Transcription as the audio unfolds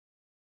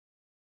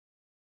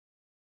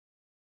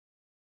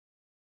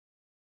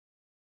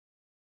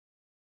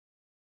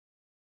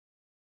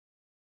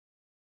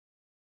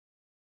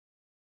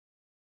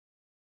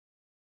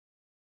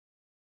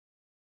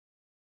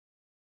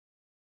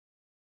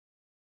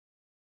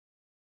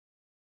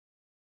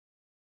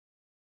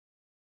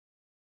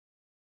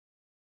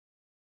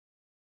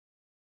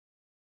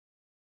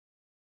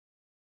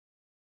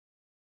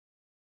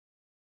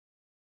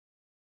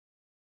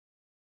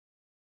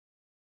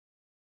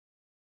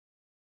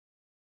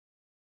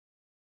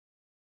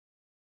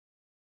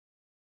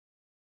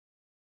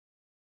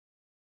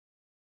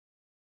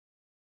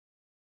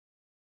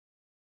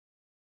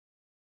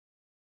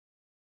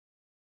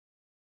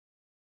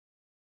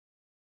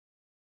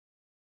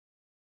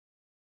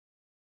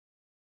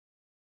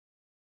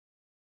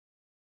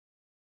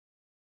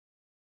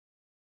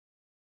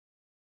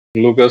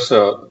Lucas,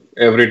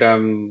 every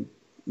time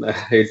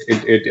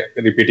it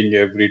repeating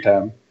every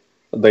time.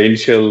 The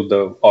initial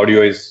the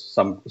audio is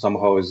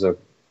somehow is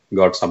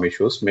got some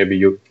issues. Maybe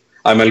you.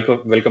 I'm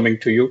welcoming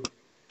to you.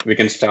 We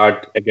can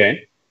start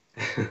again.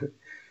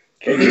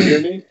 Can you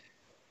hear me?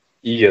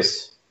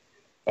 Yes.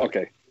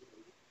 Okay.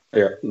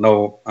 Yeah.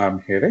 Now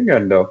I'm hearing,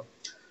 and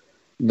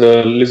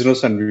the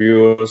listeners and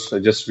viewers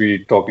just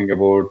we talking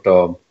about.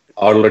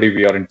 Already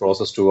we are in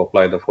process to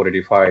apply the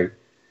 485.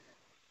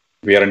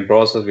 We are in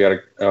process. We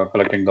are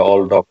collecting the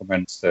all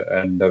documents,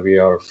 and we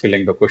are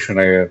filling the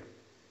questionnaire.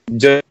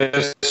 Just we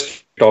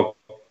talk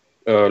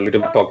a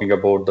little talking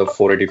about the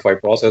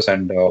 485 process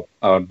and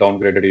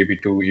downgraded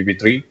EB2,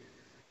 EB3,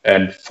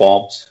 and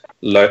forms.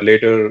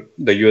 Later,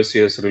 the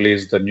USCS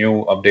released the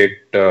new update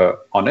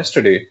on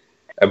yesterday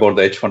about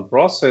the H1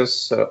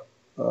 process,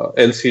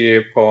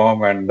 LCA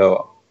form, and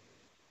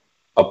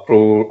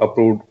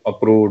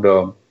approved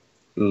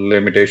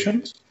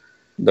limitations.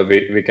 The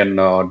way we can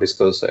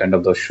discuss end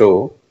of the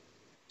show.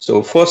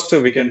 So first,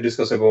 we can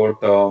discuss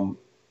about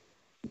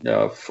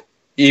EB2,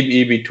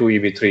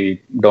 EB3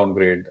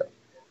 downgrade.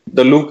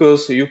 The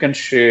Lucas, you can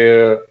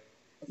share.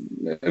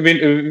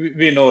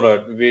 We know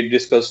that we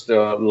discussed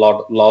a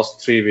lot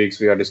last 3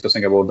 weeks. We are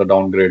discussing about the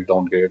downgrade,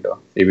 EB2,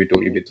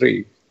 Mhm.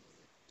 EB3.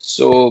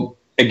 So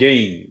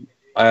again,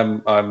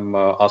 I'm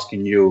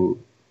asking you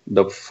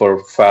the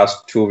for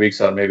fast 2 weeks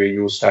or maybe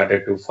you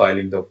started to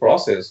filing the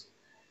process.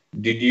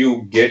 Did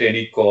you get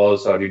any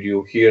calls or did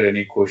you hear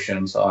any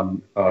questions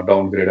on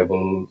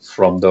downgradable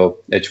from the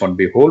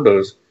H1B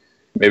holders?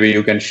 Maybe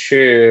you can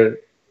share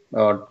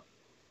uh,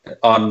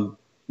 on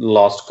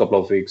last couple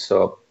of weeks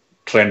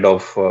trend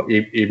of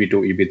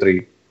EB2,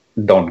 EB3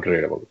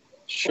 downgradable.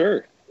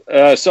 Sure.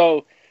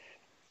 So,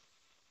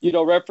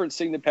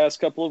 referencing the past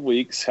couple of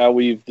weeks, how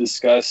we've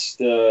discussed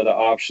the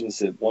options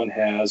that one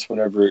has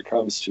whenever it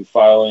comes to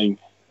filing,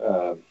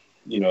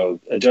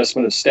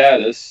 adjustment of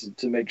status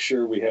to make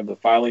sure we have the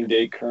filing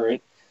date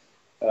current,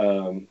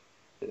 um,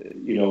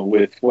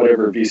 with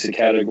whatever visa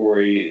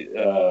category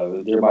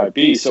there might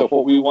be. So,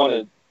 what we want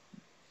to,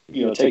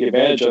 take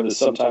advantage of is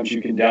sometimes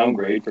you can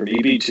downgrade from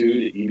EB2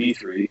 to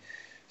EB3.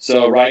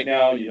 So, right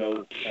now,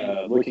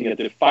 looking at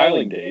the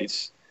filing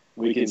dates,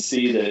 we can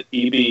see that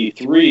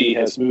EB3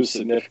 has moved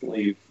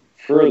significantly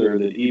further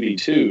than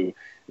EB2.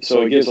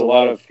 So it gives a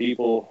lot of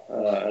people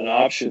an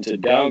option to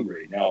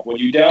downgrade. Now, when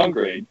you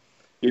downgrade,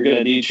 you're going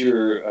to need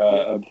your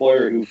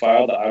employer who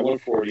filed the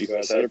I-140, who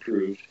has that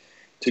approved,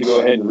 to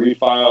go ahead and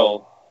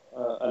refile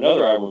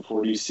another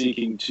I-140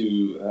 seeking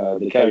to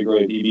the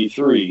category of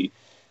EB3.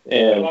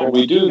 And when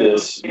we do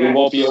this, we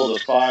won't be able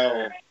to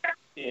file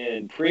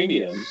in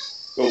premium,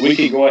 but we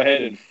can go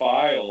ahead and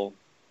file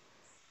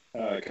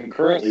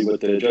concurrently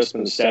with the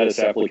adjustment of status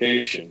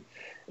application.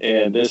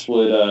 And this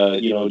would,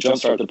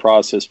 jumpstart the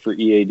process for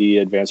EAD,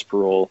 advanced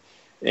parole.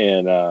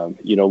 And,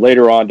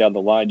 later on down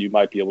the line, you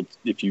might be able to,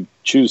 if you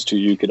choose to,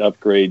 you could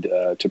upgrade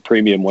to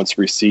premium once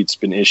receipt's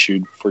been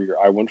issued for your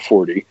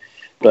I-140.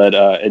 But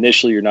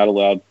initially, you're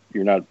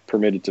not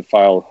permitted to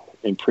file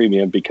in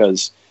premium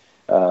because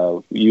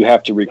you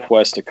have to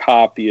request a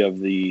copy of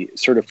the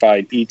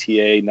certified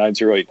ETA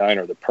 9089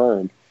 or the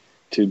PERM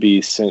to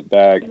be sent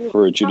back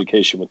for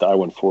adjudication with the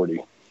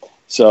I-140.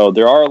 So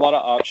there are a lot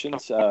of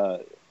options.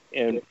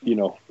 And,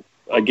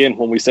 again,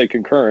 when we say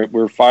concurrent,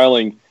 we're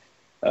filing,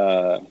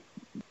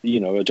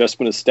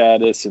 adjustment of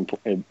status and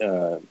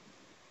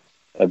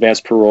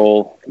advanced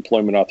parole,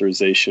 employment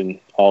authorization,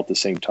 all at the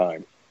same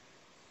time.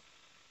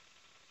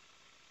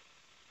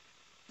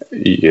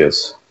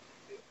 Yes.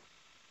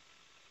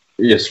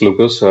 Yes,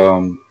 Lucas.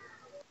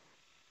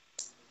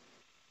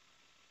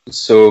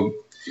 So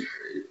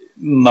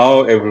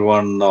now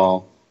everyone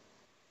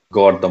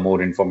got the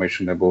more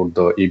information about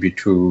the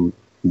EB2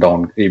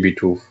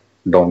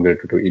 downgrade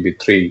to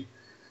EB3.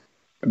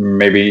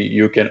 Maybe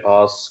you can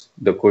ask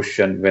the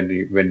question when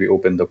we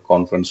open the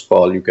conference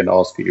call. You can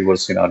ask your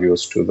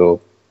scenarios to the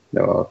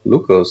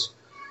Lucas.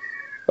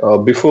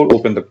 Before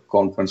open the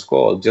conference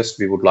call, just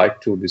we would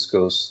like to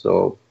discuss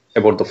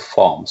about the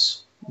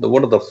forms.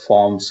 What are the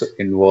forms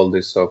involved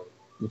this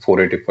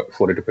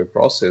 485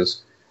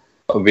 process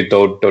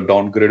without the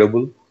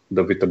downgradable,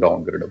 with the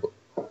downgradable.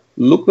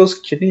 Lucas,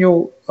 can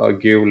you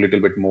give a little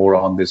bit more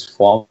on these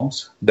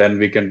forms? Then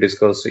we can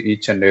discuss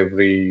each and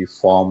every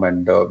form,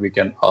 and we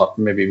can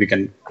maybe we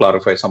can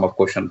clarify some of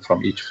question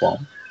from each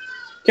form.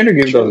 Can you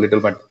give the Sure.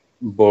 little bit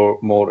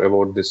more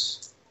about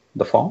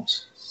the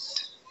forms?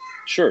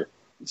 Sure.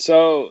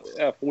 So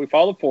when we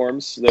file the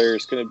forms,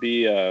 there's going to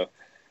be a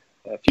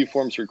few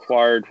forms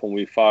required when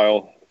we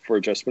file for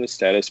adjustment of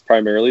status.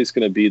 Primarily, it's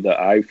going to be the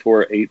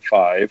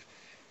I-485.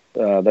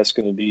 That's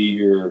going to be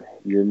your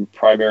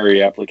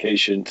primary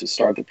application to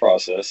start the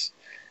process.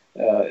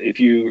 If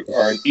you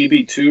are an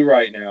EB2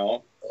 right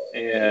now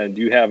and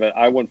you have an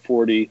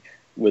I-140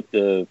 with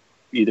the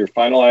either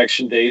final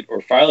action date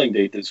or filing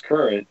date that's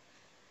current,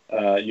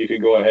 you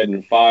can go ahead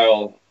and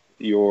file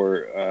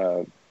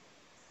your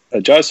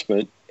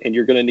adjustment, and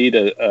you're going to need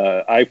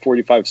a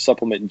I-45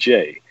 Supplement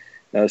J.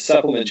 Now,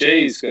 Supplement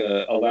J is going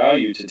to allow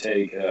you to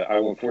take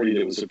I-140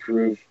 that was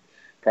approved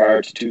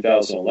prior to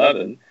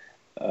 2011,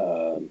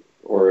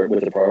 or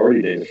with a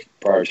priority date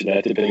prior to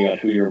that, depending on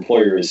who your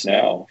employer is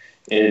now.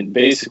 And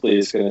basically,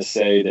 it's going to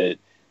say that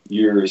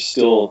you're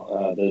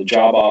still, the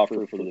job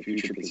offer for the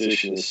future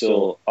position is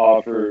still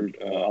offered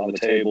on the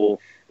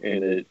table,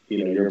 and that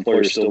your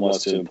employer still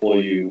wants to employ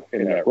you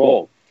in that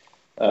role.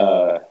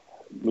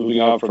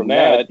 Moving on from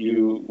that,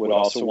 you would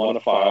also want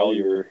to file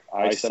your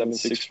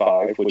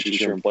I-765, which is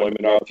your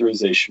employment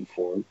authorization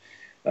form.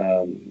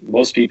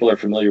 Most people are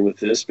familiar with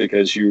this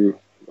because you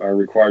are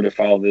required to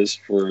file this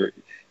for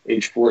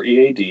H-4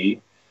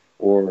 EAD,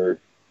 or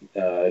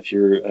if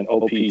you're an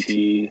OPT,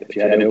 if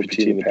you had an OPT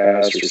in the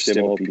past, or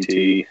STEM OPT,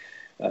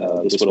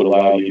 this would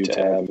allow you to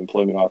have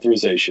employment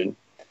authorization.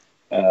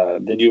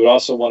 Then you would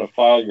also want to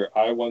file your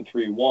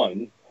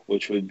I-131,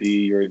 which would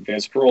be your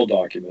advanced parole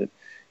document.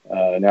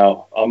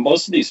 Now, on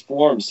most of these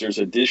forms, there's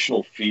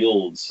additional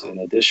fields and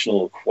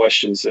additional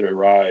questions that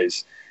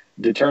arise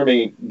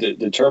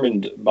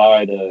determined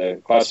by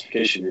the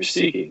classification you're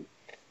seeking.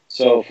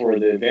 So for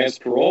the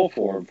advanced parole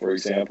form, for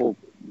example,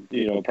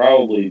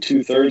 probably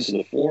 2/3 of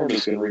the form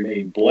is going to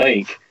remain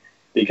blank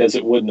because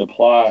it wouldn't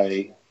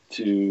apply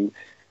to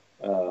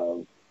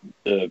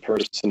the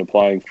person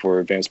applying for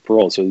advanced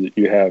parole. So that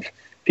you have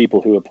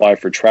people who apply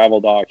for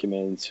travel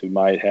documents who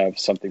might have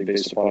something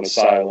based upon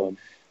asylum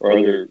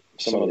or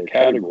some other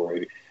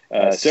category.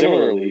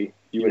 Similarly,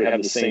 you would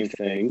have the same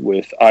thing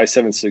with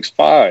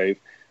I-765,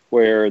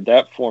 where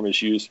that form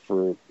is used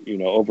for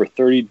over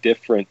 30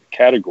 different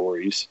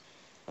categories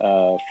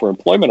for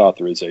employment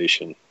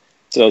authorization.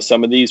 So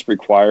some of these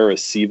require a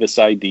CVIS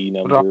ID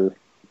number.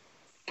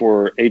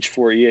 For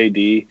H-4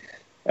 EAD,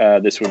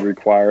 this would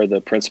require the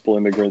principal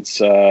immigrant's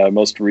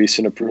most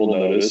recent approval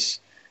notice.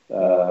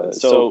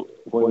 So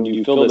when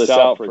you fill this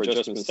out for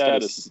adjustment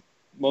status,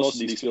 most of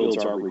these fields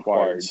aren't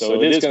required.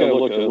 So it is going to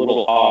look a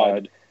little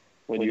odd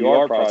when you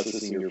are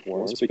processing your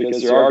forms,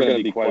 because there are going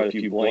to be quite a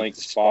few blank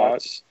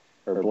spots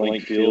or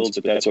blank fields,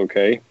 but that's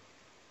okay.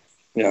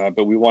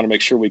 But we want to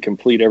make sure we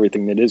complete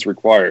everything that is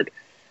required.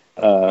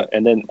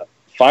 And then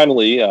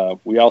finally,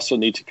 we also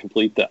need to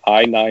complete the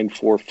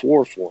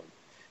I-944 form.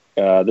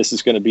 This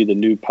is going to be the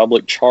new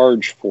public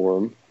charge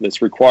form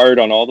that's required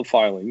on all the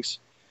filings.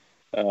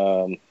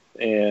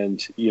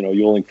 And,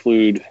 you'll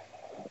include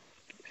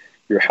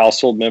your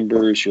household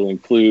members, you'll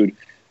include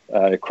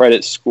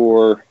credit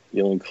score,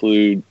 you'll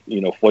include,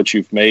 what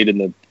you've made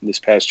in this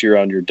past year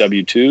on your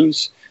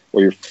W-2s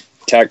or your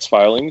tax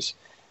filings,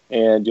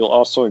 and you'll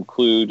also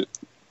include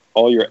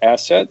all your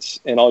assets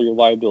and all your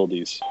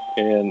liabilities.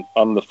 And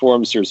on the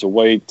forms, there's a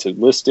way to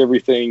list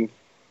everything,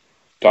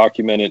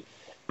 document it,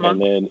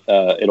 and then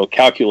it'll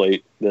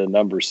calculate the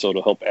numbers, so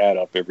it'll help add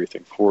up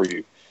everything for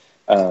you.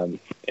 And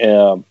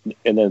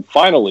then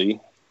finally,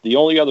 the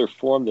only other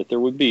form that there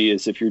would be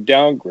is if you're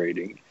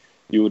downgrading,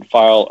 you would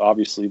file,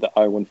 obviously, the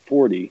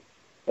I-140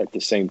 at the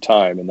same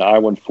time. And the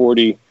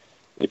I-140,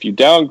 if you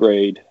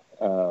downgrade,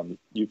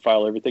 you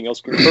file everything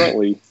else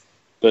concurrently.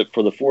 But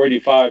for the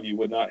 485, you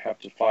would not have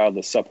to file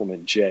the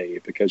supplement J,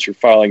 because you're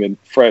filing a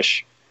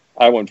fresh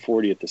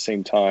I-140 at the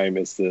same time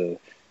as the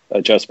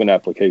adjustment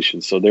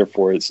application. So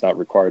therefore, it's not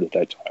required at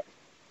that time.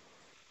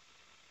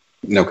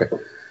 Okay.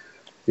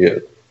 Yeah.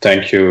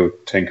 Thank you,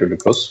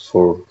 Lucas,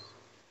 for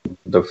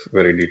the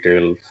very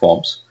detailed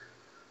forms.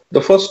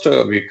 The first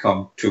we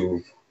come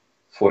to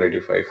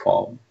 485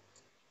 form.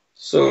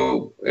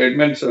 So it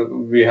means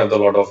we have a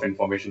lot of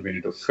information we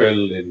need to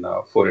fill in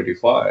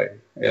 485.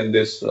 And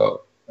this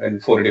in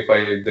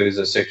 485 there is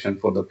a section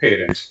for the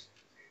parents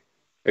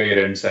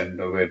and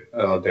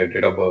their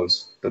date of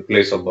birth, the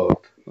place of birth,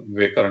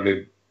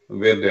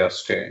 where they are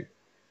staying.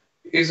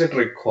 Is it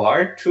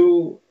required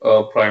to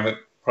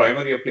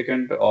primary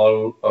applicant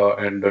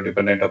and the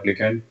dependent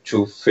applicant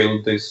to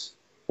fill this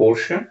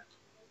portion?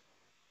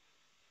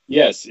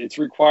 Yes, it's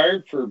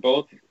required for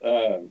both.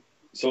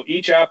 So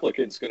each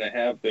applicant's going to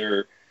have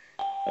their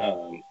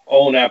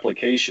own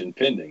application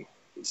pending.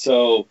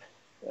 So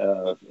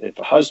if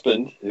a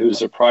husband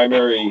who's a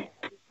primary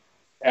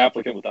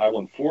applicant with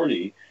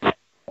I-140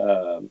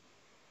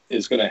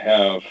 is going to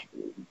have,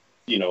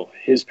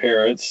 his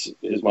parents,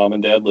 his mom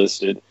and dad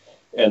listed,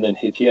 and then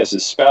if he has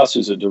his spouse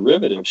who's a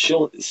derivative,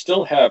 she'll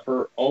still have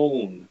her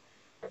own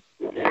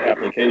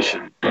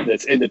application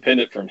that's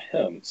independent from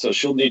him. So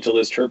she'll need to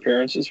list her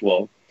parents as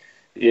well.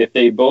 If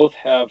they both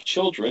have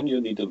children,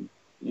 you'll need to,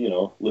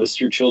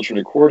 list your children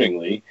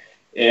accordingly.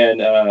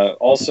 And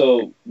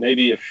also,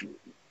 maybe if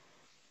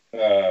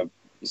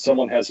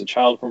someone has a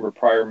child from a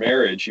prior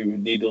marriage, you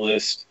would need to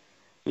list,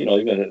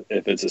 even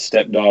if it's a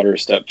stepdaughter,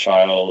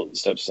 stepchild,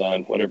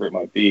 stepson, whatever it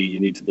might be, you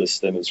need to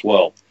list them as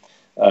well.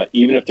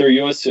 Even if they're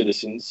U.S.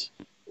 citizens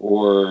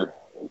or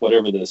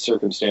whatever the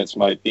circumstance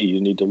might be,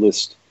 you need to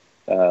list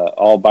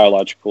all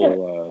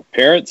biological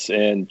parents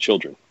and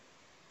children.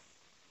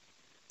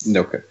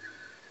 Okay.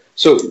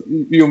 So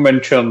you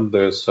mentioned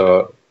this,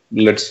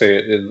 let's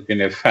say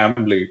in a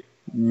family,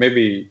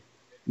 maybe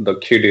the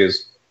kid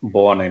is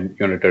born in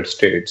United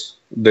States.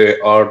 They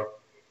are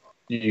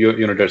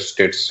United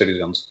States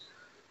citizens.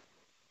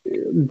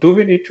 Do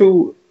we need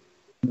to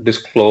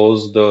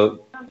disclose the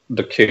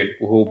the kid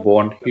who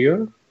born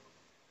here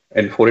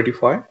in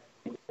 485?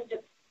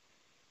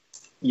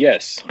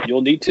 Yes,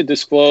 you'll need to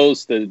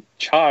disclose the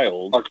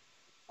child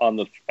on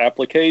the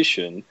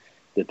application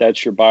that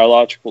that's your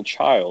biological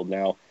child.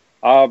 Now,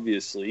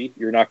 obviously,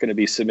 you're not going to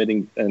be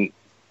submitting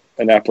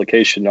an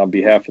application on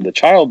behalf of the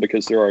child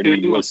because they're already a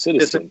U.S.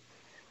 citizen.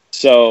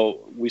 So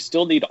we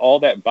still need all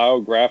that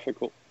biographic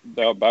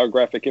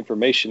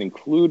information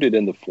included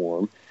in the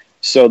form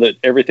so that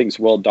everything's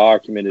well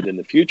documented in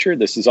the future.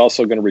 This is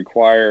also going to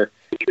require,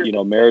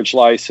 marriage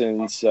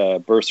license,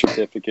 birth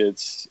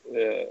certificates,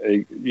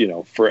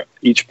 for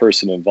each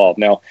person involved.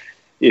 Now,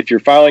 if you're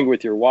filing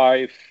with your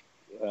wife,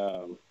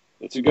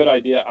 it's a good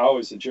idea. I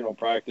always, in general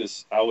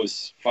practice, I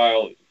always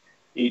file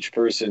each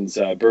person's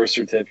birth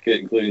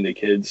certificate, including the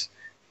kids,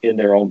 in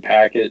their own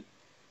packet.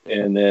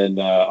 And then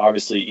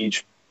obviously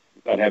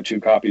I'd have 2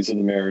 copies of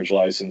the marriage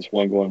license,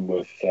 one going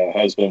with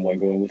husband, one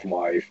going with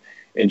wife,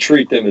 and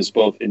treat them as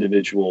both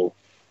individual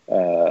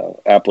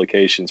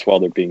applications while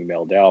they're being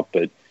mailed out.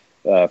 But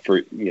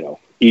for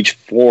each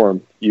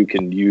form, you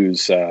can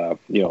use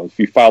if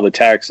you file the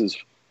taxes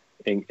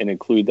and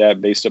include that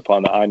based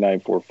upon the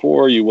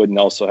I-944, you wouldn't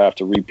also have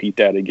to repeat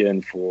that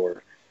again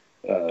for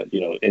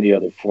any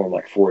other form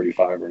like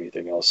 485 or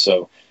anything else.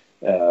 So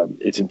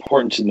it's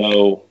important to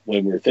know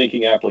when we're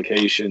thinking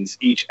applications,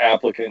 each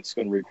applicant's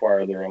going to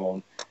require their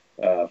own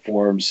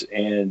forms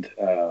and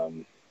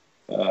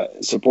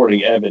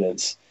supporting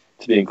evidence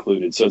to be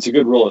included. So it's a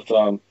good rule of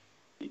thumb.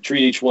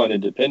 Treat each one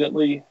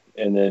independently,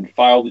 and then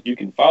you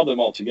can file them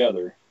all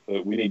together,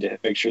 but we need to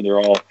make sure they're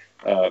all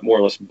more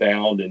or less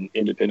bound and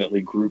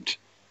independently grouped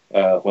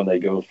when they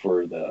go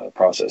for the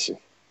processing.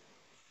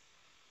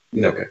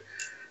 Okay,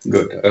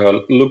 good.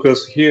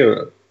 Lucas,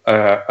 here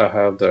I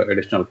have the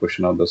additional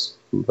question on this,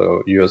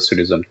 the U.S.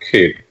 citizen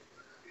kid.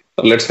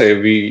 Let's say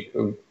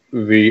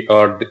we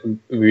are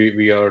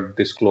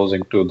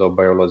disclosing to the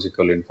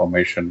biological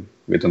information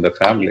within the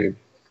family.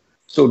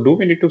 So do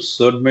we need to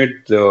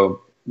submit the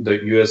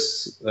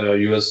U.S.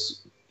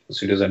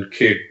 citizen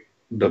kid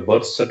the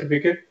birth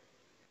certificate?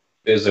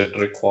 Is it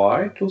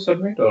required to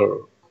submit,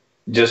 or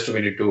just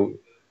we need to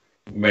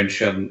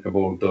mention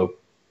about the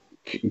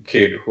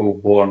kid who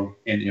born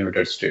in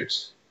United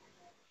States?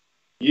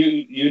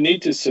 You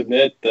need to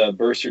submit the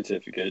birth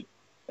certificate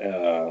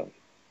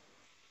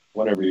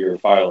whenever you're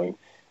filing,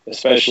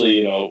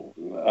 especially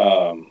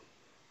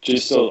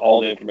just so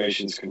all the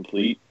information is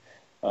complete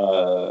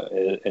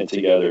and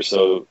together.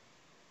 So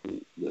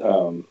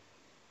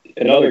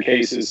in other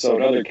cases,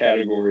 in other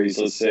categories,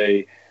 let's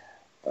say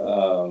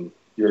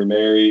you're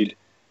married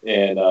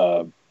and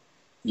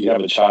you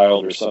have a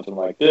child or something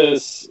like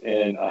this,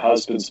 and a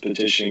husband's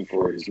petitioning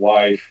for his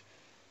wife.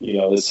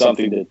 It's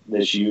something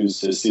that's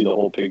used to see the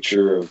whole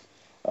picture of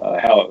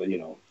how,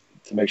 to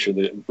make sure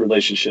the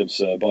relationship's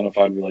a bona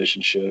fide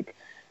relationship.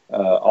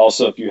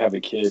 Also, if you have a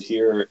kid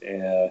here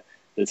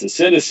that's a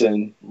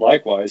citizen,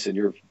 likewise, and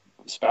your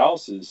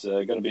spouse is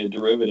going to be a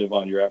derivative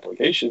on your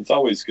application, it's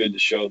always good to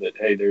show that,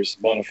 hey, there's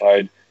a bona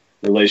fide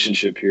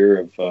relationship here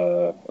of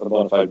a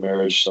bona fide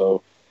marriage,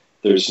 so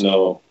there's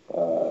no,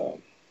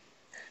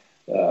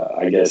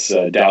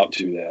 doubt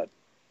to that.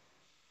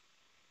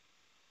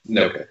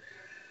 Okay.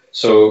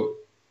 So,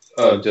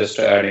 just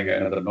adding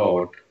another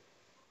note.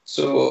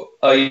 So,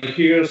 I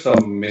hear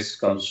some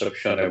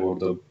misconception about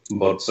the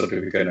birth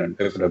certificate and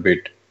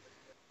affidavit.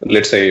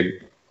 Let's say,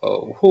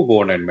 who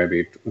born in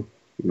maybe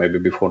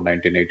before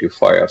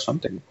 1985 or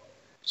something.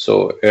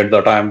 So, at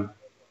the time,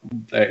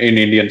 in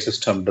Indian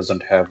system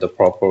doesn't have the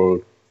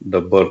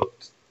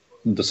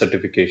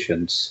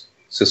certifications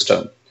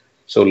system.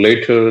 So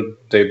later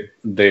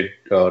they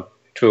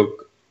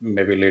took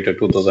maybe later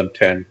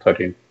 2010,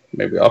 13,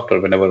 maybe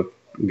after, whenever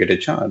get a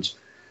chance.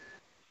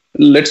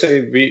 Let's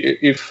say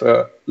if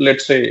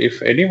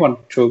anyone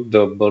took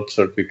the birth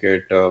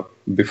certificate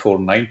before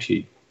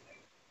 90.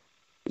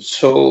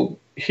 So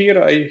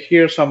here I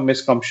hear some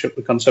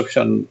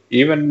misconception.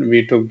 Even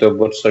we took the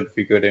birth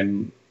certificate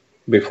in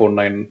before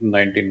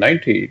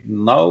 1990.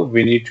 Now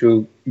we need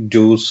to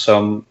do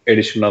some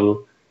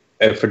additional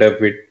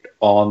affidavit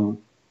on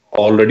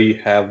already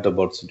have the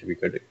birth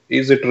certificate.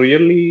 Is it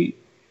really?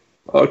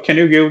 Can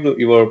you give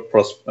your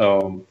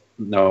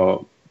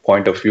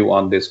point of view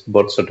on this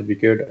birth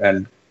certificate,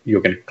 and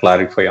you can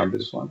clarify on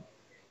this one?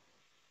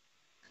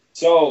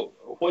 So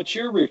what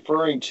you're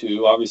referring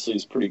to obviously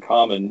is pretty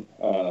common.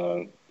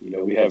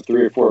 We have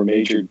 3 or 4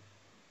 major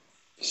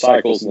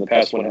cycles in the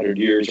past 100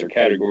 years or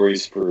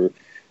categories for,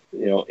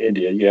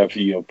 India. You have,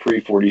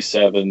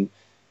 pre-47,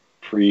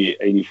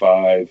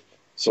 pre-85,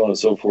 so on and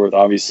so forth.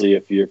 Obviously,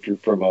 if you're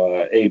from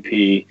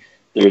AP,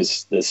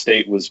 the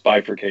state was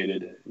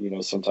bifurcated,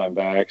 sometime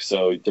back.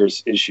 So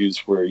there's issues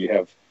where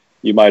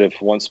you might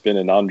have once been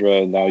in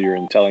Andhra and now you're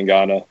in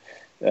Telangana.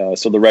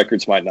 So the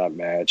records might not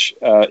match.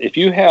 If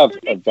you have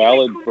a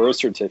valid birth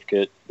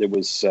certificate that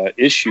was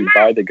issued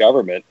by the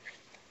government,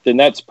 then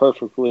that's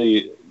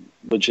perfectly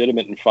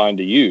legitimate and fine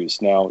to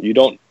use. Now, you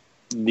don't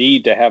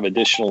need to have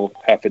additional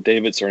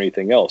affidavits or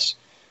anything else.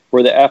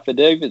 Where the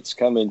affidavits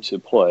come into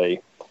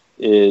play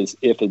is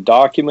if a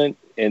document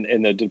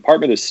and the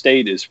Department of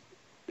State is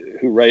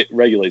who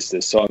regulates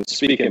this. So I'm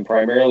speaking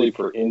primarily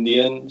for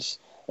Indians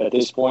at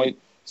this point.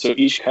 So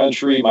each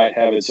country might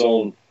have its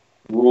own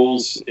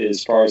rules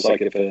as far as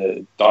like if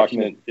a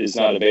document is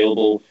not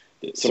available,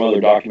 some other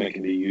document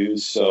can be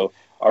used. So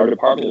our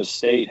Department of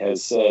State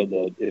has said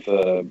that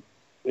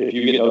if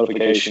you get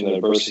notification that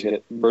a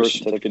birth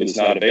certificate is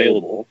not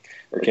available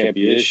or can't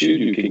be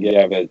issued, you can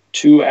have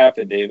 2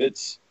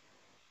 affidavits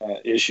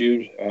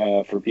issued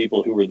for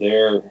people who were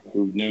there,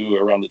 who knew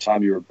around the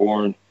time you were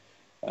born,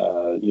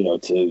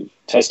 to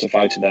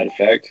testify to that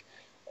effect.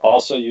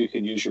 Also, you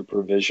can use your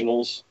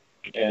provisionals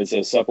as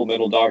a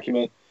supplemental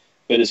document.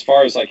 But as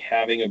far as like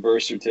having a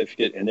birth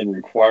certificate and then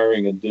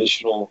requiring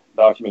additional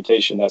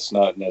documentation, that's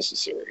not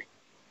necessary.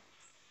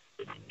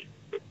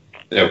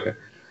 Okay.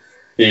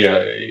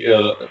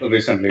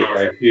 Recently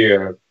I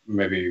hear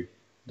maybe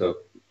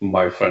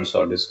my friends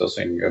are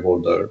discussing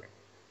about that.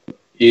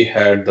 He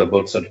had the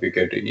birth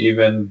certificate,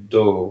 even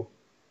though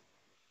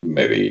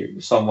maybe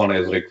someone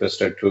is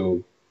requested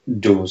to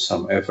do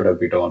some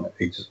affidavit on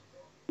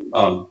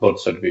birth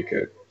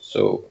certificate.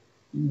 So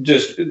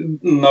just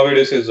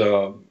nowadays is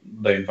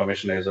the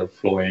information is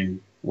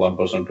flowing one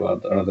person to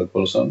another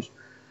person.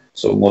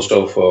 So most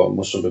of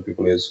the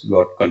people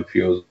got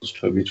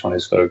confused which one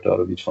is correct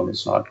or which one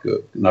is not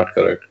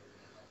correct.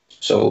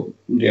 So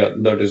yeah,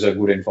 that is a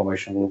good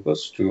information,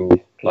 Lucas, to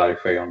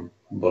clarify on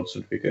birth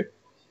certificate.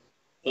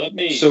 Let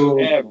me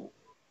add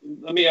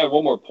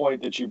one more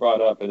point that you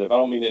brought up, and if I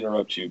don't mean to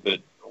interrupt you, but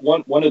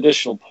one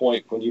additional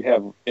point when you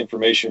have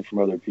information from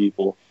other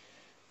people.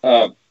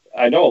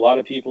 I know a lot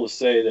of people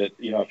say that,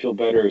 I feel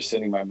better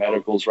sending my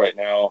medicals right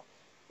now,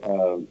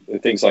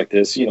 things like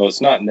this. It's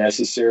not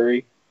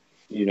necessary.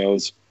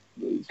 It's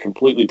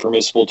completely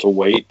permissible to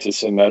wait to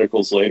send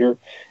medicals later.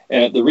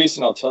 And the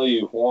reason I'll tell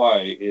you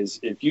why is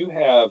if you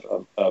have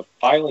a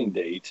filing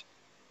date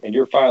and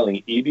you're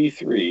filing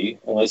EB3,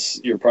 unless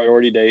your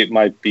priority date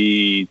might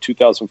be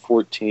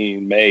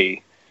 2014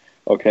 May,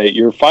 okay,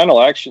 your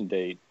final action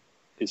date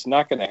is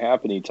not going to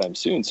happen anytime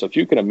soon. So if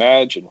you can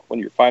imagine when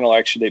your final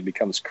action date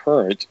becomes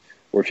current,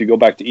 or if you go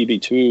back to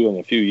EB2 in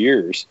a few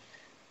years,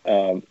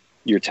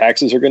 your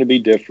taxes are going to be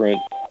different.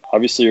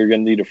 Obviously, you're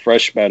going to need a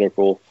fresh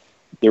medical.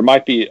 There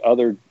might be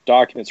other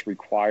documents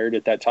required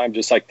at that time.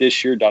 Just like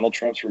this year, Donald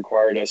Trump's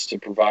required us to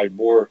provide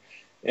more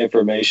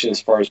information as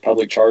far as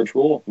public charge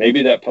rule.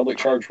 Maybe that public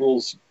charge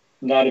rule's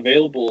not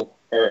available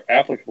or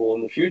applicable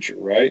in the future,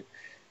 right?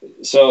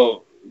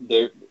 So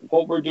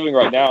what we're doing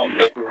right now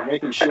is we're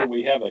making sure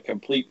we have a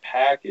complete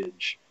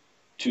package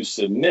to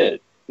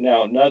submit.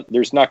 Now,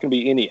 there's not going to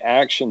be any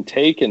action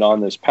taken on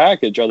this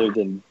package other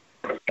than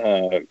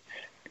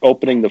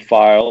opening the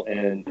file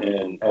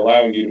and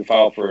allowing you to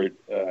file for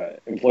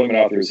employment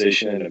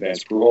authorization and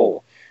advanced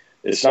parole.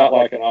 It's not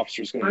like an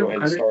officer is going to go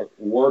ahead and start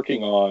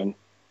working on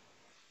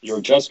your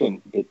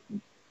adjustment, but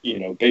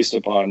based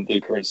upon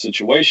the current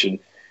situation,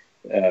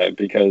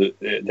 because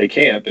they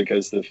can't,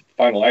 because the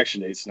final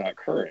action date is not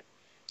current.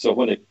 So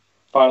when the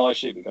final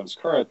action date becomes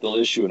current, they'll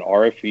issue an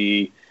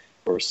RFE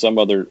or some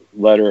other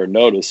letter or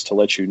notice to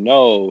let you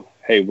know,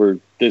 hey, we're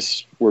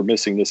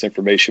missing this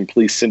information.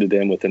 Please send it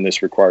in within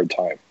this required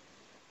time.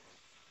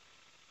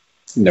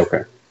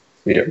 Okay.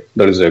 Yeah,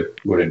 that is a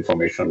good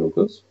information,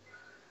 Lucas.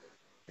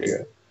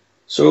 Yeah.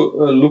 So,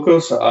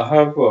 Lucas, I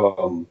have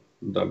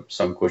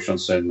some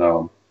questions in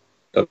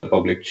the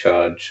public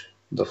charge,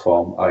 the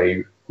form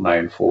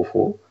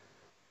I-944.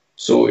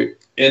 So,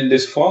 in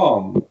this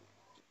form,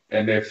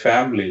 and a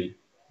family,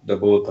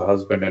 both the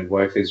husband and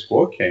wife is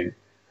working,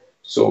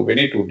 so we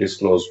need to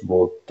disclose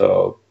both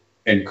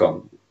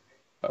income,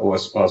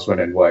 husband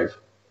and wife.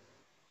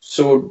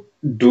 So,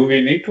 do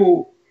we need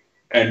to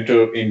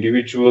enter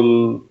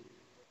individual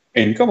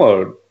income,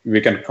 or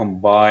we can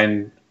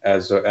combine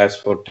as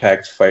for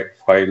tax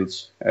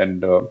files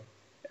and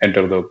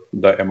enter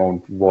the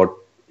amount what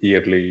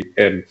yearly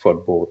earn for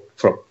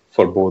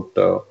both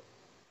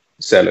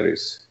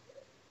salaries?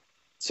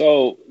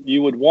 So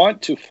you would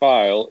want to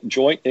file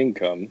joint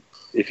income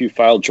if you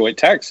file joint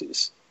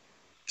taxes.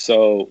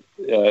 So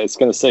it's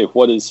going to say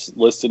what is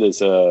listed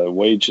as a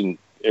wage and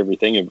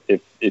everything.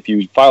 If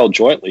you file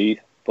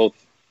jointly, both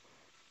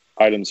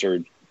items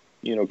are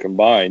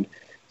combined.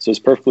 So it's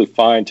perfectly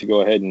fine to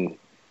go ahead and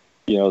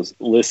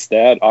list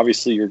that.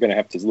 Obviously, you're going to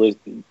have to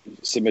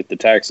submit the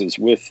taxes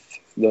with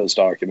those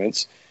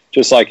documents.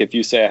 Just like if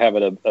you say I have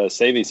a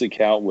savings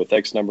account with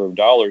X number of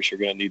dollars, you're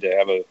going to need to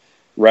have a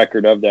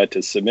record of that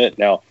to submit.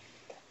 Now,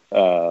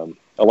 a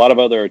lot of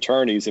other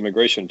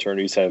immigration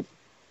attorneys have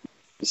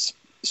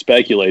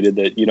speculated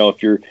that,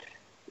 if your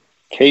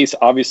case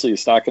obviously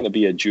is not going to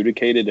be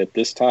adjudicated at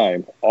this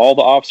time, all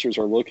the officers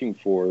are looking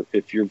for,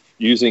 if you're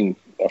using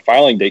a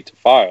filing date to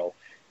file,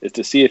 is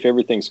to see if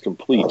everything's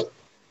complete.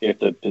 If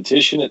the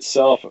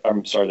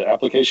the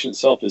application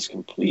itself is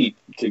complete,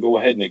 to go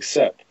ahead and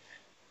accept,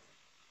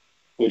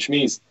 which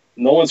means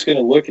no one's going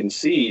to look and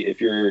see if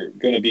you're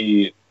going to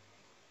be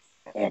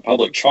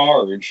public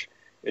charge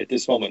at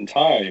this moment in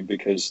time,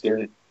 because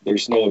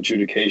there's no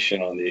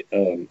adjudication on the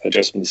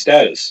adjustment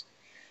status.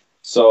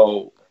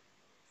 So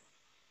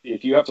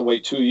if you have to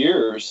wait 2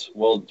 years,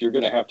 well, you're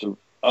going to have to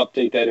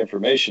update that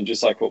information,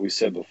 just like what we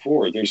said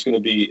before. You're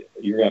going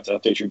to have to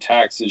update your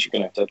taxes. You're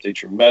going to have to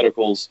update your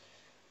medicals.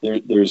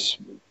 There's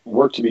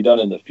work to be done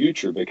in the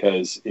future,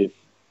 because if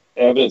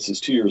evidence is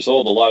 2 years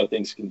old, a lot of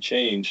things can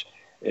change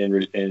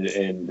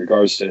in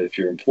regards to if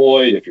you're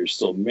employed, if you're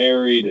still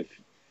married, if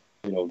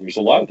there's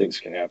a lot of things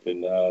can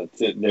happen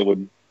that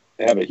would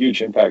have a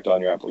huge impact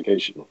on your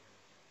application.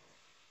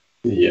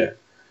 Yeah.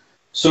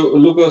 So,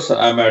 Lucas,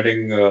 I'm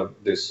adding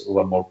this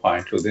one more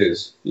point to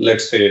this.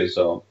 Let's say is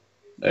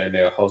in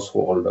a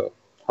household,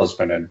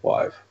 husband and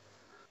wife.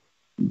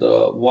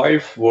 The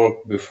wife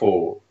worked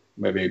before,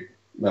 maybe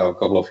a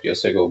couple of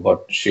years ago,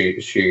 but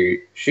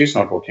she's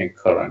not working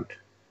current.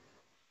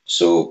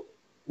 So,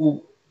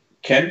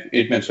 can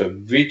it means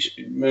which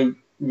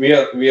we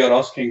are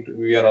asking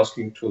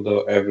to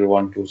the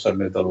everyone to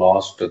submit the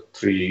last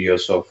 3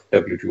 years of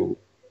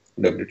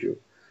W2.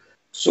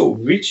 So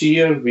which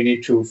year we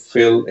need to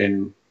fill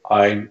in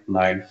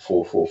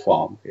I-944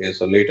 form? Is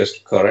the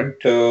latest current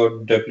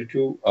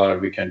W2, or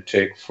we can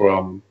take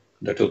from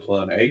the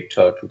 2008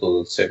 or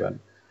 2007?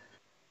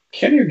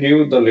 Can you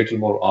give the little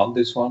more on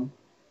this one?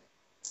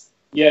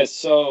 Yes.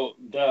 So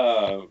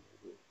the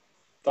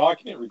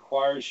document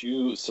requires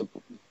you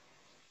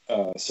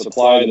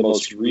supply the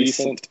most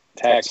recent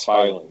tax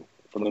filing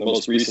from the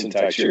most recent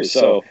tax year.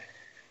 So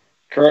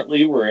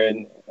currently we're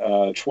in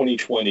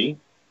 2020.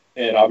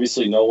 And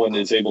obviously, no one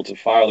is able to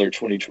file their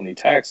 2020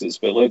 taxes.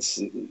 But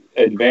let's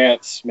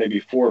advance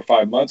maybe 4 or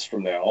 5 months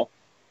from now,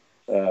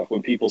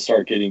 when people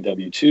start getting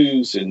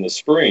W-2s in the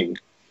spring.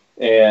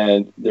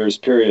 And there's a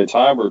period of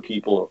time where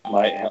people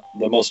might have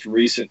the most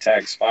recent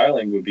tax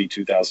filing would be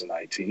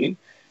 2019.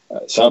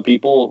 Some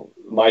people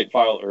might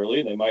file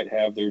early, and they might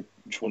have their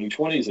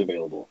 2020s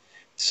available.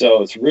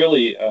 So it's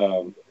really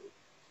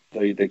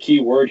the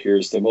key word here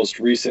is the most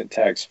recent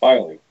tax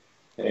filing.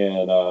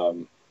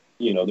 And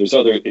there's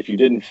if you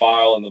didn't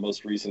file in the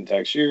most recent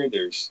tax year,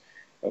 there's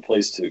a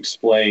place to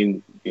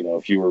explain,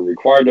 if you were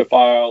required to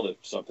file, if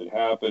something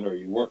happened, or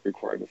you weren't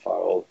required to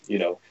file,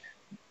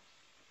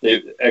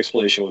 the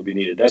explanation would be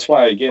needed. That's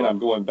why, again, I'm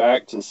going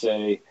back to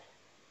say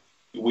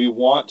we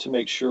want to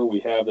make sure we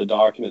have the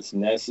documents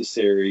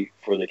necessary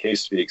for the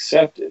case to be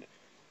accepted.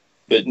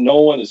 But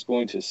no one is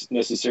going to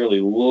necessarily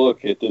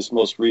look at this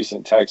most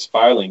recent tax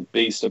filing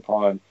based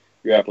upon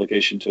your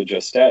application to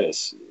adjust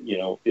status.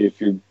 If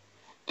your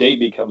date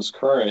becomes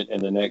current in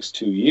the next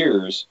 2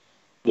 years,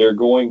 they're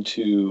going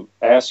to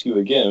ask you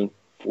again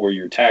for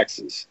your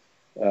taxes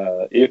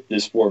if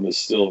this form is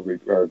still,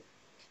 or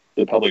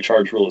the public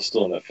charge rule is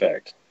still in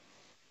effect.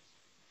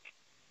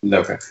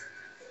 Okay.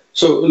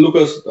 So,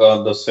 Lucas,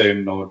 the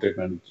same note,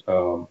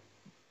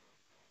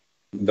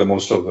 the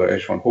most of the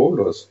H1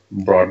 holders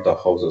brought the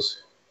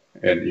houses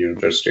in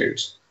United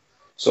States.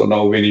 So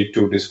now we need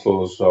to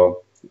disclose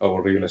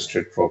our real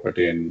estate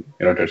property in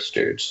United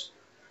States.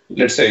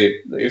 Let's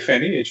say if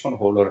any H1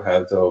 holder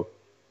has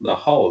the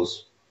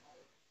house,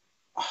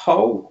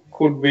 how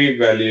could we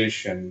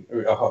valuation?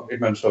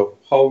 It means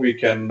how we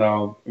can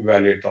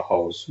validate the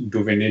house.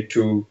 Do we need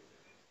to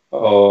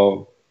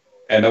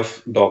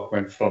enough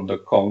document from the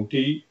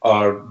county,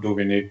 or do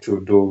we need to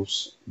do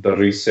the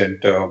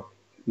recent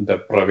the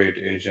private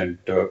agent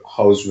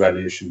house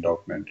valuation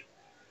document?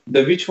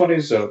 Which one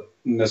is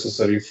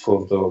necessary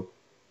for the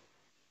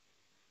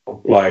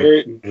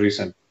applied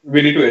recent?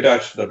 We need to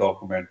attach the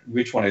document.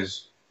 Which one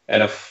is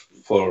enough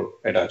for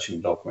attaching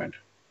document?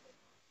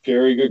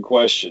 Very good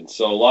question.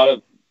 So a lot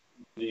of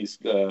these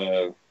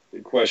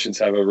questions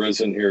have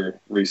arisen here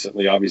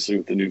recently, obviously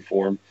with the new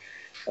form.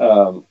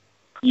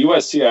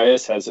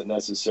 USCIS hasn't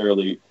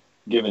necessarily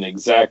given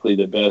exactly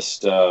the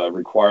best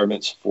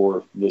requirements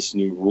for this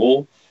new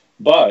rule,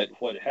 but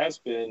what has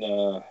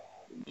been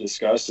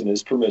discussed and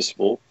is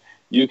permissible,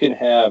 you can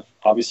have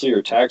obviously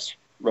your tax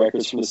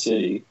records from the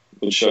city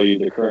would show you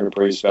the current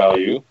appraised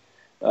value.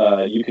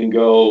 You can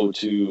go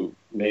to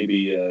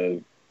maybe a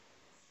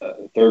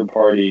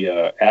third-party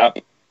app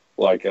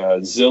like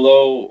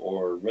Zillow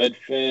or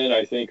Redfin,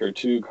 I think, are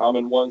two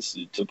common ones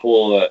to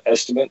pull an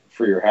estimate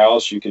for your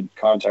house. You could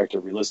contact a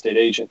real estate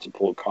agent to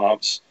pull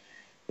comps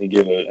and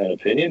give an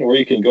opinion, or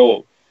you can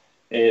go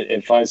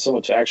and find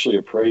someone to actually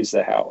appraise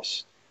the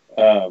house.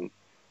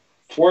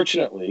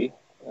 Fortunately,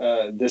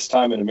 this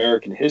time in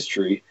American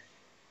history,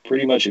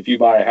 pretty much if you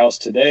buy a house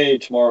today,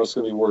 tomorrow it's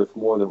going to be worth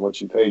more than what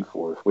you paid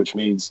for, which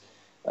means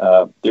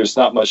there's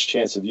not much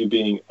chance of you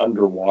being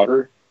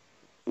underwater,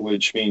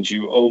 which means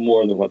you owe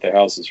more than what the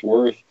house is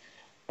worth.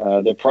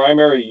 The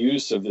primary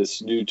use of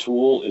this new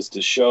tool is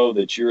to show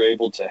that you're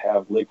able to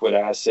have liquid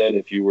asset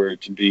if you were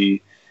to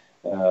be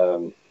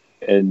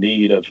in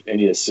need of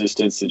any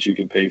assistance that you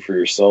can pay for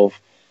yourself.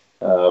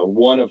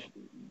 One of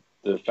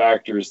the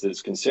factors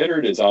that's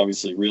considered is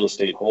obviously real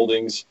estate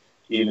holdings,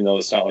 even though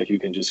it's not like you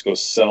can just go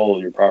sell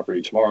your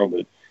property tomorrow,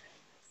 but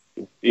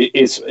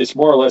it's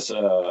more or less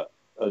a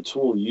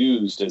tool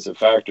used as a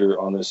factor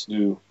on this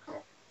new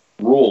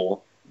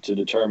rule to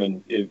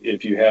determine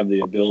if you have the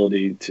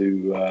ability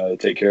to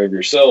take care of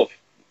yourself.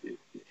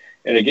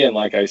 And again,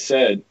 like I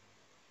said,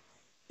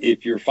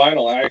 if your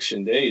final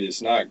action date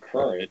is not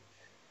current,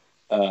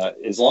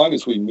 as long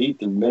as we meet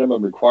the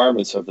minimum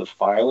requirements of the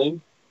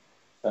filing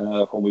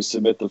when we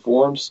submit the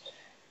forms,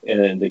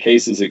 and the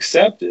case is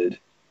accepted,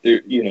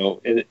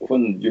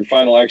 when your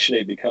final action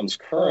date becomes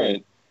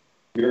current,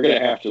 you're going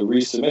to have to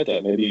resubmit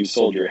that. Maybe you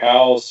sold your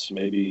house.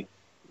 Maybe,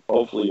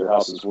 hopefully, your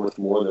house is worth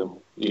more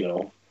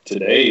than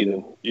today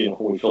than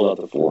when we filled out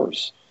the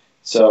forms.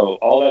 So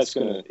all that's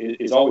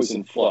is always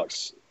in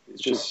flux.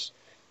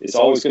 It's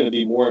always going to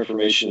be more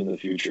information in the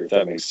future, if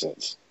that makes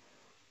sense.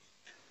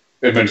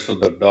 It means for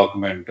the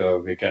document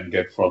we can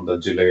get from the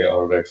GILE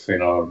or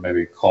Redfin or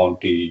maybe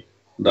county,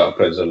 the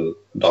appraisal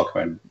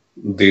document.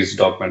 These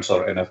documents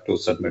are enough to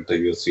submit the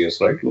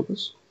USCS, right,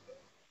 Lucas?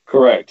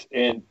 Correct.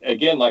 And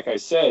again, like I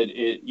said,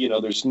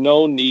 there's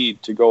no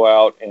need to go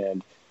out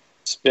and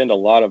spend a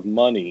lot of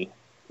money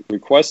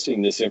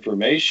requesting this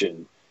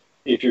information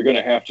if you're going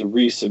to have to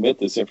resubmit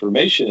this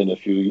information in a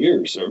few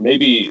years, or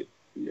maybe,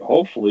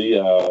 hopefully,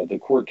 the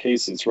court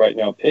case that's right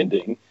now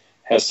pending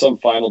has some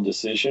final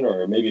decision,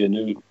 or maybe a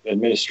new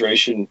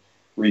administration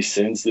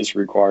rescinds this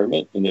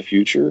requirement in the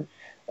future.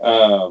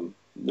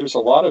 There's a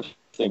lot of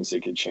things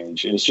that could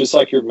change, and it's just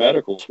like your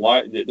medicals.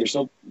 Why there's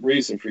no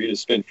reason for you to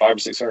spend $500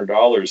 or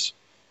 $600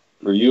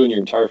 for you and your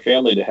entire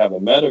family to have a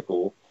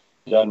medical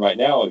done right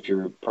now if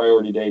your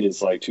priority date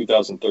is like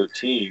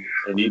 2013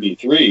 and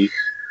EB3,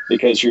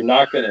 because you're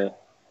not going to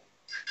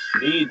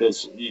need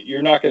those.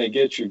 You're not going to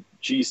get your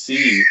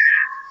GC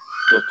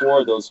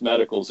before those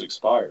medicals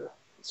expire.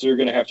 So you're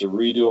going to have to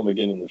redo them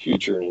again in the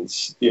future, and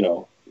it's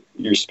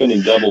you're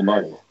spending double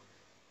money.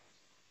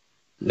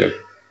 Yep.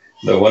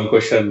 The one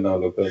question,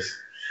 Lucas,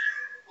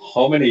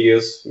 how many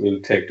years will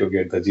it take to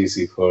get the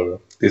GC for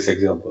this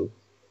example,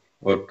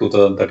 for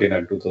 2013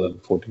 and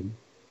 2014?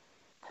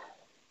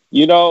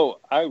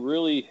 I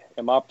really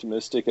am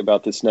optimistic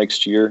about this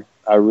next year.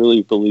 I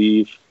really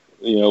believe,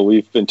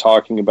 we've been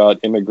talking about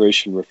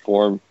immigration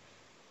reform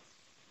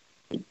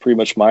pretty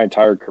much my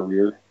entire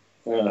career.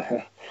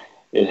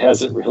 It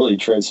hasn't really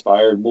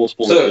transpired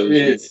multiple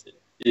occasions.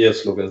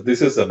 Yes, Lucas,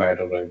 this is the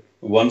matter, right?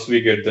 Once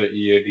we get the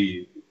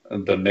EAD,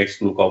 the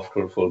next look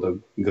after for the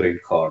green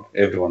card,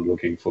 everyone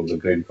looking for the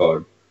green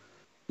card.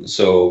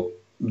 So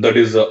that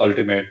is the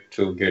ultimate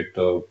to get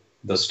the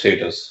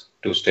status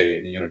to stay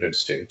in the United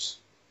States.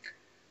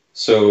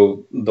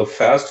 So the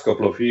past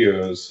couple of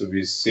years,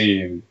 we've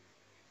seen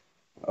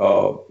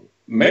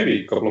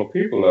maybe a couple of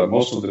people,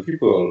 most of the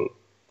people,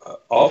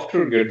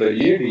 after get the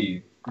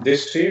EAD, they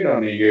stayed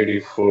on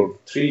EAD for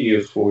 3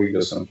 years, 4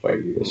 years, and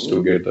 5 years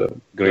to get the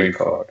green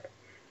card.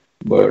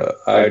 But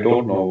I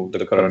don't know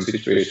the current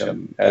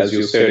situation. As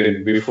you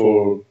said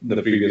before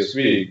the previous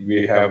week,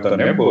 we have the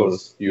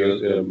numbers,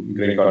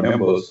 green card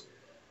numbers.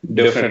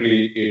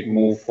 Definitely it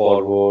moved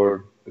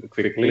forward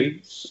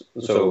quickly.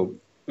 So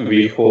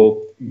we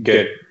hope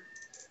get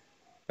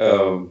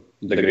the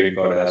green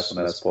card as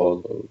soon as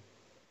possible.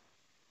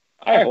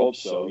 I hope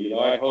so.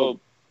 I hope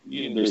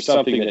there's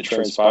something that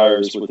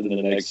transpires within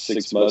the next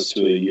 6 months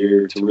to a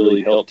year to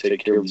really help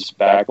take care of this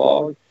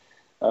backlog.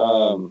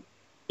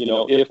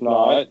 If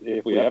not,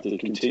 if we have to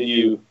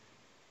continue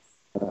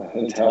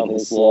down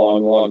this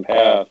long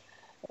path,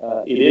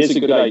 it is a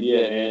good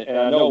idea. And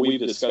I know we've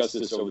discussed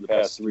this over the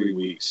past 3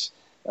 weeks.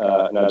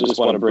 And I just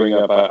want to bring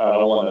up, I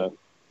don't want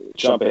to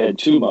jump ahead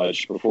too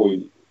much before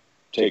we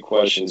take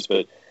questions,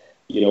 but,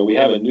 we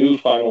have a new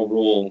final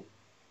rule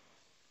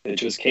that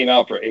just came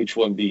out for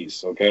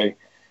H-1Bs, okay?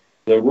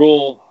 The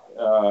rule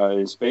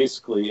is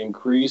basically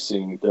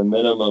increasing the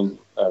minimum,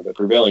 the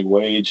prevailing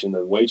wage and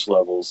the wage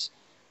levels.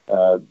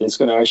 It's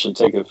going to actually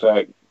take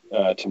effect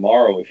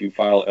tomorrow if you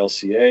file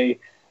LCA,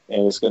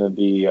 and it's going to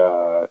be,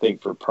 I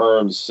think, for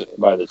perms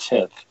by the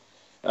 10th.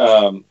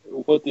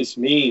 What this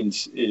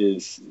means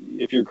is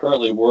if you're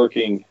currently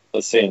working,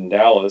 let's say in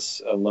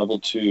Dallas, on level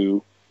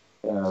 2,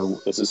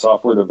 as a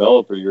software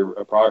developer, you're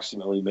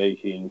approximately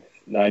making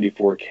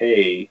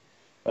 $94K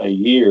a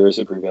year as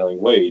a prevailing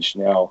wage.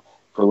 Now,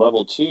 for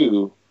level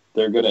 2,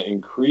 they're going to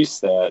increase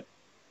that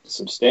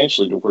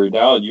substantially to where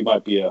now you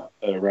might be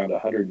around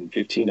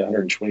 115 to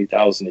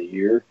 120,000 a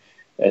year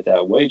at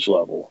that wage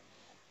level.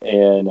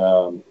 And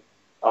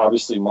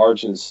obviously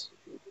margins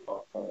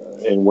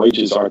and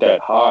wages aren't that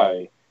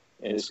high,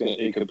 and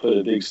it could put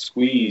a big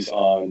squeeze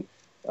on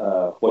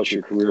what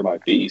your career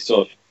might be.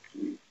 So if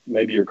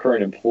maybe your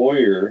current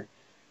employer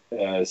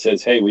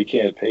says, hey, we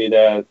can't pay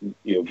that,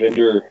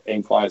 vendor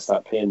and client's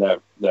not paying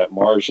that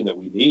margin that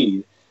we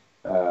need,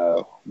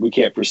 we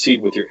can't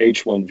proceed with your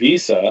H-1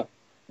 visa.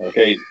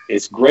 Okay,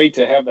 it's great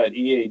to have that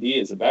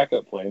EAD as a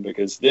backup plan,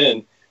 because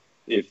then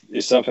if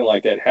something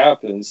like that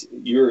happens,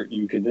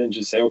 you can then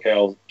just say, okay,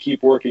 I'll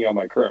keep working on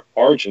my current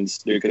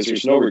margins, because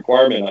there's no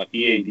requirement on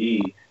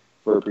EAD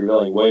for a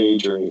prevailing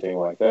wage or anything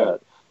like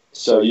that.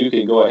 So you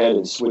can go ahead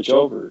and switch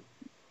over,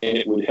 and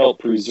it would help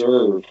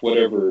preserve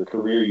whatever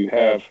career you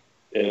have,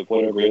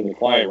 whatever in the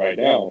client right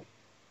now.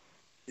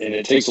 And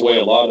it takes away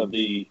a lot of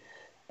the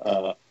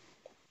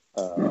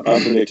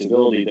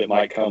unpredictability that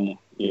might come,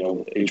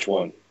 with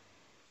H1.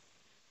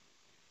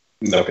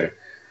 Okay.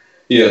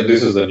 Yeah,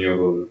 this is the new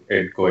rule.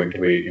 It's going to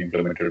be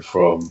implemented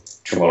from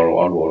tomorrow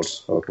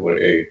onwards, October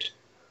 8.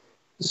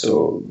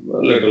 So a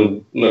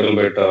little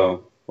bit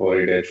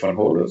worried H1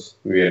 holders,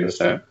 we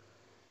understand.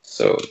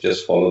 So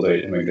just follow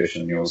the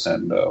immigration news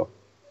and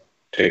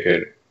take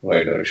it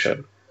right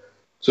direction.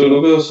 So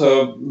Lucas,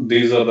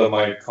 these are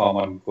my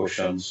common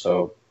questions.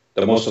 So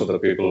the most of the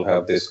people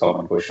have these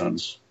common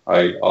questions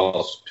I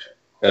asked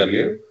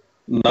earlier.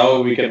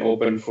 Now we can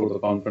open for the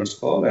conference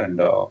call and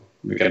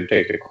we can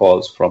take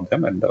calls from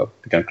them and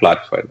we can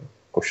clarify the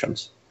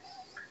questions.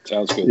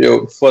 Sounds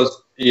good.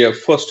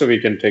 First we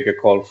can take a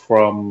call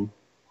from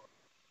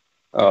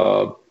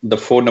the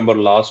phone number,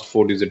 last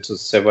four digits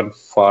is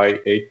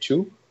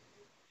 7582.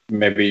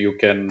 Maybe you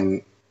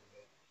can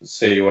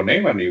say your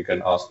name and you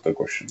can ask the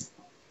question.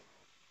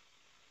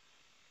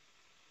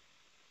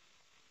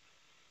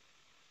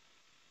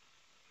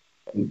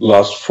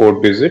 Last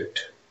four digit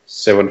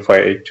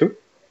 7582.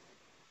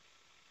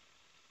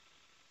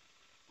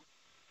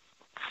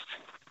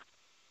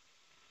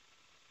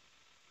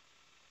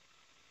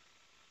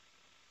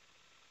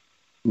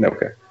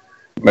 Okay.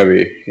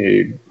 Maybe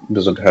he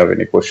doesn't have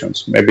any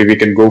questions. Maybe we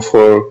can go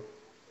for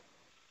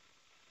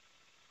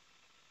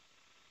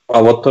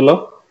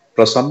Avatala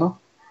Prasanna.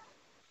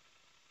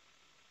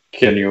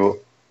 Can you?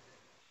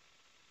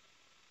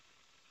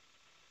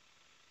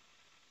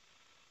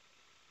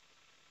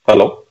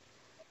 Hello?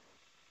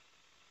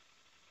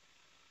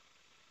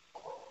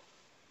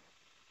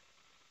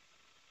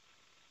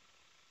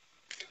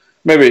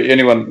 Maybe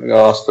anyone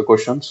ask the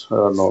questions?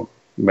 No,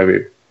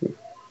 maybe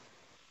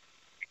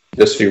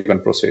just you can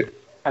proceed.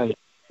 Hi,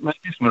 my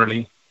name is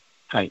Murali.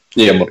 Hi.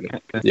 Yeah,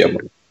 Murali. Yeah,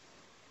 Murali.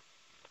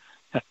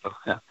 Hello.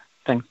 Yeah.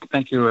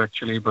 Thank you,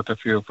 actually, both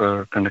of you,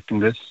 for conducting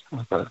this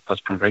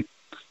first one, right?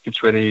 It's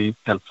very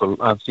helpful.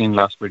 I've seen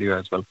last video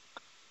as well.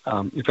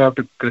 If I have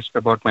to crisp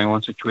about my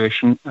own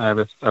situation, I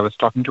was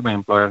talking to my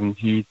employer, and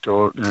she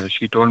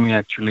told me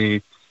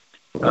actually,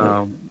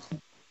 I'm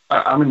an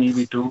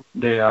EB2.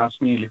 They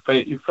asked me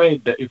if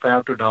I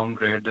have to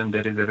downgrade, then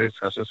there is a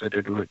risk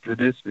associated with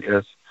this,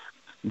 because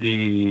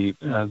the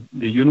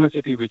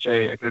university which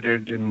I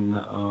accredited in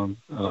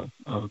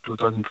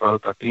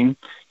 2012-13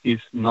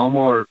 is no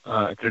more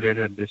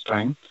accredited this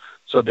time.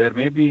 So there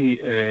may be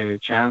a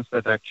chance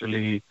that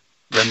actually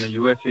when the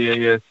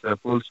USCIS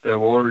pulls the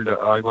old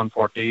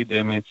I-140,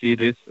 they may see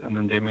this, and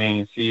then they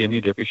may see any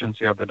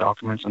deficiency of the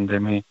documents, and they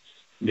may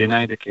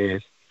deny the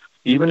case.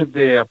 Even if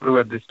they approve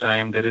at this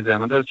time, there is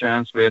another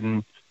chance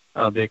when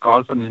they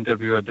call for an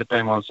interview at the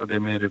time also, they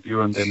may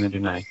review and they may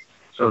deny.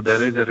 So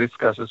there is a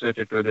risk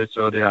associated with it.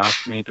 So they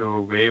asked me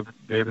to waive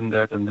in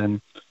that and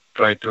then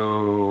try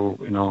to,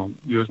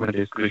 use my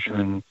discretion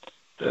in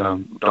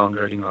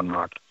downgrading or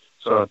not.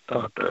 So I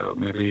thought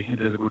maybe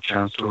there's a good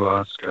chance to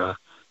ask.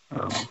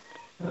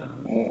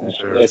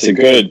 That's a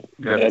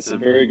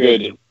very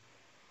good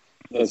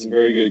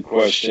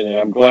question, and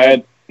I'm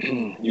glad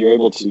you're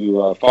able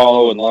to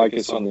follow and like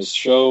us on this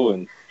show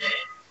and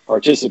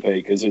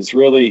participate, because it's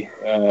really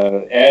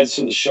adds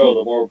to the show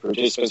the more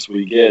participants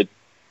we get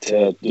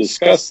to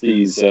discuss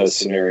these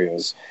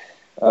scenarios.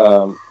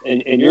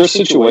 In your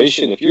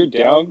situation, if you're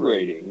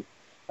downgrading,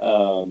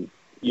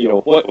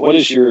 what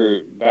is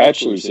your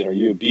bachelor's in? Are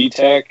you a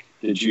B.Tech?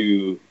 Did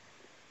you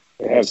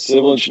have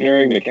civil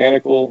engineering,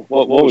 mechanical?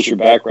 What was your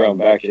background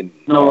back in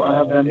I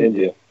have done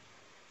India?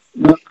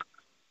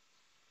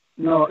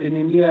 No, in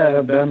India I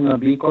have done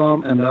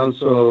BCom and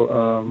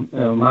also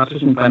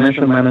Masters in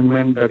Financial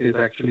Management. That is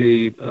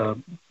actually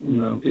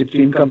it's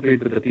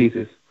incomplete with the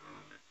thesis.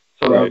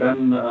 So right. I've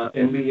done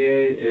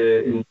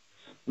MBA in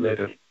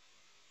later.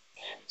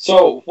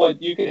 So what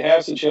you could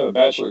have, since you have a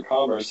Bachelor of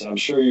Commerce, and I'm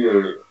sure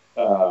your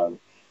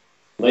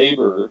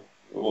labor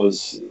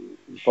was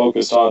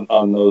focused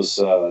on those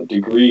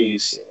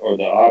degrees or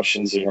the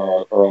options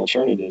or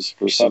alternatives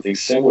for something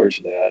similar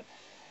to that.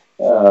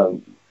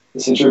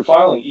 Since you're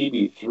filing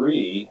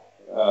EB3,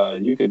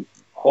 you could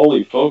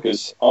wholly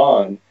focus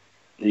on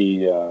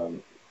the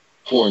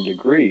foreign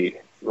degree,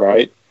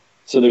 right?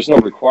 So there's no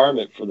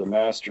requirement for the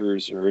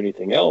master's or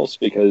anything else,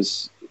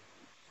 because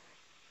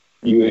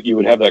you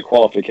would have that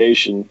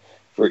qualification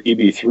for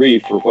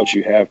EB3 for what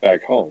you have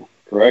back home,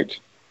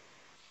 correct?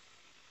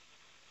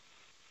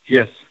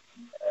 Yes.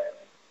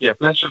 Yeah,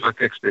 plus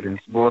work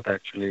experience, both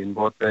actually. In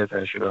both ways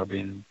I should have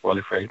been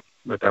qualified,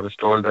 but I was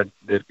told that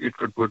it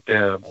could put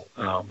there's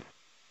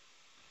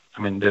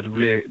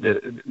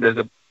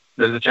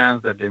a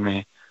chance that they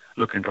may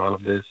look into all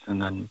of this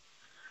and then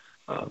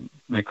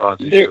may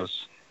cause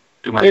issues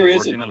to my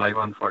original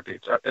I-140.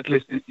 So at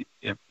least,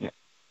 yeah.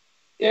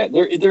 Yeah,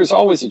 there's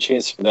always a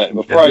chance for that. And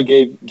before I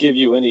give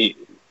you any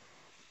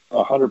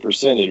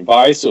 100%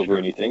 advice over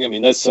anything, I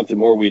mean, that's something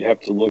more we'd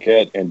have to look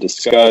at and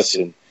discuss.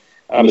 And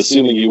I'm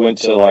assuming you went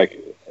to like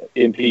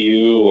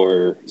NPU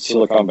or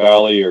Silicon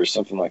Valley or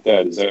something like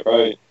that. Is that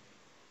right?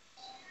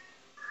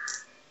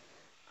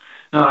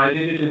 No, I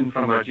did it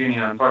from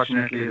Virginia.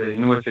 Unfortunately, the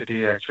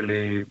university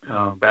actually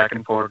back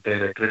and forth,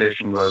 their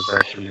accreditation was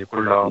actually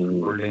pulled off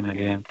and pulled in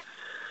again.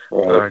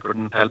 Right. So I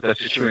couldn't help that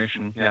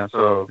situation. Yeah.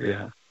 So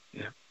yeah.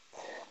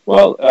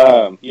 Well,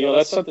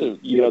 that's something,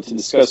 to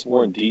discuss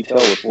more in detail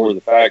with more of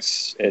the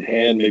facts at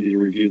hand, maybe to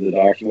review the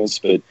documents.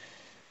 But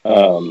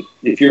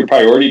if your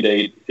priority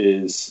date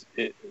is,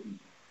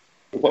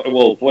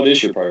 what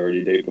is your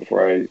priority date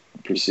before I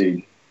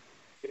proceed?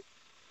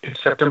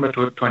 It's September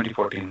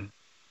 2014.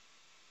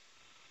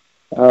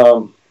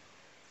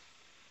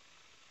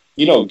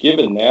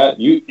 Given that,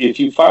 if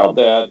you filed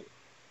that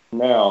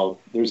now,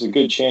 there's a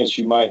good chance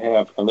you might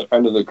have,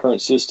 under the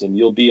current system,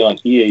 you'll be on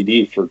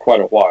EAD for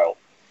quite a while.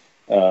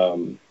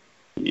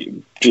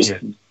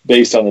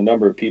 Based on the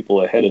number of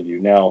people ahead of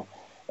you. Now,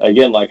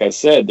 again, like I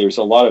said, there's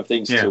a lot of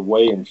things to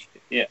weigh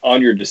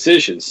on your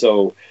decision.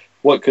 So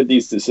what could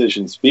these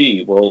decisions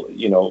be? Well,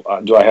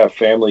 do I have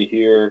family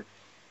here?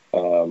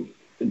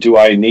 Do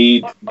I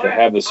need to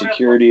have the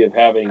security of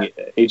having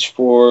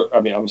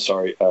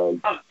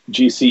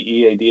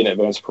GCEAD and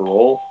advanced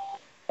parole?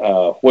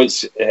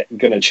 What's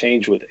going to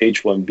change with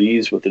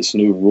H-1Bs with this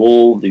new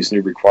rule, these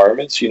new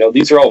requirements?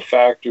 These are all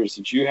factors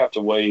that you have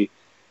to weigh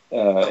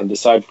and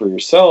decide for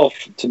yourself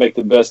to make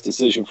the best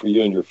decision for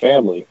you and your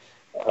family.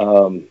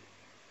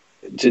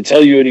 To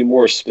tell you any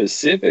more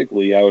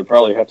specifically, I would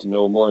probably have to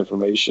know more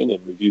information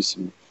and review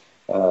some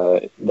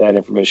that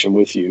information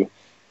with you.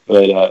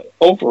 But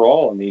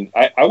overall,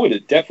 I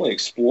would definitely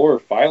explore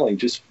filing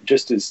just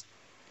as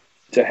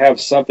to have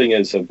something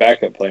as a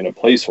backup plan, a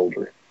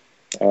placeholder,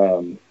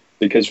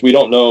 because we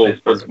don't know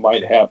what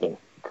might happen.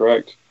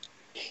 Correct?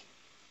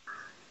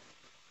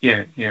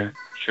 Yeah,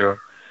 sure.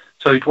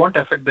 So it won't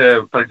affect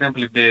for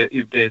example, if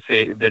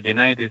they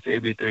deny this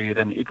EB3,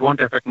 then it won't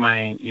affect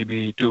my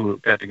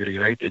EB2 category,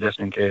 right? Just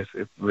in case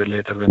when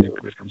it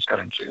becomes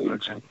currency, for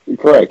example.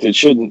 Correct. It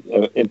shouldn't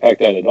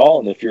impact that at all.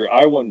 And if your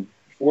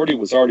I-140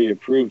 was already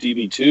approved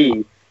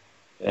EB2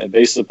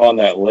 based upon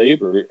that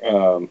labor,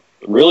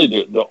 really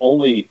the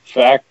only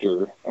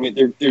factor,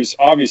 there's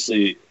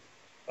obviously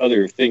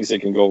other things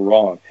that can go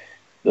wrong.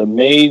 The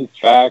main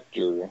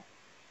factor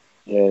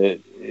that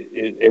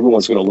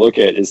everyone's going to look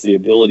at is the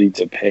ability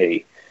to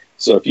pay.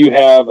 So if you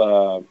have,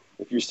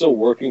 if you're still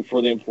working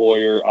for the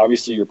employer,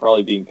 obviously you're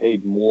probably being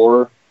paid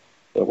more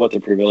than what the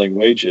prevailing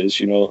wage is.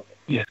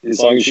 As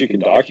long as you can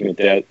document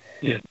that.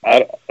 Yeah.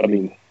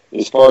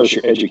 As far as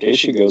your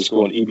education goes,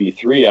 going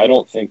EB3, I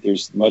don't think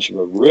there's much of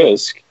a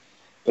risk.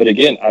 But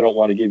again, I don't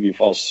want to give you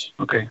false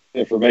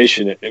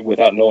information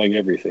without knowing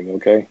everything.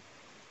 Okay.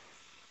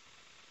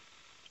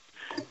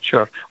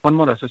 Sure. One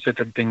more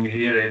associated thing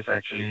here is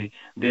actually,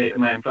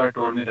 my employer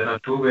told me there are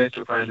two ways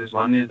to file this.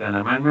 One is an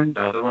amendment.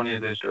 The other one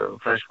is a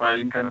fresh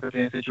filing kind of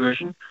a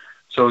situation.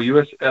 So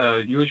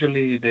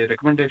usually the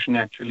recommendation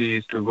actually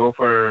is to go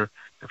for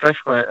a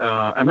fresh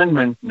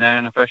amendment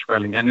than a fresh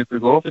filing. And if we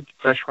go with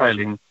fresh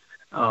filing,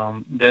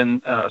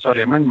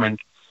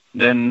 amendment,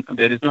 then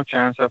there is no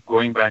chance of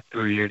going back to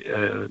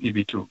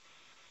EB2.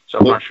 So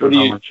I'm not sure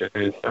how much it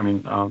is.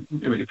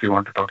 If you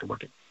want to talk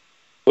about it.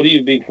 What do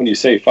you mean when you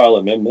say file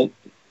amendment?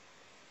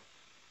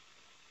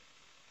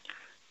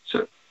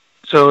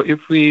 So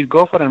if we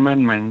go for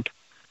amendment,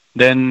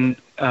 then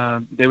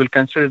they will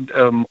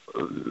consider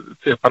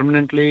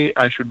permanently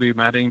I should be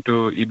marrying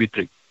to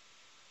EB3.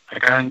 I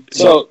can't.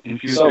 So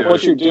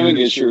what you're doing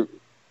is you're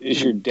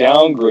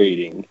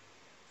downgrading.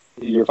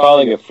 You're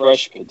filing a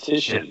fresh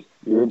petition. Yes.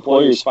 Your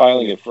employer is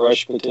filing a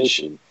fresh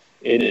petition,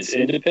 and it's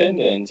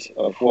independent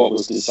of what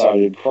was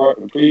decided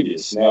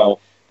previous. Now,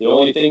 the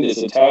only thing that's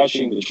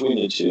attaching between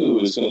the two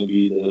is going to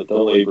be the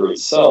labor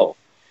itself.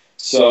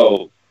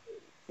 So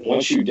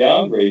once you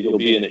downgrade, you'll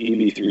be in the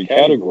EB3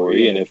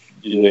 category, and if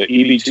the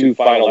EB2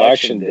 final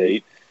action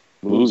date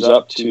moves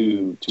up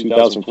to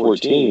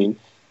 2014,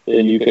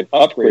 then you can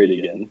upgrade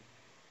again,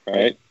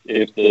 right?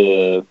 If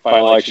the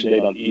final action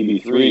date on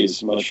EB3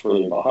 is much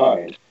further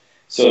behind.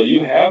 So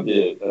you have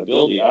the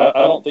ability. I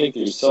don't think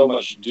there's so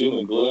much doom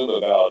and gloom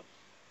about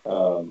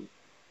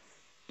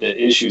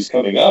the issues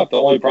coming up. The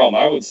only problem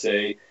I would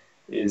say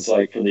is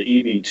like for the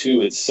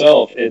EB2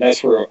 itself, and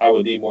that's where I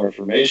would need more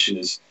information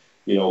is,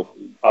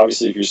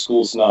 obviously if your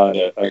school's not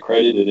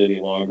accredited any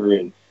longer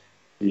and,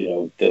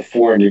 the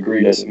foreign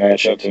degree doesn't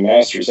match up to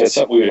master's, that's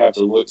something we would have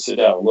to sit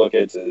down and look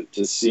at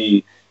to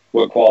see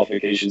what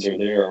qualifications are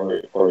there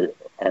or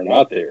are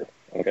not there.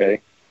 Okay.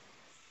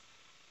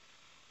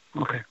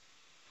 Okay.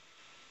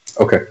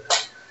 Okay.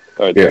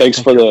 All right. Yeah. Thanks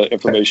for the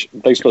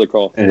information. Thanks for the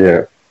call.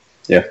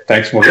 Yeah.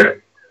 Thanks,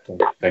 Morgan.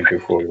 Thank you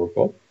for your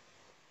call.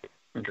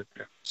 Okay.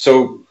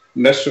 So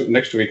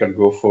next we can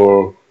go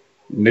for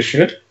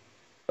Nishit.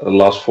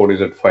 Last four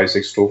is at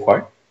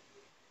 5625.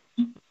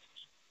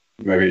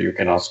 Maybe you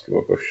can ask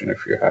your question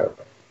if you have.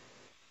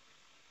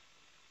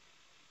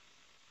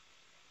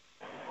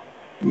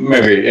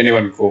 Maybe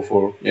anyone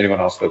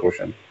ask the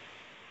question.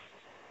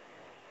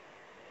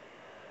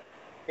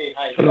 Hey,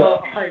 hi.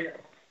 Hi.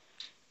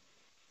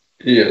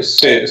 Yes,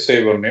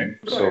 say your name.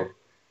 So.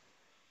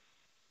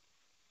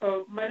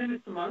 My name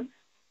is Sumant.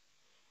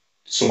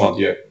 Sumant,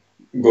 yeah.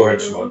 Go ahead,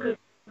 Sumant.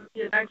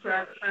 Yeah, thanks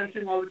for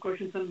answering all the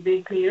questions and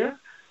being clear.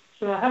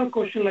 So I have a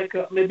question, like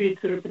maybe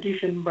it's a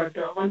repetition, but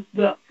once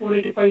the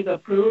 485 is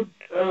approved,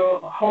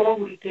 how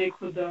long will it take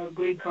for the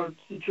green card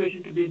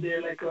situation to be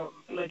there? Like a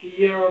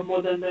year or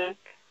more than that?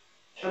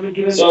 I mean,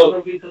 given the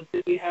other visas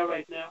that we have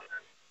right now.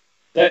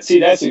 That's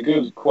a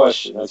good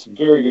question. That's a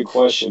very good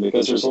question,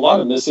 because there's a lot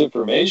of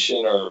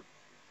misinformation, or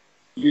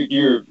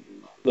the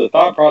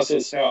thought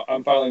process now.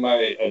 I'm filing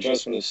my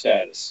adjustment of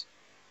status,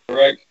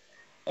 correct?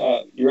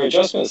 Your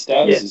adjustment of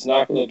status is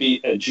not going to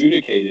be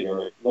adjudicated,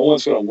 or no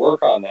one's going to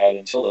work on that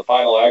until the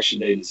final action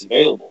date is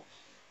available.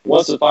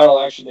 Once the final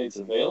action date is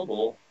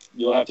available,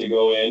 you'll have to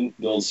go in.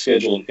 They'll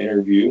schedule an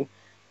interview.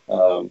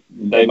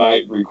 They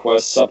might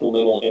request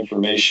supplemental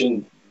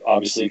information,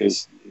 obviously,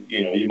 because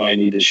you might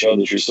need to show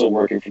that you're still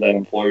working for that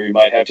employer. You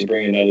might have to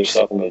bring another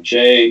supplement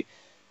J,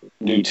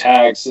 new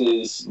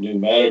taxes, new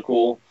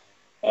medical.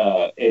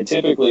 And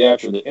typically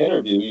after the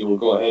interview, you will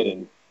go ahead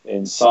and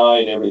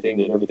sign everything,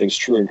 that everything's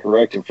true and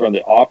correct in front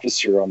of the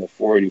officer on the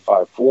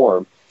 485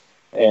 form.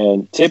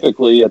 And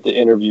typically at the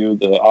interview,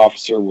 the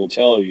officer will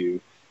tell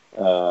you,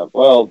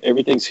 well,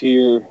 everything's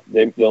here.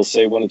 They'll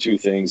say one of two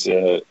things.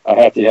 I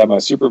have to have my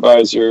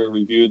supervisor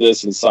review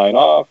this and sign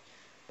off.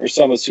 Or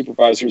some of the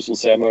supervisors will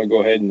say, I'm going to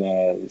go ahead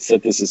and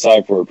set this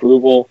aside for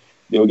approval.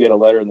 You'll get a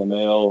letter in the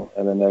mail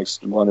in the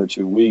next 1 or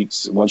 2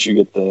 weeks. Once you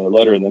get the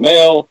letter in the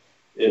mail,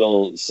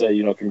 it'll say,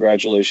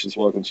 congratulations,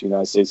 welcome to the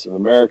United States of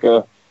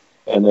America.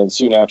 And then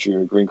soon after,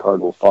 your green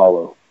card will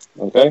follow.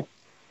 Okay?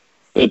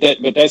 But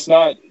that's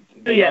not...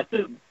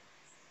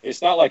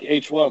 It's not like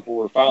H1, where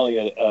we're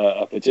filing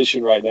a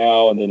petition right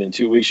now, and then in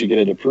 2 weeks you get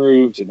it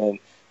approved, and then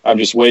I'm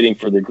just waiting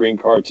for the green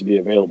card to be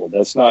available.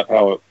 That's not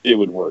how it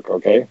would work,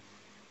 okay?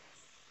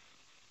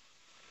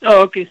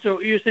 Oh, okay.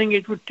 So you're saying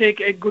it would take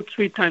a good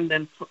sweet time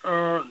then,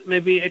 or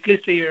maybe at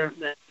least a year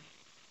then?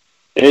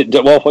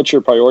 Well, what's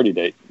your priority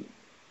date?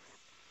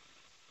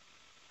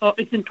 Oh,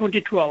 it's in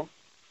 2012,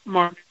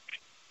 March.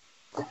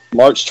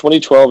 March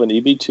 2012 and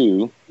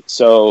EB2.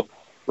 So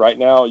right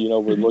now,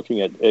 we're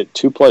looking at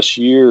 2+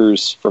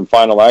 years from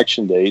final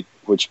action date,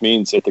 which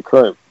means at the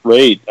current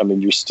rate,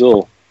 you're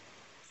still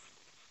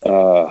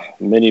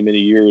many, many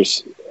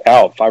years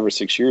out, 5 or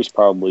 6 years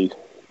probably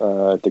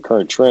at the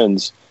current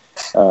trends.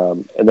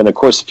 And then, of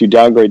course, if you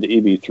downgrade to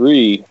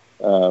EB3,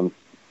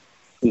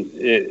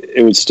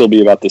 it would still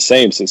be about the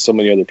same, since so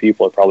many other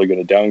people are probably going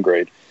to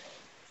downgrade.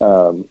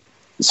 So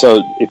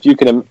if you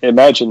can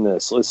imagine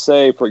this, let's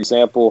say, for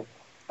example,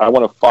 I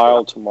want to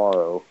file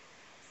tomorrow,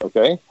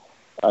 okay?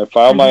 I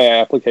file my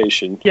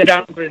application. Yeah,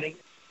 downgrading.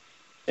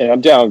 And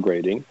I'm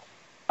downgrading.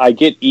 I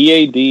get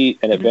EAD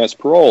and advanced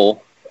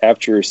parole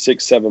after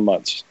 6-7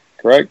 months,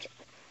 correct?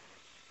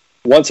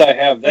 Once I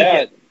have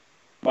that,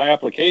 my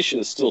application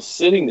is still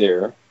sitting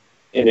there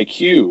in a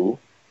queue,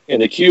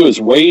 and the queue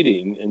is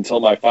waiting until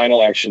my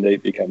final action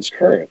date becomes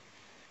current.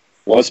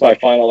 Once my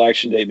final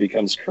action date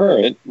becomes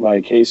current,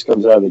 my case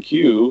comes out of the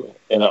queue,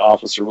 and an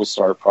officer will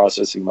start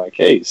processing my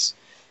case.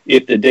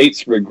 If the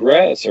dates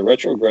regress or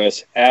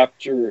retrogress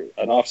after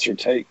an officer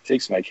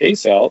takes my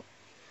case out,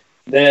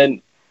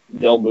 then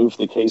they'll move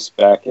the case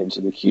back into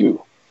the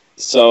queue.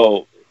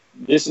 So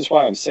this is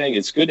why I'm saying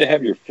it's good to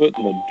have your foot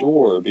in the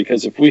door,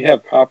 because if we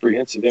have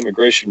comprehensive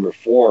immigration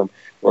reform,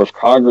 or if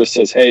Congress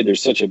says, hey,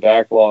 there's such a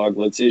backlog,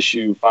 let's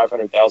issue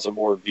 500,000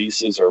 more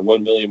visas or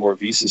 1 million more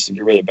visas to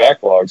get rid of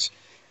backlogs,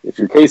 if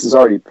your case is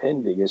already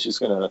pending, it's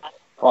just going to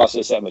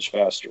process that much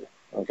faster.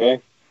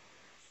 Okay?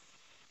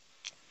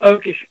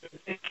 Okay, sure.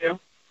 Thank you.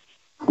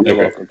 You're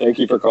welcome. Thank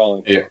you for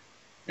calling. Yeah.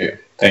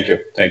 Thank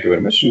you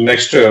very much.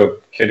 Next, can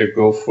you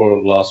go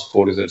for last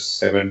 4 digits,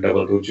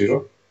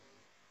 7220?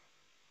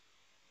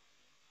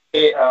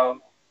 Hey, hi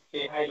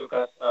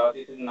Lucas.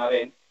 This is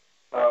Naren.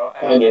 I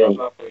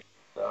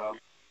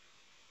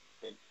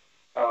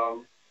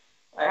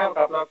have a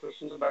couple of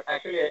questions, but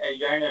actually I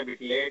joined a bit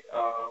late.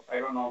 I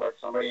don't know, but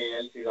somebody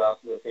else is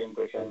asked the same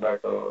question,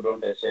 but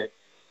don't hesitate.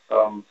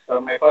 So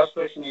my first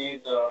question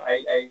is,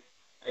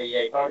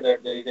 I heard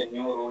that there is a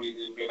new rule is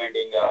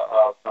implementing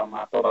from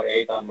October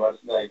 8th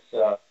onwards. That's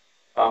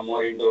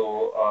more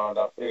into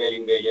the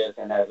prevailing wages,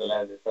 and as well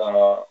as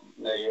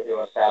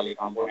your salary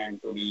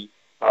component to be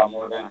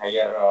more than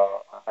higher.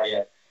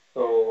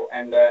 So,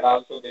 and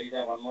also there is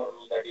one more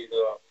rule, that is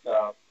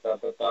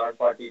the third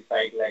party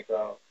side, like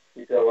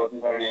if you're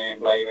working for an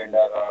employee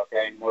vendor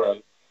client model,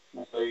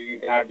 so you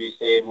cannot be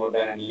stay more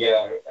than a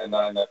year in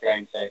the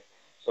client side.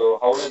 So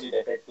how does it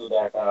affect to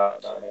that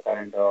the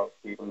current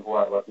people who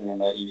are working in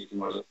the EBC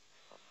model?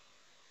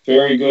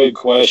 Very good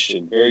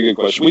question. Very good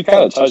question. We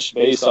kind of touched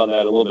base on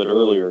that a little bit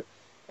earlier.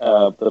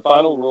 The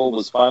final rule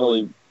was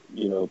finally,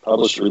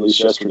 published and released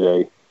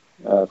yesterday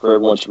for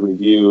everyone to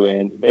review,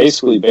 and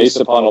basically based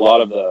upon a lot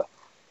of the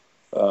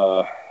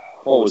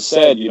what was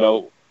said,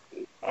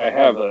 I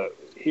have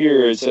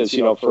here it says,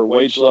 for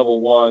wage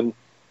level 1,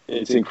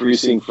 it's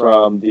increasing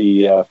from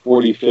the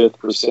 45th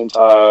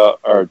percentile,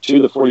 or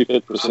to the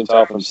 45th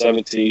percentile from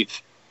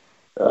 17th.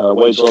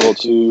 Wage level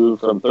 2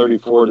 from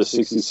 34 to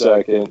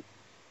 62nd.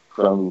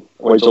 From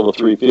wage level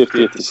 3,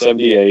 50th to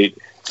 78.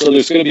 So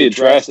there's going to be a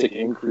drastic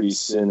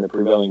increase in the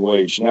prevailing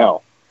wage.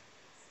 Now,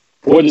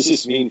 what does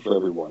this mean for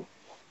everyone?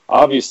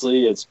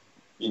 Obviously, it's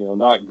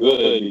not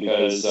good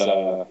because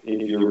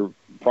if your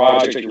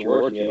project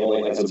you're working on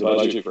only has a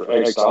budget for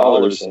X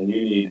dollars and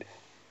you need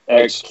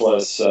X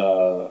plus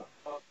 $20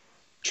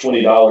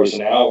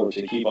 an hour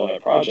to keep on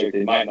that project,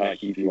 they might not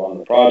keep you on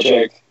the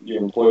project.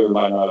 Your employer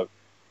might not,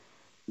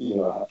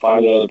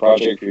 find another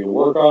project for you to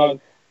work on,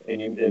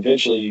 and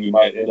eventually you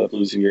might end up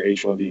losing your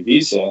H-1B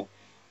visa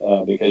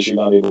because you're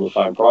not able to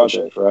find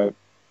project, right?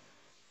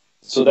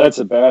 So that's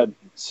a bad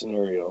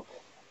scenario.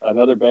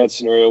 Another bad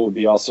scenario would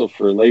be also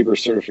for labor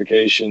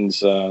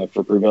certifications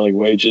for prevailing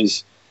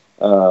wages,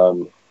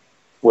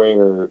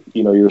 where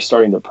you're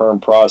starting the perm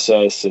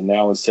process, and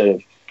now instead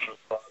of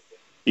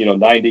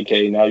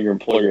 $90K, now your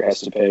employer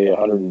has to pay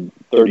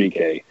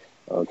 $130K.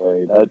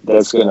 Okay,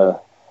 that's going to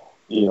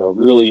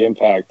really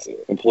impact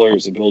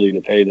employers' ability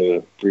to pay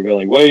the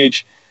prevailing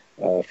wage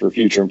for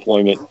future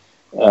employment.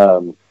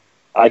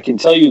 I can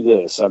tell you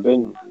this: I've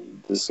been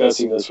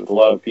discussing this with a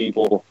lot of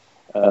people.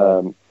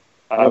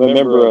 I'm a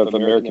member of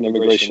American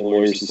Immigration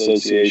Lawyers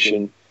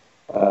Association.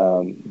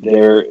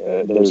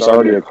 There's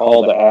already a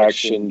call to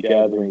action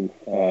gathering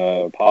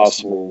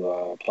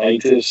possible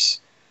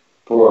plaintiffs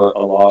for a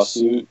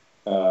lawsuit.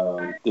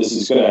 This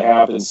is going to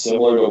happen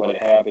similar to what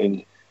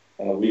happened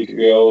a week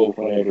ago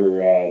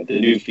whenever the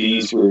new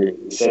fees were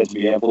set to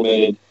be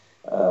implemented.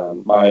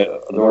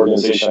 The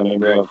organization I'm a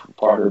member of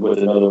partnered with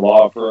another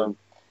law firm,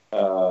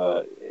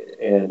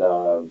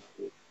 and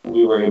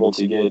we were able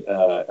to get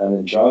an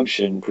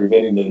injunction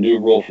preventing the new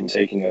rule from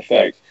taking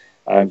effect.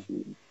 I'm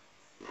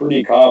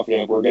pretty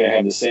confident we're going to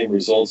have the same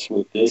results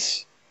with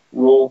this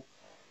rule,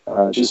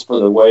 just for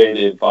the way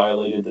it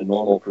violated the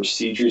normal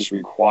procedures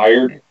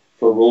required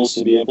for rules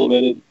to be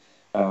implemented.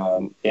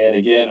 And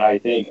again, I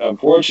think,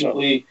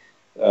 unfortunately,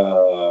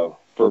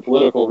 for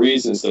political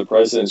reasons, the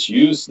president's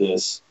used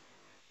this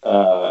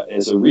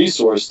as a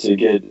resource to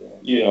get,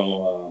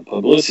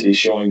 publicity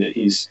showing that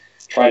he's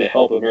trying to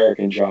help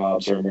American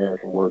jobs or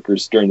American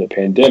workers during the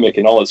pandemic.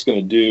 And all it's going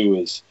to do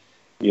is,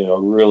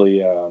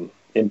 really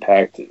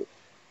impact,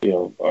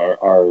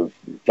 our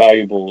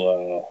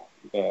valuable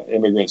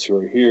immigrants who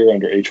are here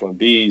under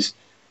H-1Bs.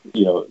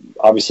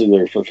 Obviously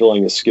they're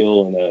fulfilling a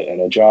skill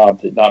and a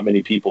job that not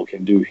many people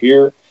can do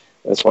here.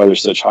 That's why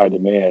there's such high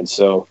demand.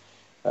 So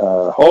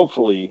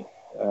hopefully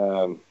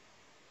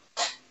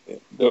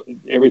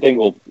everything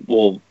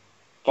will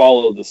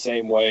follow the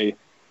same way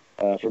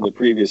from the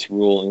previous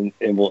rule,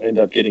 and we'll end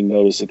up getting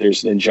notice that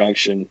there's an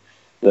injunction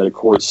that the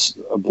courts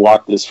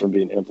block this from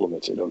being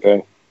implemented.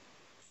 Okay.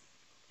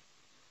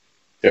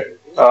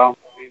 Yeah.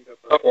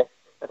 Okay.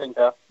 I think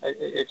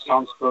it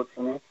sounds good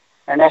to me.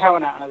 And I have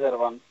another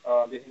one.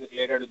 This is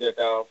related to that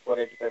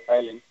 485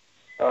 filing.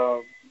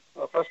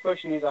 First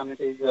question is on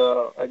it is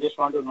I just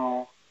want to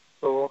know,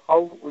 so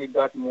how we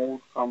got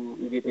moved from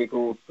EB3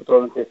 to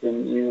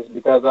 2015 is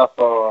because of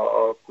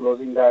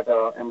closing that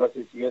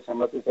embassies, US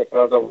embassies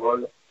across the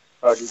world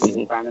due to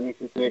the pandemic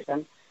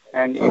situation.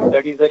 And if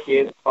that is the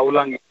case, how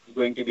long it is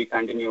going to be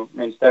continued?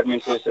 That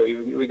means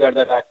we got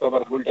that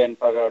October bulletin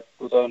for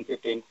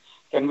 2015.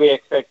 Can we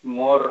expect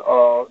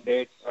more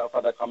dates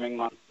for the coming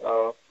months?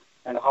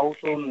 And how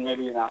soon,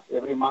 maybe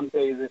every month,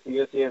 is the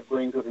CSCS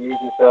going to release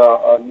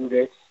this new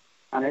dates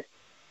on it?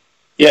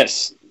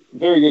 Yes,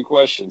 very good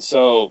question.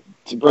 So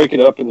to break it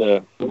up in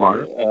the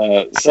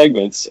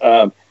segments,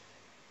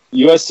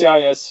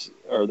 USCIS,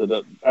 or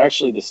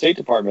actually the State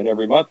Department,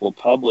 every month will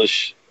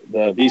publish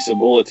the visa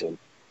bulletin,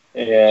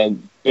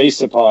 and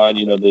based upon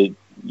the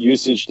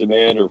usage,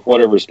 demand, or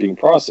whatever is being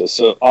processed.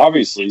 So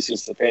obviously,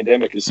 since the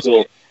pandemic is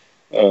still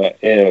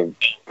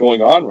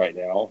going on right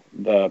now,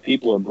 the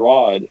people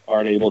abroad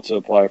aren't able to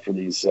apply for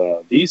these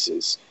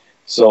visas.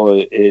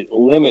 So it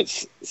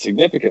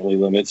significantly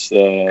limits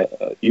the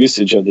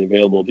usage of the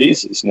available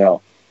visas.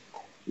 Now,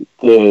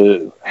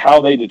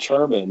 how they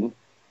determine,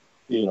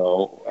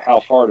 how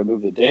far to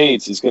move the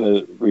dates is going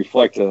to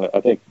reflect, I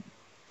think,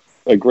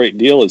 a great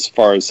deal as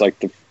far as like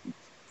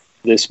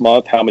this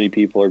month, how many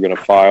people are going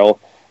to file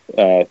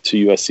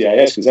to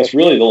USCIS, because that's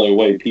really the only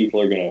way people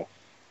are going to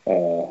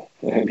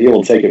be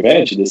able to take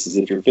advantage of this is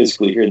if you're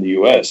physically here in the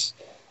U.S.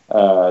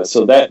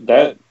 So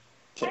that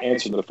to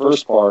answer the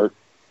first part,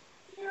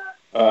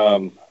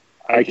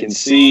 I can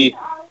see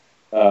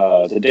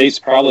the dates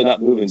probably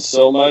not moving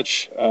so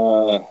much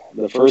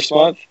the first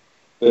month,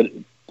 but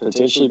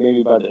potentially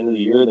maybe by the end of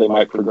the year they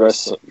might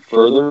progress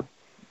further.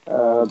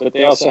 But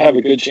they also have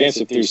a good chance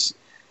because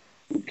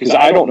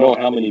I don't know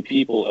how many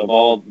people of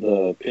all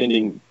the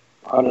pending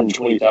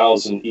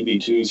 120,000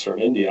 EB2s from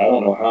India, I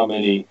don't know how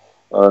many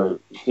are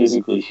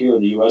physically here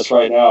in the U.S.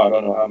 right now. I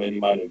don't know how many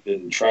might have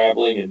been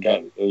traveling and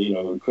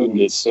couldn't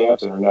get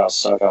stamped and are now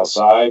stuck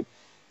outside.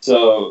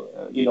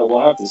 So, we'll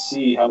have to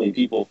see how many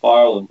people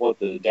file and what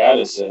the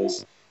data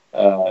says.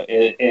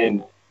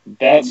 And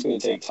that's going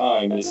to take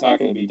time, and it's not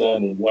going to be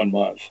done in 1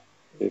 month,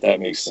 if that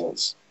makes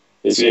sense.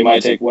 It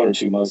might take 1 or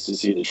 2 months to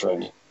see the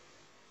trend.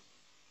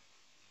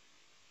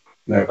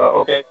 No.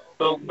 Okay.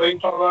 So going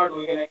forward,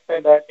 we can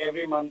expect that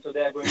every month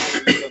they are going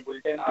to release a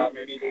bulletin, or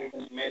maybe there is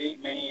many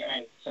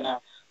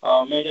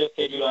major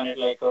schedule on it,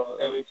 like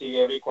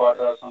every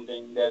quarter or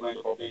something, they're going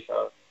to publish?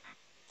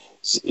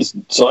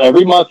 So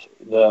every month,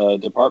 the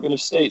Department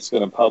of State is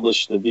going to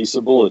publish the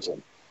visa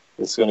bulletin.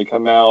 It's going to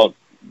come out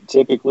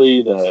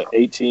typically the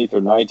 18th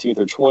or 19th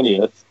or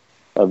 20th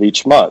of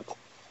each month.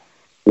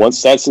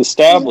 Once that's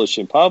established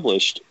and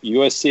published,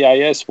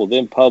 USCIS will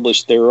then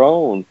publish their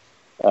own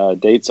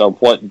dates on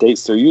what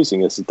dates they're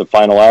using. Is it the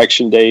final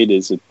action date?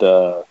 Is it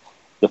the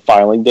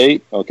filing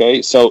date?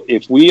 Okay, so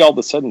if we all of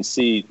a sudden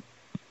see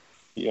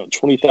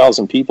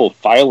 20,000 people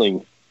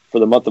filing for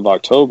the month of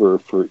October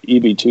for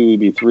EB2,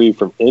 EB3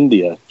 from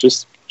India,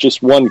 just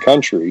one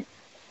country,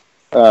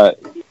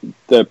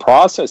 the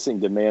processing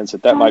demands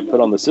that might put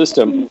on the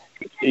system,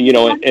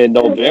 in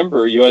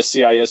November,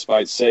 USCIS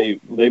might say,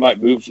 they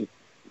might move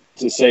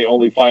to say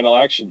only final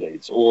action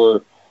dates,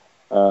 or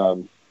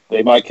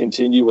they might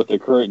continue with the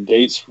current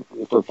dates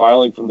for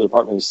filing from the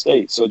Department of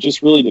State. So it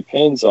just really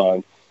depends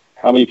on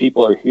how many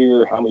people are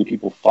here, how many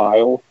people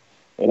file.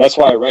 And that's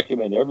why I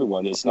recommend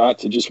everyone is not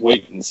to just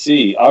wait and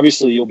see.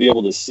 Obviously, you'll be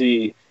able to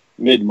see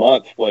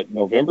mid-month what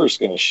November is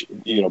going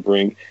to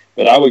bring.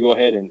 But I would go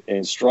ahead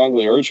and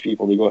strongly urge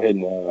people to go ahead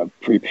and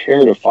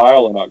prepare to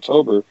file in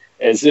October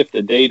as if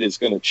the date is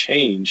going to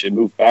change and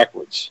move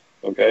backwards.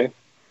 Okay?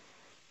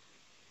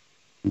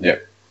 Yeah.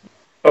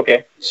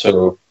 Okay.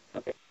 So,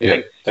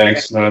 yeah,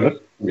 thanks, Narendra.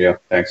 Yeah,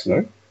 thanks,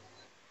 Narendra.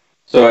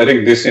 So I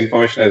think this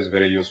information is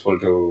very useful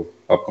to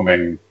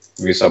upcoming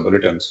visa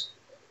bulletins.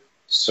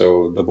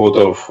 So the both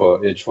of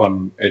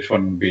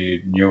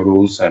H1B new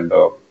rules and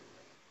the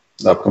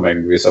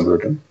upcoming visa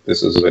bulletin.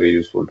 This is very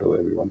useful to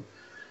everyone.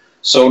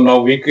 So now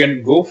we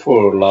can go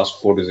for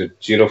last 4 digit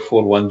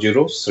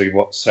 0410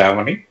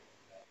 Sravani.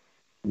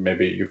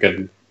 Maybe you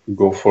can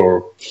go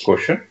for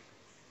question.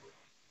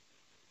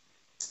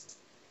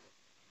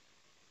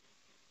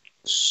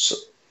 So,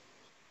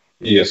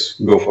 yes,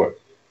 go for it.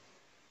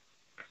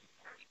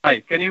 Hi,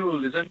 can you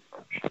listen?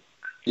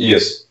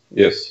 Yes.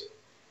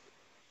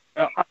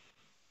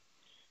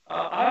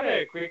 I had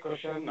a quick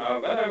question. When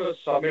I was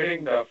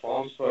submitting the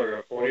forms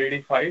for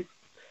 485,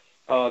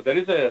 there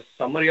is a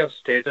summary of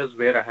status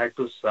where I had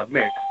to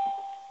submit.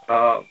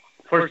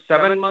 For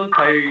 7 months,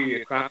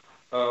 during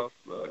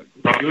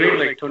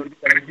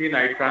 2017,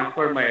 I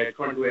transferred my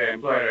H1 to an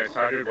employer. I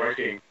started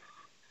working.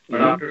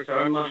 But after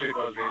 7 months, it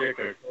was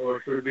rejected. So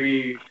should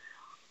we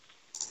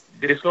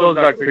disclose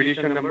that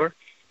petition number?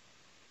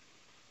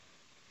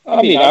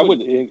 I mean, I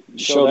would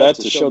show that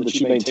to show that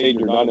you maintained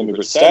your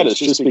non-immigrant status.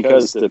 Just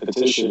because the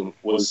petition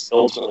was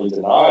ultimately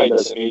denied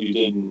doesn't mean you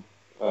didn't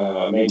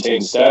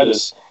maintain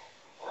status.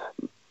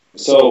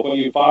 So when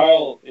you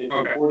file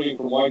reporting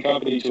from one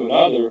company to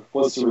another,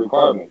 what's the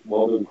requirement?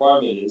 Well, the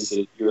requirement is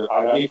that your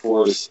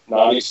I-94 is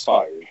not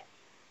expired,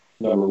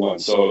 number one.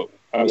 So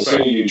I'm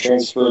assuming you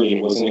transferred and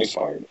it wasn't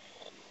expired.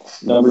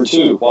 Number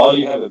two, while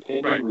you have a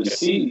pending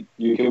receipt,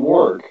 you can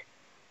work.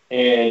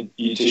 And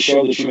to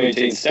show that you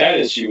maintain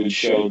status, you would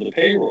show the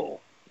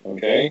payroll.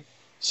 Okay?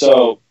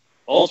 So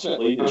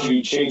ultimately, did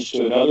you change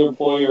to another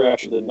employer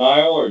after the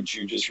denial, or did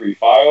you just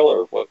refile,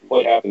 or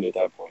what happened at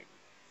that point?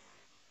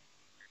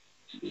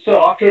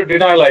 So after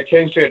denial, I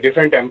changed to a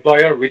different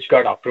employer, which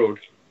got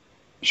approved.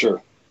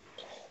 Sure.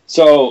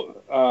 So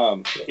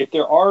if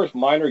there are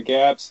minor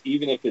gaps,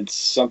 even if it's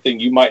something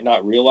you might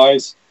not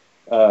realize,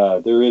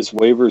 there is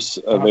waivers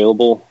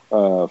available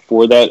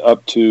for that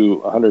up to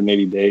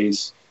 180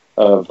 days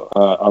of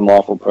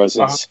unlawful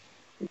presence.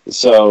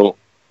 So,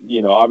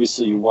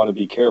 obviously you want to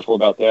be careful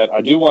about that.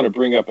 I do want to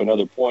bring up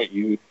another point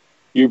you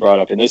brought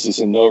up, and this is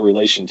in no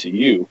relation to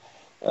you.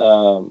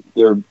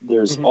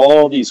 There's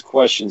all these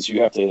questions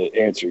you have to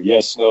answer.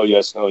 Yes, no,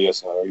 yes, no,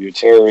 yes, no. Are you a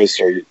terrorist?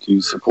 Do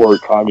you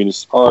support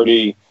Communist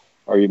Party?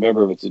 Are you a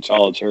member of a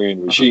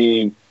totalitarian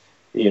regime?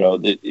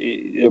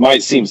 It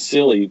might seem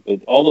silly,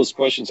 but all those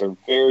questions are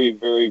very,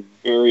 very,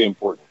 very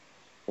important.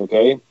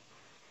 Okay?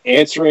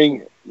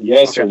 Answering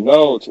yes or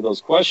no to those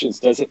questions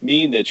doesn't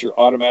mean that you're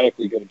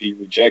automatically going to be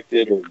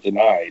rejected or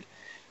denied.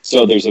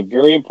 So there's a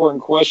very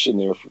important question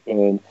there,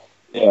 and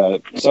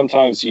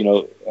sometimes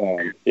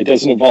it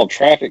doesn't involve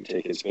traffic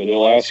tickets, but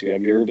it'll ask you,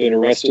 have you ever been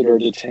arrested or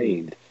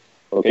detained?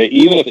 Okay,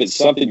 even if it's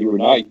something you were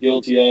not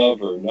guilty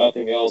of or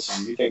nothing else,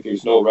 and you think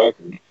there's no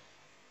record,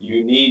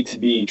 you need to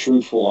be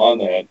truthful on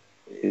that.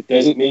 It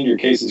doesn't mean your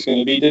case is going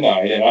to be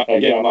denied. And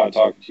again, I'm not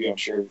talking to you. I'm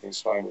sure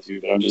everything's fine with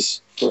you. But I'm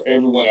just, for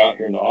everyone out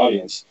here in the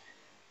audience,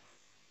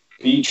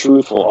 be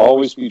truthful.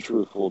 Always be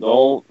truthful.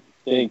 Don't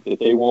think that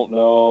they won't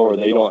know or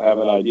they don't have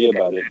an idea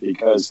about it,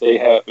 because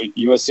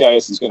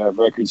USCIS is going to have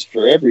records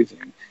for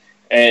everything.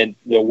 And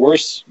one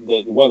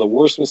of the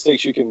worst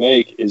mistakes you can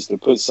make is to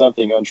put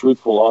something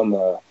untruthful on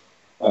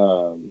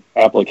the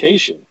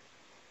application.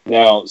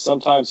 Now,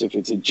 sometimes if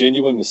it's a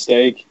genuine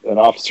mistake, an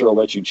officer will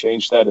let you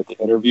change that at the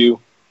interview,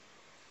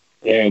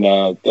 and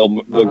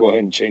they'll go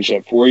ahead and change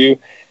that for you.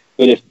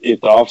 But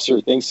if the officer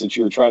thinks that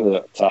you're trying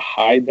to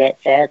hide that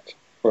fact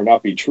or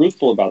not be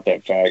truthful about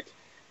that fact,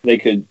 they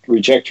could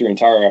reject your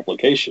entire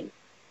application.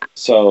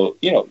 So,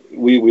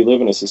 we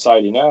live in a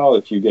society now,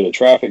 if you get a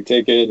traffic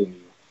ticket and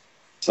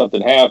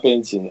something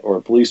happens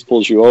or police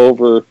pulls you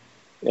over,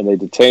 and they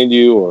detain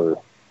you, or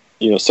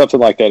something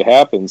like that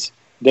happens,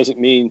 doesn't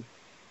mean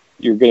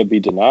you're going to be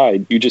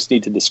denied. You just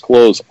need to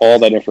disclose all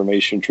that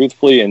information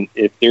truthfully, and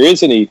if there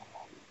is any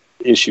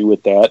issue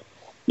with that,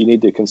 you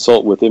need to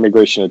consult with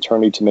immigration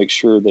attorney to make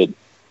sure that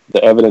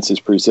the evidence is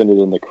presented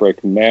in the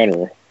correct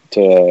manner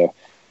to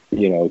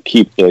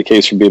keep the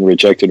case from being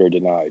rejected or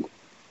denied.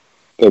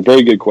 A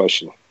very good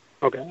question.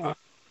 Okay.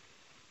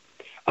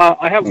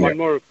 I have one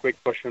more quick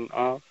question.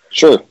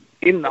 Sure.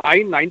 In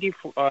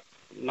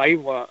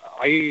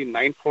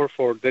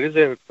I-944, there is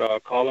a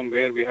column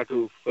where we have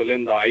to fill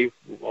in the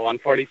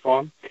I-140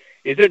 form.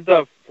 Is it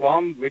the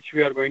form which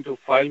we are going to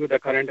file with the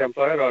current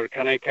employer, or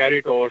can I carry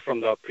it over from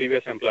the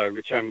previous employer,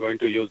 which I'm going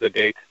to use the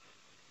date?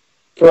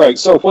 Correct.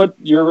 So what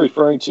you're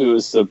referring to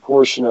is the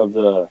portion of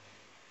the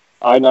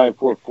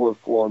I-944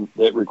 form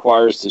that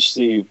requires to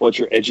see what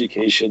your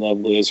education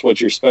level is,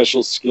 what your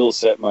special skill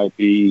set might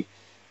be,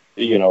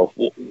 and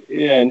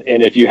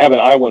if you have an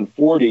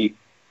I-140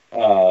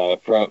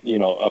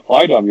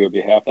 applied on your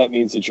behalf, that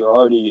means that you're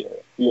already,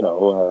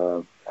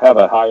 have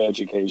a high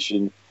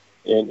education,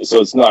 and so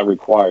it's not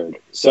required.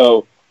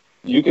 So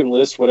you can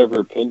list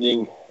whatever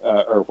pending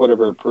or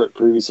whatever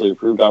previously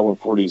approved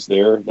I-140 is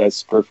there.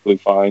 That's perfectly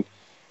fine.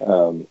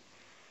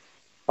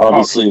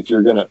 Obviously, if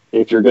you're gonna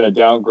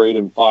downgrade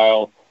and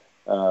file,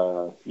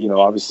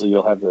 obviously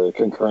you'll have the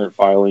concurrent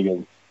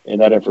filing,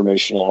 and that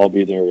information will all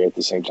be there at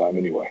the same time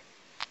anyway.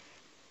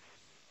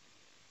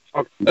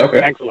 Okay.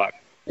 Thanks a lot.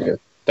 Yeah.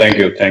 Thank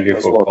you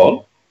for the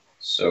call.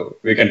 So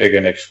we can take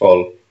a next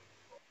call.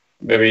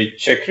 Maybe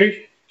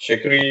Chekri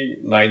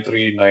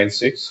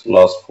 9396,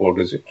 last 4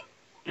 digit.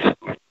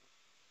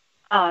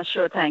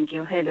 Sure, thank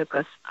you. Hey,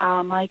 Lucas.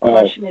 My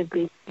question is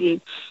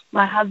basically,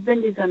 my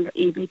husband is on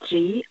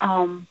EB3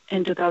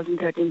 in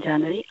 2013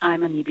 January.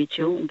 I'm on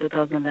EB2 in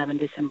 2011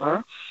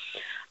 December.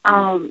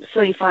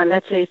 So if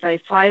I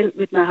file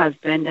with my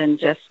husband and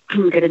just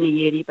get an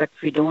EAD, but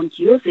we don't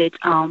use it,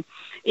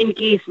 in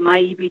case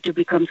my EB2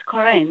 becomes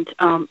current,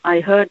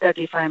 I heard that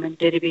if I'm a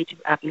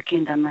derivative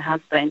applicant on my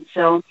husband,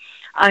 so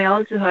I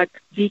also heard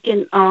we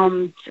can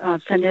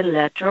send a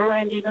letter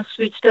and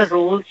switch the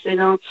roles,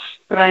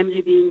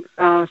 primary being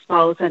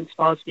spouse and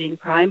spouse being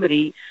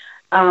primary.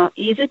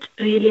 Is it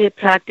really a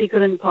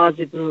practical and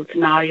possible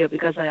scenario?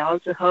 Because I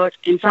also heard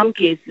in some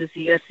cases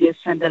USCIS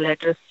send a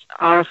letter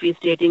RFE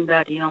stating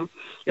that your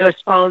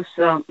spouse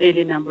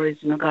alien number is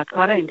got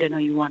current,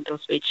 you want to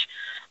switch.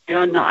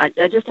 No, I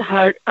just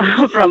heard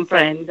from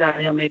friends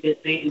or maybe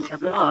reading the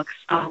blogs.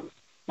 I'm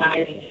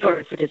sure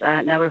if it is.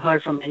 I never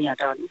heard from any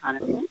attorney,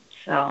 honestly.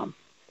 So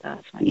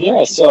that's my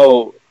question.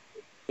 So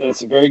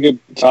that's a very good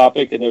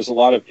topic, and there's a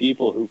lot of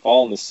people who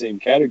fall in the same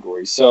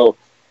category. So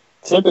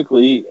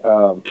typically,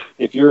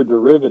 if you're a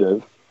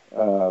derivative,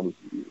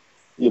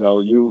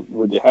 you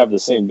would have the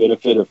same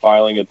benefit of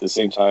filing at the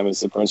same time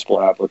as the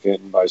principal applicant,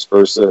 and vice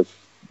versa if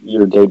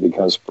your date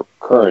becomes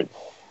current.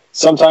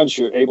 Sometimes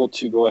you're able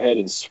to go ahead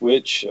and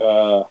switch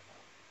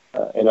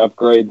and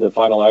upgrade the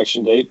final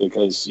action date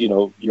because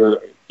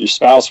your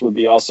spouse would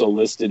be also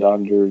listed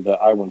under the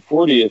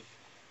I-140 if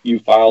you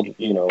filed, and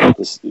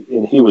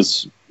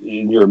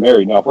you're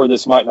married. Now, where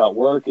this might not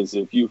work is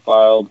if you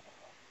filed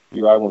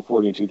your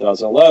I-140 in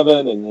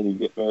 2011 and then you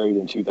get married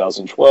in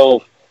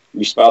 2012,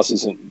 your spouse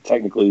isn't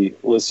technically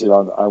listed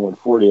on the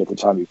I-140 at the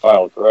time you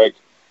filed, correct?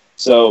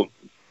 So,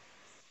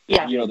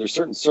 there's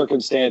certain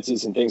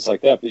circumstances and things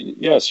like that. But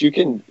yes, you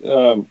can,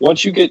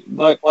 once you get,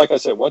 like I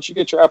said, once you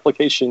get your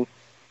application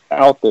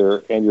out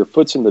there and your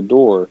foot's in the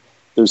door,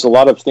 there's a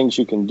lot of things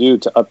you can do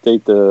to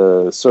update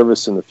the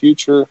service in the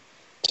future,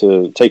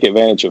 to take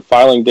advantage of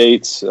filing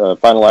dates,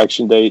 final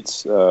action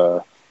dates,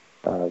 so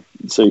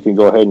you can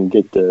go ahead and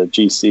get the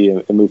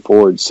GC and move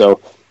forward.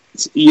 So,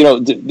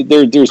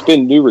 there's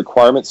been new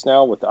requirements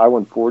now with the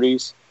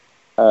I-140s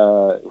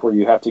where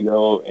you have to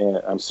go,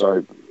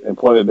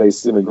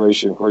 employment-based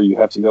immigration, where you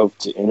have to go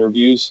to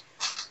interviews.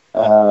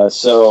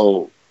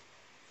 So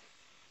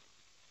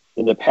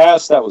in the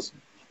past, that was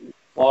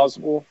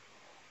plausible.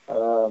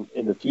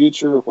 In the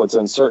future, what's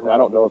uncertain, I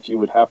don't know if you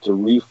would have to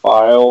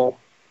refile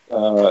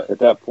at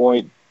that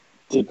point,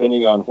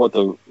 depending on what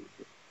the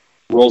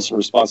roles and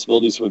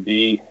responsibilities would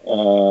be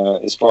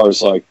as far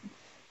as like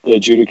the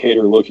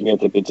adjudicator looking at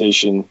the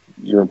petition,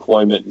 your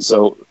employment.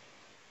 So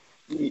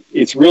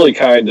it's really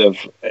kind of,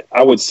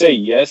 I would say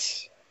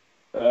yes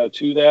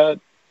to that,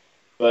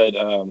 but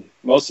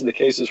most of the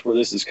cases where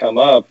this has come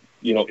up,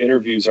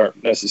 interviews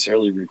aren't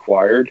necessarily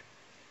required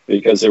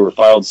because they were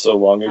filed so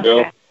long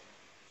ago. Okay.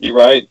 You're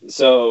right.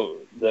 So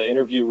the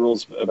interview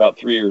rule's about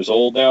 3 years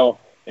old now,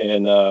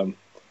 and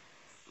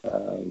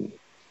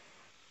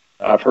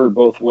I've heard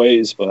both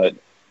ways, but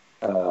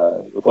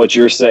what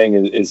you're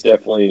saying is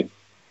definitely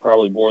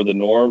probably more the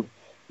norm.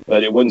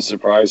 But it wouldn't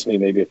surprise me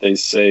maybe if they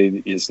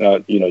say it's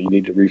not, you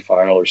need to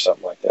refile or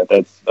something like that.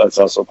 That's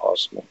also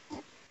possible.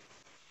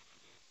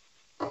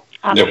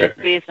 It's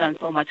based on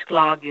so much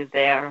clog is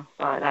there.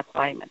 That's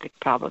why I think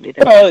probably.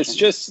 Well, it's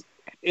just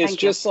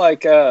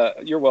like,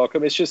 you're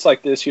welcome. It's just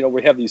like this,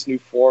 we have these new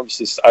forms,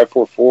 this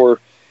I-44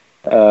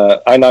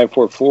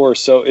 I-944.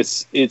 So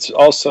it's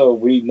also,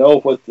 we know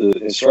what the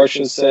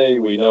instructions say,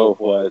 we know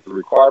what the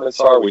requirements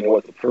are, we know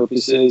what the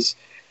purpose is,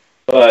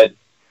 but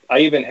I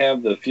even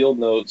have the field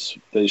notes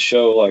that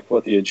show like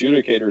what the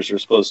adjudicators are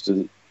supposed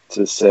to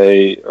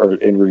say, or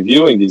in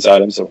reviewing these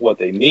items, of what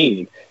they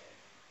mean.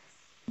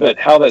 But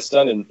how that's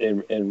done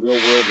in real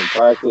world and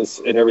practice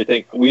and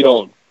everything, we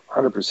don't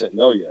 100%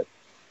 know yet.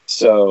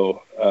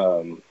 So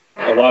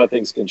a lot of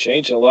things can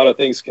change, and a lot of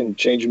things can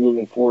change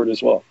moving forward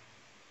as well.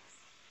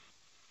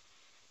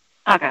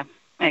 Okay,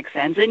 makes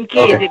sense. In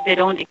case if they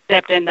don't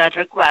accept in that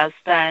request,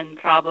 then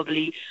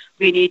probably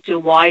we need to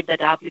void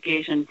that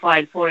application.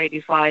 File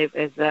 485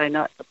 is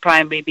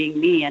primary being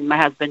me and my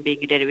husband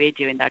being a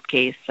derivative in that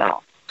case.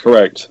 So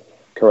correct.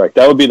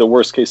 That would be the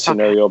worst case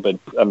scenario. But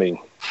I mean,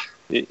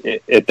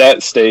 at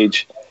that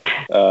stage,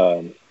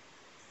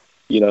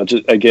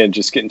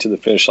 just getting to the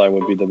finish line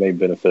would be the main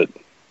benefit.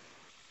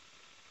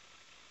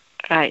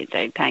 Right.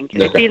 Thank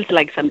you. It feels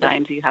like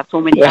sometimes you have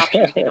so many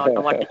options, you don't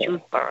know what to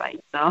choose for,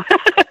 right? So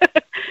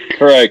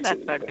correct.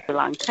 That's where it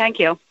belongs. Thank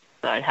you.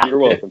 You're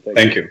welcome.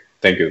 Thank you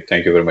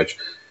very much.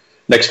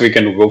 Next, we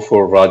can go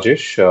for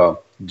Rajesh,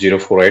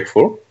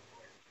 0484.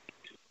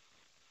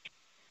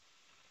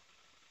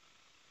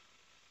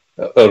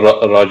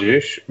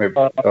 Rajesh, maybe.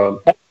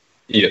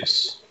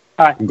 Yes.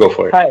 Hi. Go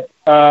for it. Hi.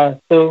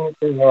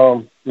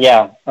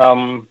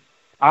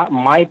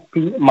 My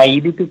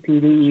EB2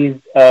 PD is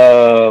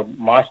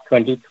March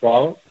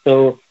 2012.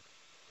 So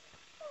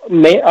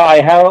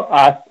I have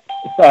asked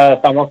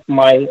one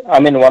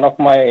of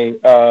my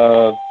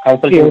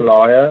consulting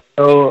lawyer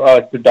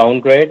to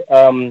downgrade,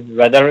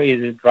 whether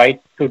is it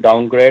right to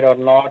downgrade or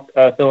not.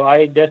 So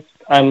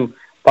I'm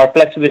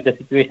perplexed with the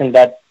situation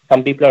that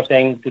some people are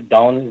saying to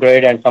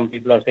downgrade and some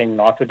people are saying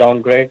not to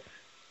downgrade.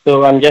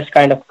 So I'm just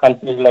kind of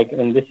confused, like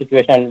in this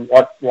situation,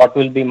 what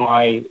will be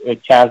my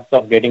chance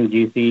of getting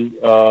GC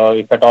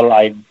if at all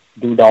I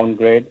do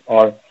downgrade,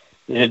 or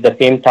is it the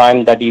same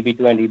time that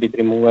EB2 and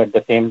EB3 move at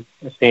the same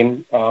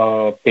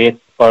pace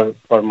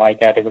for my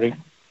category?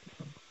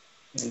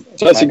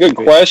 So that's a good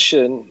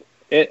question.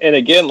 And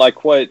again,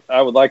 like what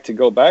I would like to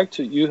go back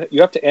to, you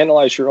have to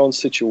analyze your own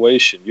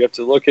situation. You have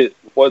to look at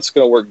what's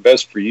going to work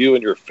best for you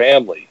and your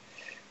family.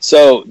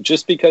 So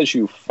just because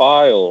you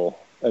file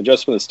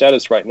adjustment of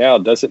status right now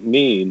doesn't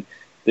mean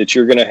that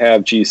you're going to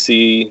have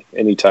GC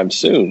anytime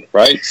soon,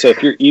 right? So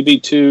if you're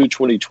EB2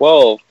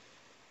 2012,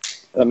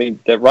 I mean,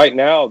 that right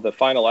now the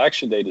final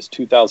action date is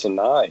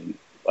 2009,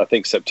 I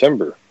think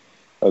September.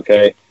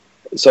 Okay,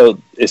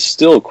 so it's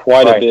still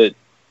quite a bit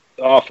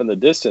off in the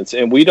distance,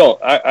 and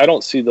I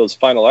don't see those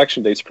final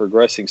action dates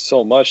progressing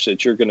so much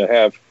that you're going to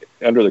have,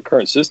 under the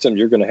current system,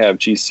 you're going to have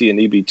GC and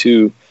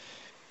EB2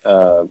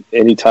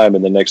 anytime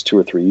in the next 2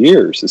 or 3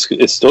 years.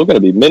 It's still going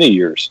to be many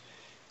years.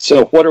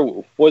 So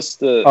what's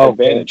the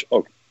advantage?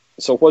 Okay.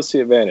 So what's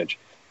the advantage?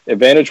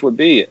 Advantage would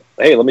be,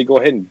 hey, let me go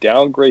ahead and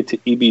downgrade to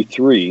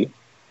EB3.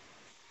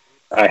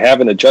 I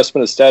have an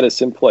adjustment of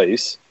status in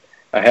place.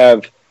 I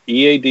have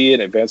EAD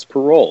and advanced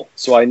parole.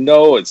 So I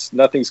know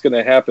nothing's going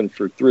to happen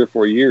for 3 or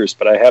 4 years,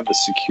 but I have the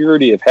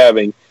security of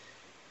having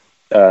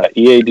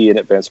EAD and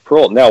advanced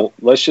parole. Now,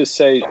 let's just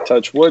say,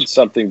 touch wood,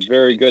 something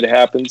very good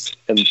happens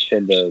and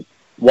the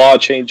law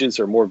changes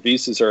or more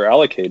visas are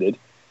allocated.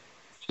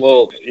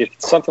 Well, if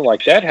something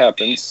like that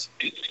happens,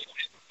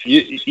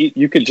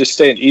 you could just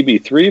stay in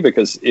EB3,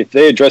 because if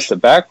they address the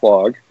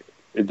backlog,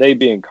 if they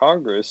be in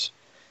Congress,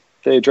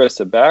 if they address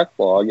the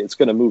backlog, it's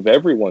going to move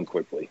everyone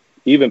quickly,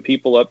 even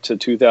people up to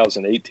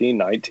 2018,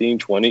 19,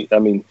 20. I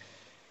mean,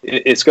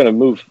 it's going to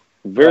move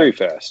very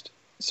fast.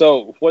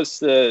 So what's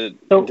the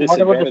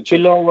disadvantage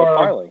of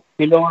filing?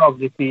 Spillover of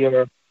this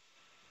year?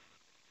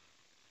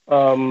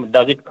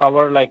 Does it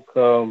cover like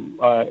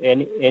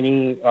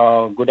any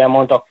good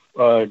amount of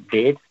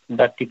dates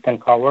that it can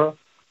cover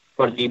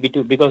for the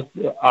EB2? Because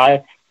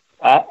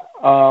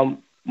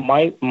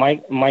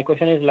my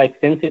question is, like,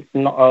 since it's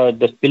not,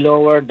 the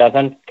spillover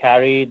doesn't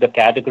carry the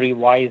category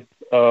wise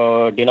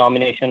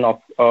denomination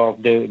of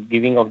the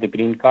giving of the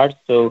green cards,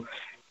 so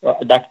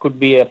that could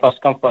be a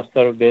first come first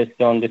serve based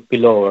on the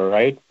spillover,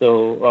 right?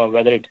 So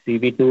whether it's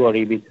EB2 or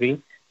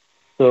EB3.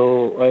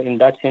 So in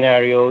that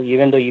scenario,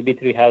 even though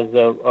EB3 has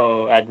a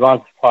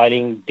advanced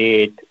filing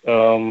date,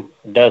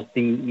 does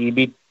the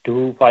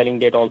EB2 filing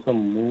date also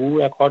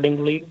move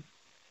accordingly?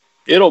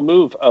 It'll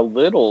move a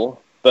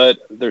little, but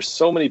there's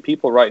so many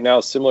people right now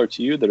similar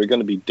to you that are going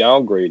to be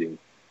downgrading.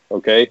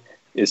 Okay,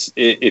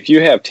 if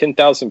you have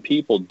 10,000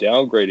 people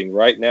downgrading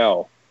right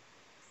now,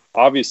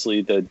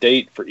 obviously the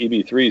date for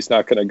EB3 is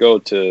not going to go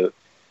to,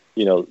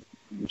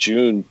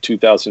 June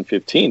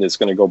 2015. It's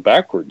going to go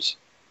backwards,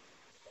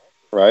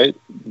 right?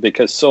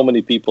 Because so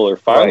many people are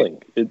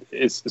filing.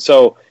 Right.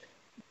 So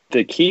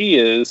the key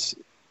is,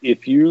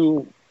 if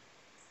you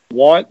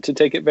want to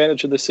take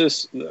advantage of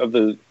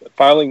the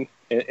filing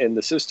in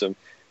the system,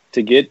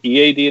 to get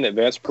EAD and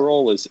advanced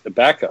parole is a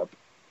backup,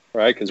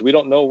 right? Because we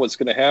don't know what's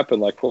going to happen,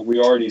 like what we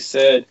already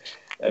said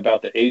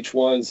about the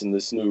H1s and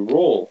this new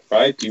rule,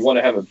 right? You want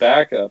to have a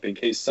backup in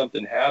case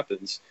something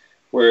happens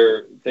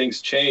where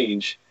things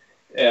change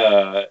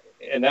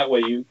and that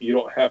way you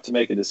don't have to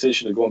make a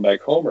decision of going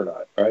back home or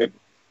not, right?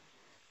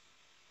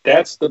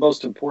 That's the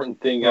most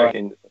important thing I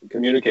can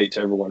communicate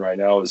to everyone right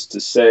now, is to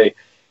say,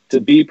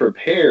 to be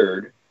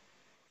prepared,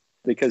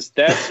 because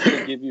that's going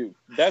to give you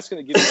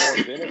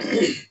more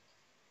benefit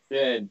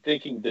than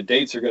thinking the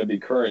dates are going to be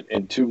current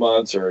in 2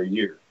 months or a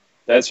year.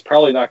 That's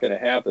probably not going to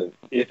happen.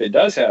 If it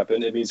does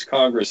happen, it means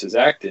Congress has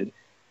acted,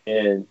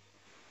 and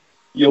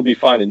you'll be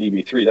fine in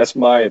EB3. That's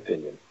my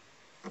opinion.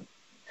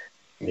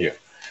 Yeah.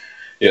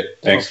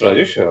 Thanks,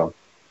 Rajesh.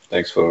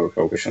 Thanks for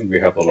your question. We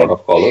have a lot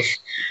of callers.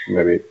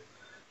 Maybe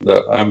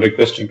I'm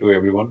requesting to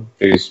everyone,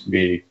 please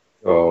be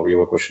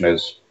your question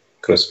is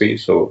crispy,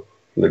 so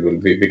that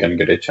we can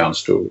get a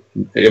chance to,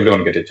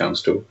 everyone get a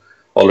chance to.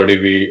 Already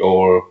we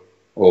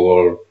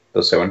over the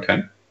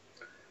 7:10.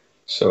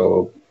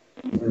 So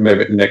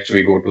maybe next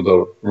we go to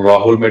the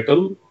Rahul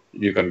Metal.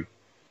 You can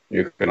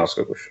ask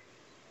a question.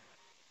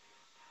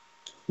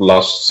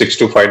 Last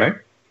 6259.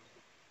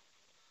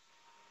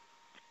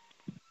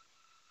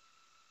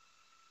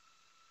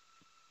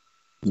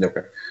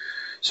 Okay.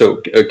 So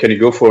can you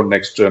go for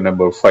next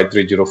number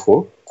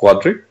 5304,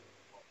 Quadri?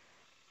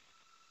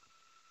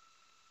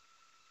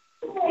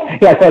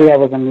 Yeah, sorry, I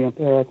was on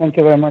mute. Thank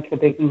you very much for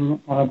taking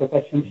the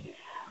questions.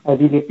 I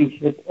really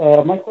appreciate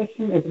it. My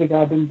question is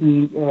regarding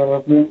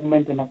the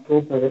movement in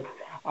October.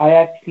 I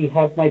actually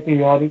have my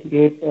periodic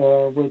date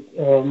with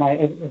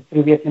my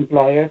previous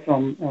employer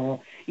from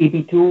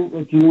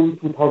EB2 June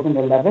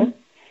 2011.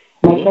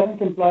 My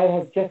current employer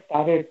has just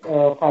started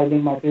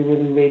filing my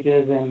prevailing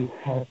wages and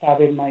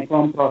started my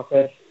perm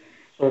process.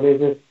 So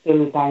there's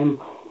still time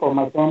for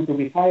my perm to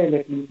be filed.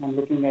 At least I'm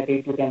looking at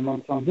 8 to 10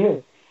 months from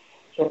here.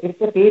 So if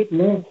the date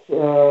moves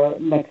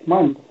next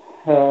month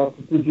to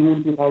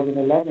June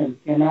 2011,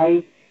 can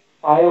I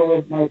file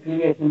with my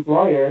previous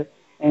employer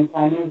and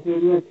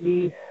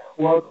simultaneously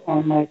work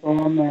on my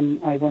perm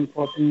and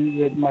I-140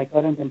 with my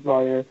current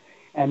employer?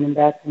 And in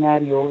that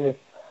scenario, if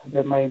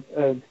my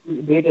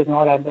date is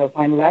not at the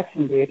final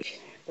action date,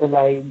 till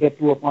I get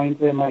to a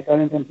point where my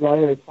current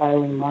employer is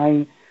filing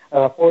my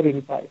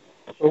 485.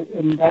 So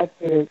in that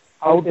case,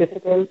 how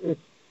difficult is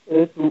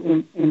it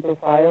to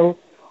interfile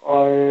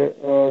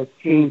or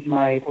change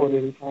my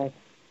 485?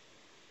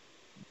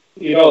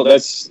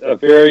 That's a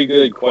very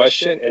good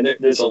question, and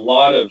there's a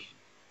lot of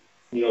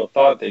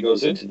thought that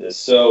goes into this.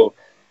 So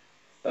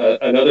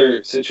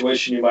another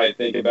situation you might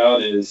think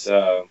about is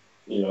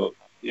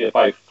if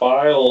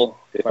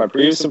my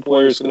previous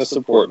employer is going to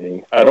support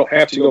me, I don't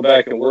have to go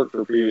back and work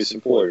for a previous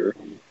employer.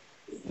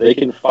 They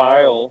can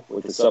file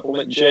with the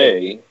Supplement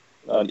J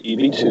on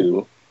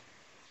EB2.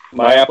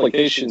 My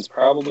application is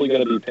probably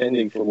going to be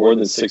pending for more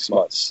than 6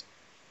 months.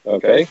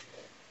 Okay?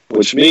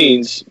 Which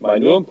means my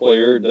new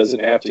employer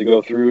doesn't have to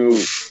go through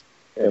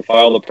and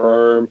file the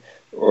perm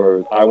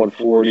or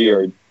I-140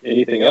 or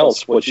anything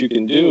else. What you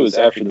can do is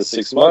after the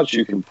 6 months,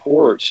 you can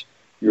port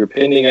your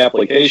pending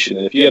application.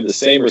 And if you have the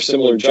same or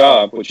similar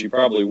job, which you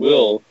probably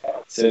will,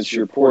 since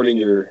you're porting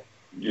your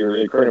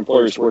current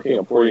employer is working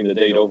on porting the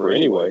date over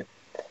anyway,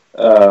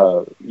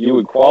 you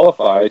would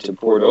qualify to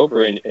port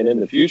over, and in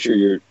the future,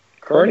 your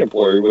current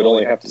employer would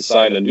only have to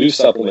sign a new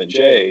Supplement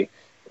J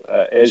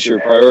as your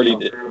priority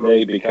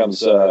date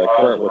becomes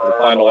current with the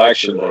final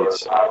action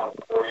dates.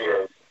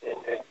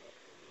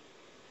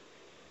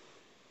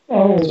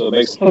 So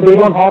they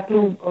don't have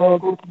to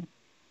go.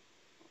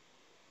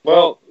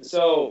 Well,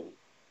 so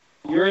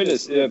you're in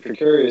this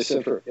precarious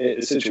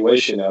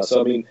situation now.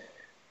 So, I mean,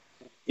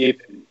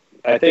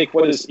 I think,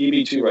 what is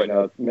EB2 right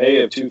now?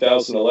 May of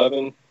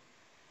 2011?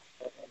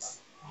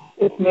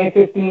 It's May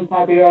 15th.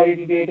 My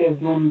priority date is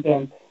June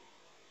 10th.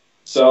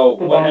 So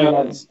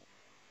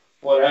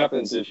what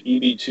happens if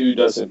EB2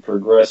 doesn't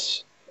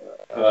progress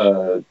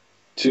to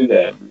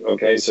that?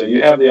 Okay, so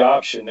you have the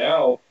option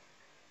now.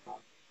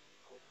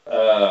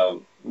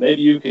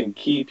 Maybe you can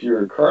keep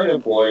your current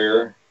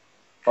employer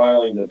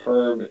filing the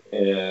perm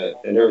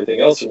and everything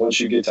else, and once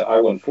you get to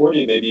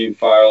I-140, maybe you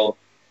file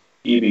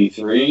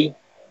EB3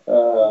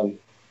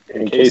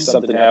 in case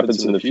something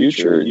happens in the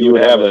future. You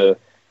would have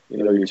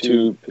your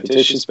 2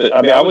 petitions. But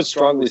I mean, I would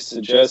strongly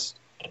suggest,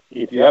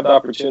 if you have the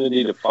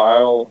opportunity to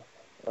file,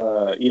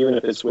 even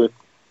if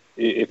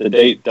if the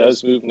date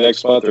does move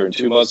next month or in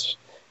 2 months,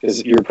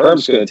 because your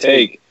perm's going to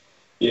take,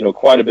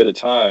 quite a bit of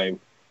time,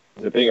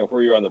 depending on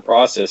where you're on the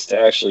process, to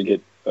actually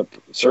get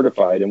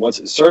certified. And once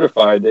it's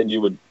certified, then you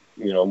would,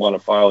 want to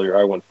file your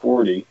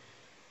I-140.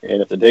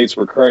 And if the dates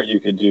were current,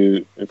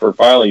 for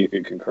filing, you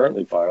could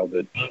concurrently file.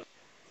 But,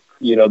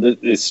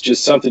 it's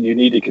just something you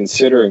need to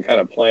consider and kind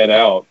of plan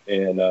out.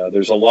 And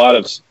there's a lot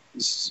of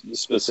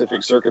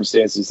specific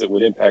circumstances that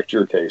would impact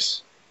your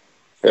case.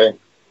 Okay.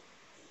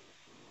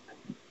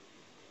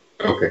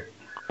 Okay.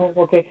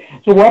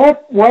 Okay. So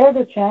what are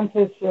the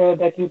chances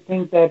that you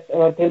think that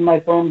till my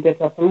firm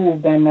gets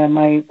approved and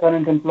my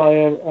current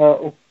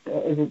employer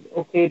is it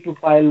okay to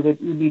file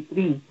with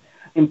EB3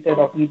 instead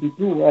of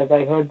EB2? As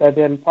I heard that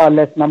there are far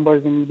less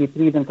numbers in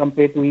EB3 than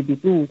compared to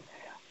EB2.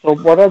 So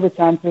what are the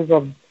chances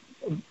of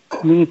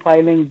me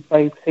filing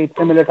by say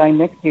similar time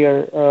next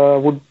year,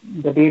 would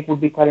the date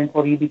would be current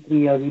for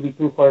EB3 or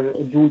EB2 for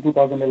June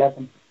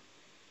 2011?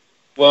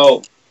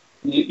 Well,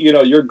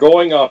 you're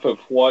going off of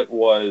what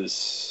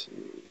has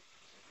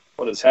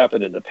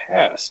happened in the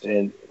past,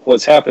 and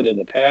what's happened in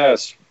the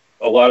past.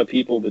 A lot of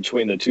people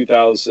between the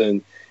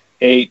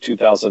 2008,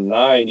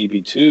 2009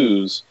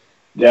 EB2s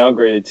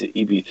downgraded to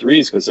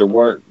EB3s because there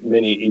weren't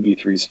many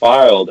EB3s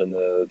filed, and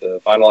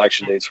the final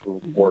action dates were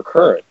more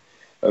current.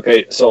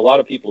 Okay, so a lot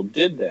of people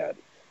did that.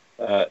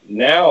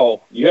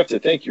 Now you have to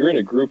think you're in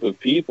a group of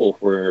people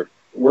where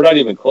we're not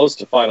even close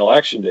to final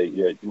action date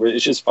yet.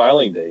 It's just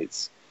filing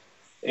dates.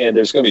 And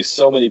there's going to be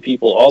so many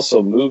people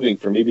also moving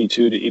from EB2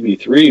 to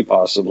EB3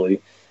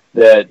 possibly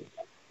that,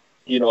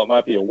 it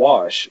might be a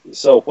wash.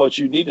 So what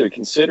you need to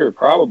consider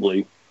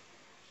probably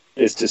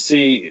is to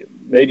see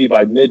maybe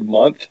by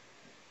mid-month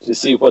to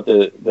see what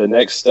the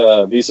next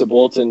visa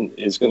bulletin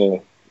is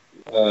going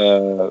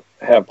to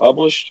have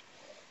published.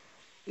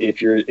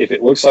 If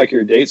it looks like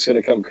your date's going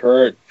to come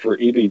current for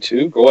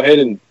EB2, go ahead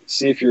and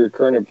see if your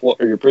current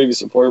or your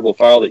previous employer will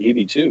file the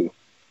EB2,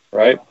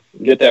 right?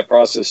 Get that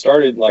process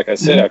started. Like I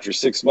said, after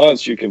 6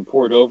 months, you can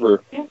port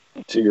over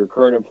to your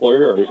current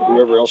employer or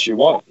whoever else you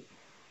want.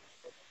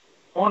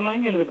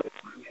 Online.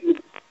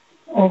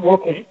 Oh,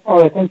 okay.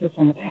 All right. Thank you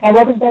so much. And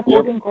what is that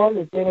voting called?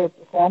 Is there a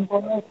form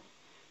for that?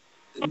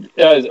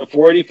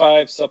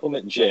 485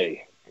 Supplement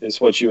J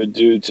is what you would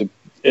do to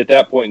at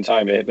that point in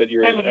time. But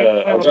your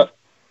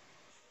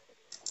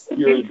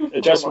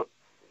adjustment.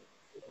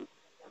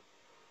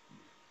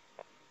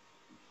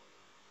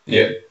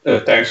 Yeah,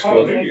 thanks,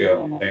 Claudia.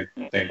 Yeah,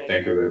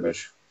 thank you very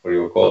much for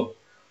your call.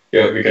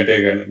 Yeah, we can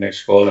take a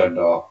next call and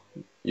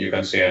you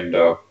can see and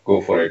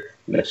go for it.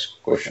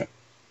 Next question.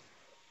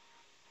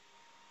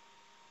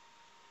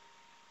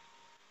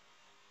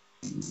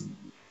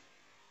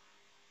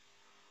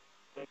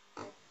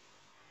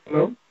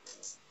 Hello?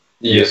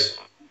 Yes.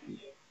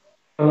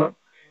 Hello?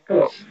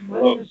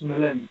 My name is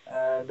Milan.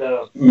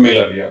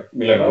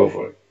 Milan, go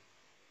for it.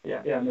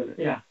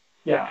 Milan.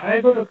 Yeah,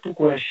 I got two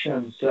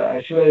questions.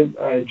 Actually,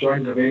 I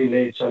joined very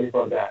late. Sorry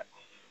for that.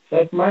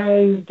 But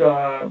my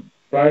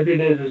priority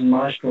date is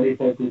March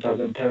 24,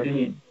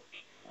 2013.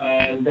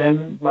 And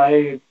then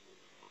my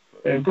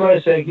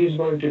employer said he's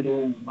going to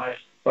do my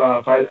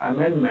file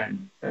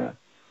amendment.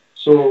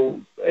 So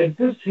at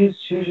this, he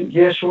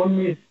has shown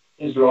me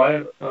his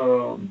lawyer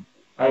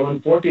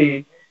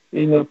I-140.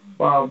 In the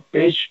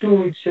page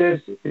 2, it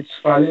says it's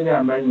filing an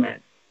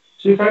amendment.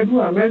 So if I do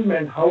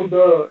amendment, how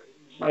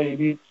my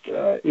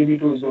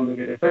EB2 is going to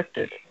get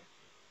affected?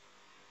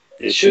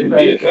 It shouldn't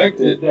be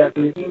affected. They are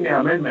clicking the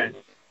amendment.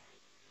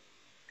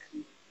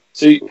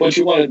 So what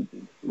you want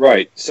to,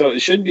 right, so it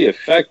shouldn't be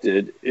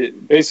affected.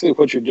 Basically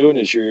what you're doing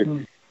is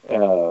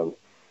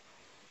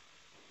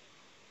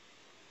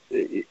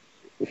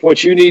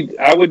what you need,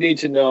 I would need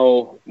to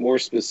know more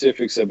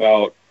specifics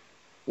about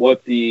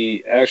what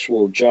the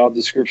actual job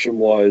description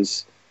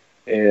was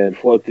and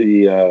what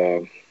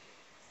the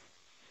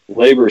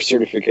labor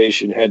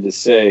certification had to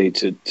say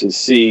to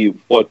see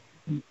what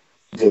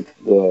the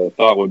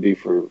thought would be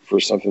for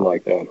something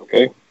like that,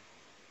 okay?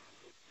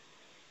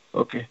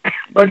 Okay.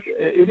 But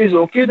it is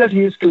okay that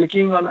he is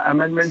clicking on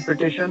amendment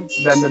petition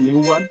than the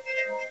new one?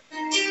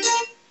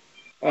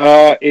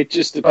 It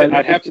just depends.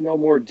 I'd have to know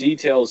more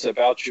details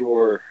about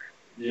your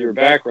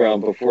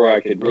background before I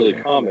could really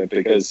comment,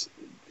 because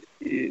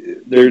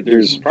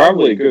there's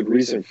probably a good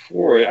reason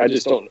for it. I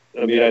just don't.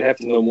 I mean, I'd have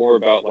to know more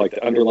about like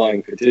the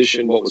underlying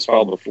petition, what was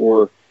filed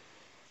before,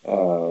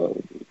 to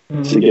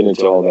get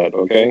into all that.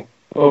 Okay.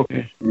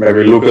 Okay.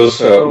 Maybe Lucas,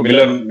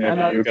 Milan,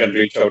 maybe you can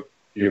reach out.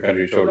 You can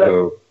reach out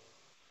to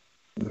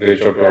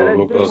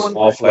Lucas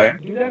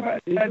offline. Did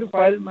I have to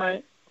file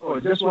my? Oh,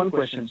 just one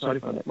question. Sorry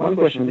for that. One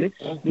question, please.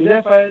 Did I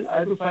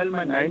have to file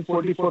my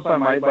 944 for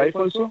my wife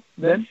also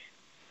then,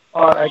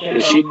 or I can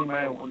file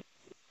my own?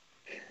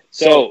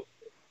 So.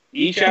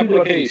 Each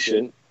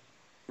application,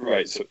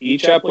 right? So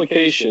each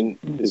application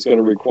is going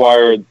to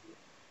require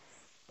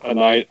an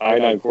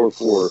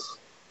I-944.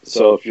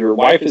 So if your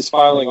wife is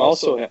filing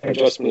also an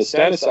adjustment of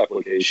status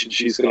application,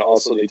 she's going to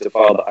also need to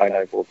file the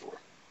I-944.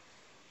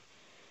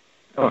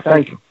 Oh,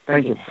 thank you.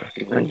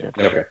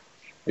 Okay.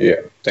 Yeah,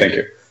 thank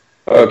you.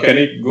 Can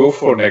you go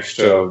for next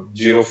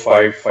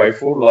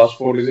 0554, last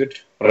four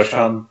digit,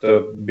 Prashant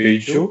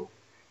Biju?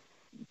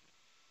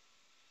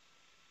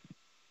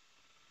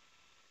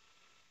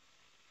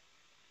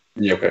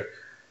 Yeah, okay.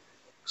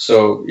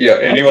 So, yeah,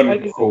 anyone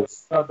who...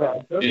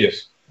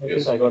 Yes.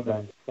 I got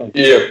that.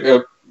 Yeah,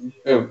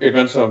 it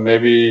means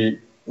maybe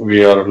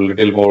we are a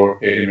little more,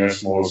 18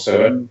 minutes more,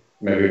 7.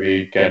 Maybe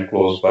we can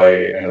close by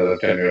another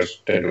 10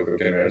 minutes, 10 to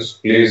 15 minutes.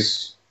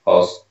 Please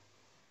ask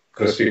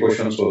crispy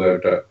questions so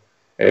that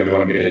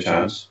everyone get a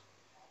chance.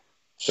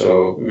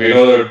 So, we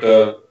know that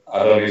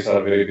RREs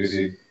are very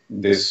busy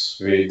this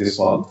week, this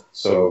month.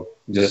 So,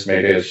 just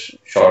make a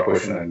short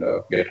question and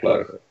get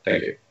clarified.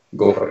 Thank you.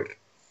 Go for it.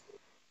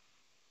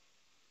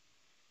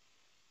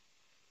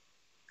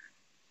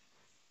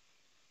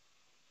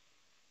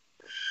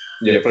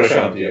 Yeah,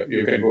 Prashant, yeah,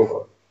 you can go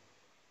for it.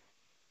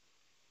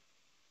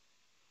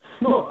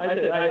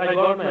 I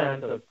got my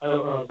answer.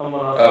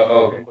 Someone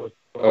asked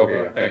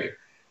okay, thank you.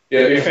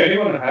 Yeah, if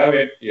anyone have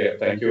it,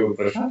 thank you,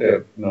 Prashant.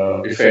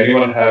 If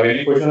anyone have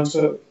any questions,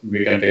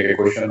 we can take a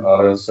question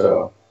or else.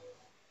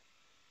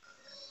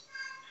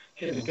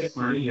 Get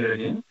Murray here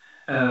again.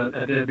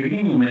 At the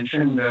beginning, you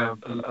mentioned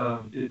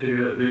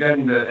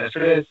regarding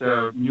yesterday's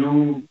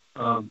new,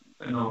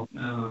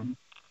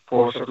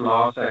 force of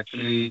laws.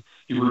 Actually,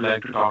 you would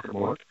like to talk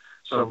about.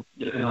 So,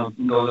 those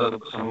are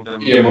some of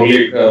them. Yeah,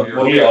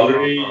 Murli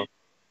already.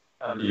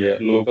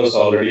 Lucas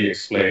already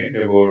explained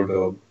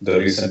about the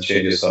recent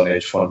changes on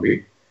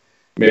H1B.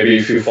 Maybe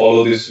if you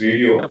follow this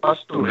video, the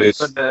first two,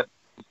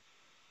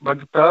 but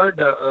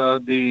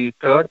the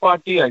third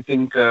party, I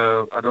think,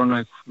 I don't know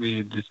if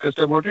we discussed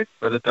about it,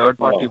 but the third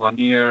party 1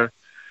 year,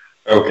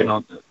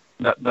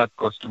 that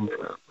question.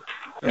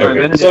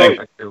 When is it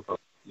effective?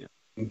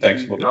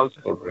 Thanks,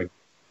 Murli.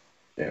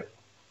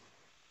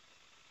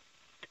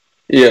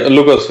 Yeah,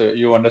 Lucas,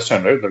 you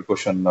understand, right? The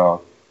question the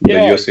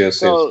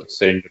USCIS is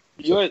saying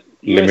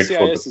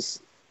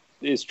USCIS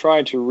is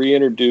trying to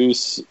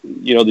reintroduce,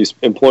 these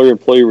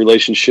employer-employee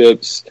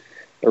relationships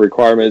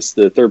requirements,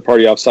 the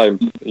third-party offsite,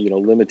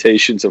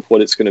 limitations of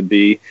what it's going to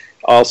be,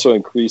 also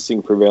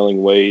increasing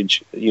prevailing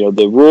wage.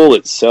 The rule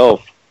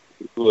itself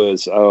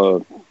was, I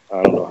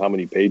don't know how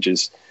many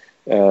pages,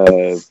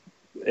 80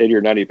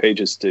 or 90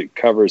 pages that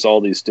covers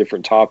all these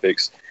different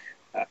topics.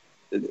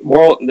 At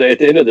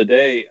the end of the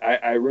day,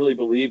 I really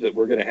believe that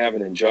we're going to have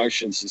an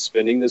injunction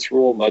suspending this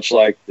rule, much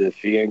like the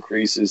fee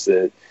increases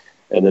and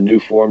the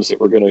new forms that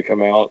were going to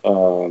come out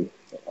on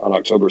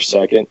October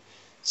 2nd.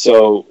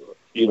 So,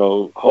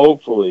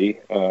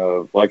 hopefully,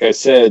 like I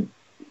said,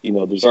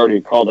 there's already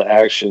a call to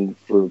action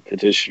for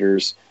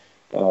petitioners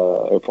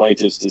or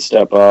plaintiffs to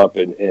step up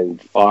and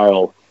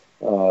file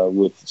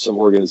with some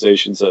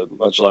organizations,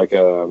 much like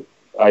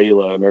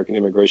AILA, American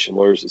Immigration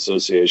Lawyers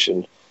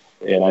Association.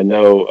 And I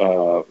know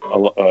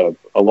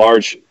a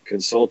large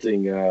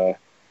consulting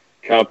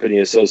company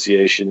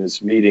association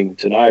is meeting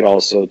tonight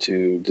also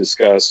to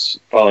discuss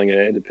filing an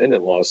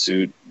independent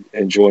lawsuit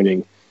and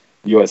joining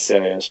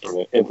USCIS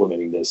for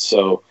implementing this.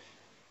 So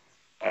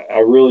I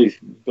really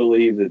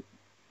believe that,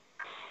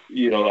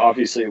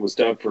 obviously it was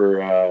done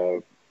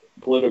for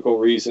political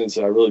reasons.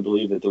 I really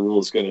believe that the rule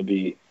is going to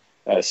be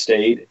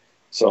stayed.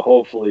 So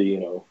hopefully,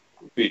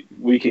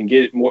 we can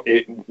get more.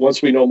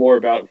 Once we know more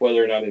about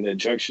whether or not an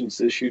injunction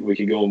is issued, we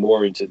can go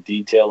more into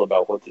detail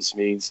about what this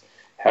means,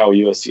 how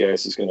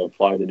USCIS is going to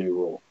apply the new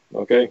rule.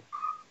 Okay?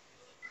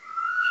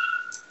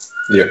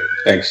 Yeah,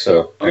 thanks.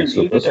 Thanks,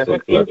 Lucas. Is it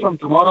effective from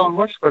tomorrow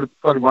onwards for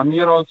 1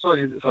 year also?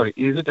 Is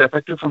it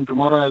effective from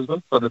tomorrow as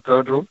well for the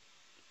third rule?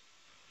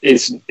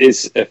 It's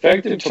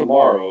effective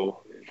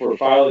tomorrow for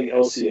filing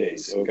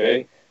LCAs,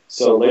 okay?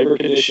 So labor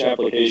condition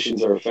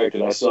applications are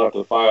affected. I still have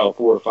to file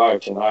 4 or 5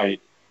 tonight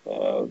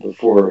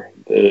before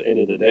the end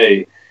of the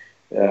day,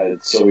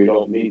 so we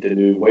don't meet the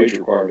new wage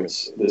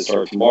requirements that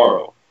start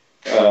tomorrow.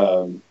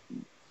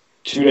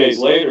 2 days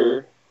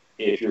later,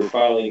 if you're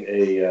filing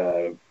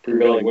a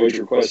prevailing wage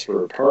request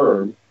for a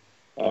perm,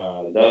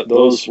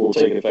 those will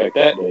take effect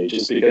that day,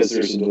 just because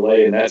there's a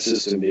delay in that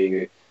system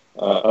being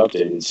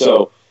updated.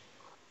 So,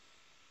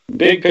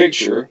 big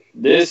picture,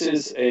 this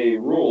is a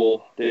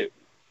rule that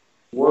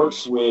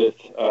works with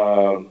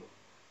the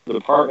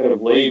Department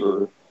of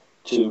Labor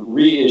to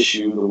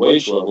reissue the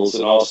wage levels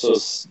and also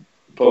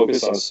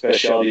focus on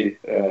specialty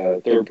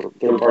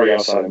third-party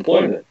outside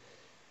employment,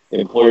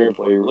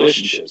 employer-employee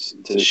relationships,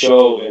 to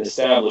show and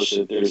establish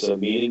that there's a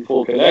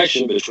meaningful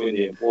connection between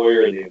the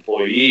employer and the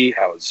employee,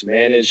 how it's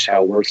managed,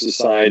 how work's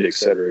assigned, et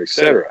cetera, et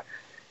cetera.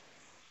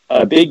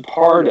 A big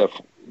part of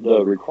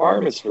the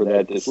requirements for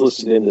that that's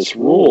listed in this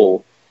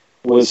rule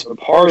was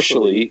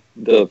partially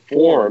the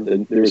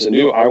form. There's a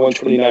new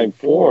I-129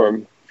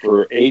 form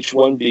for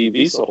H-1B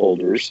visa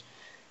holders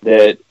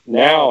that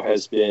now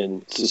has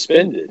been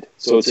suspended,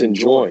 so it's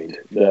enjoined.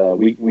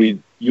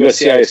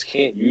 USCIS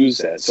can't use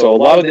that. So a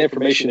lot of the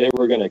information they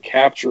were going to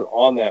capture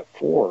on that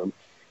form,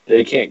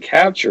 they can't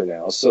capture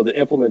now. So the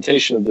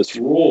implementation of this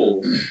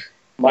rule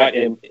might,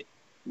 if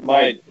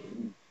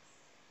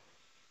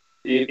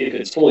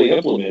it's fully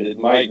implemented,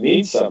 might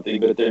mean something,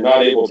 but they're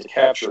not able to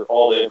capture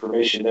all the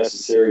information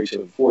necessary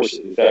to enforce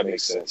it, if that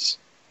makes sense.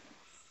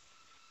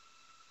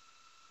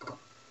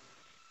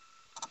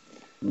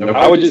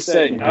 I would just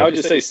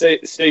say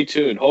stay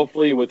tuned.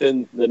 Hopefully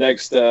within the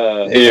next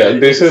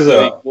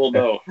week, we'll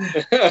know.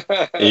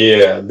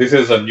 This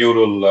is a new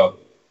rule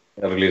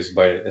released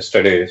by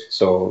yesterday,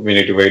 so we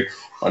need to wait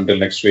until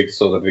next week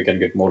so that we can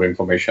get more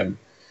information.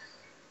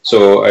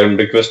 So I'm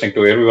requesting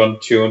to everyone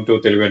tune to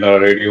Telugu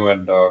NRI Radio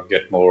and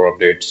get more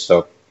updates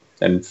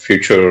in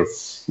future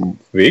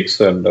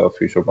weeks and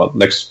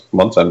next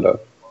month and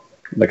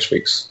next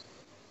weeks.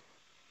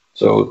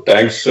 So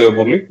thanks,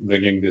 Murli,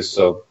 bringing this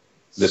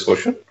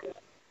question.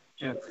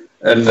 Yeah.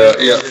 And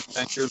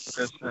thank you,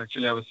 because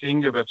actually I was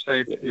seeing your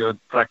website. You're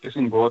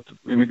practicing both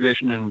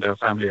immigration and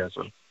family as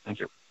well. Thank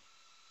you.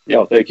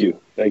 Yeah, thank you.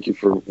 Thank you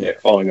for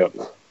following up.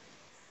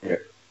 Yeah.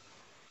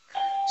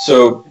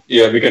 So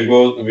we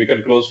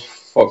can close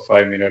for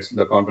 5 minutes.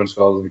 The conference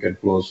call we can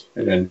close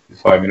in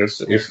 5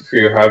 minutes. If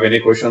you have any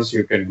questions,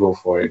 you can go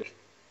for it.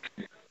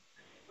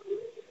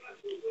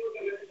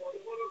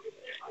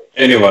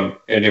 Anyone,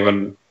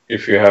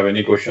 if you have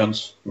any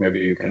questions, maybe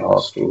you can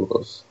ask to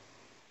us.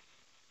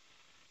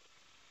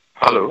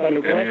 Hello, can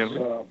you hear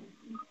me?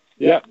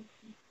 Yeah.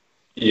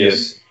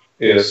 Yes,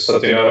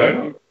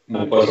 Satyanarayana.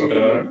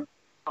 Satyanarayana.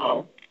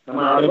 Oh, am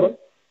I audible?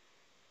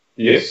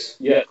 Yes.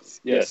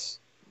 Yes.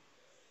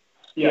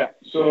 Yeah.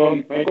 So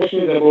my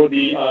question is about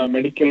the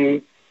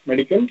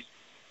medicals.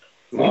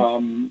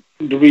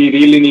 Do we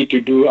really need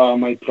to do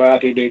my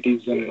priority date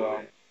is in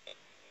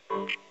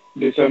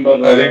December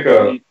I think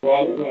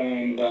 2012,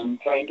 and I'm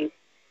trying to.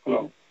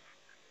 Hello.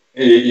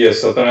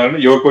 Yes, Satyanarayana.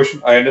 Your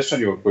question. I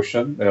understand your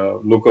question.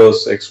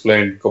 Lucas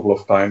explained a couple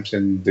of times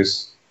in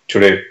this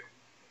today's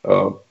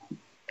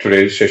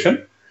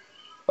session.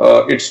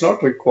 It's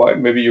not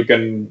required. Maybe you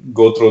can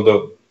go through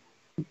the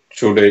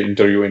today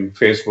interview in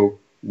Facebook.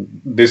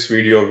 This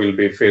video will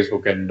be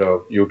Facebook and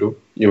YouTube.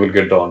 You will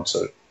get the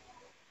answer.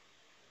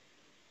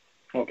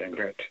 Okay,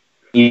 great.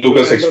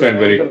 Lucas explained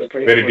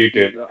very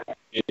detailed.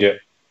 Yeah.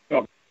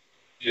 Oh.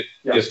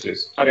 Yes,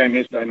 please. Sorry, I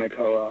missed. I might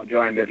have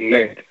joined it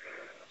late.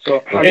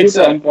 So, have you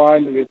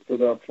complied with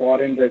the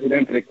foreign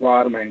resident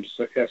requirements?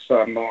 Yes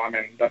or no? I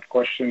mean, that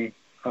question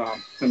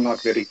I'm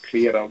not very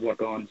clear of what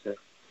to answer.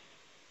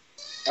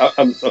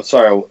 I'm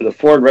sorry. The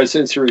foreign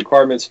residency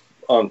requirements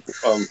on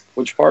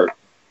which part?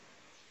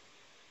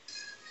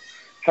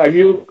 Have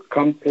you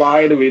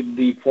complied with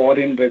the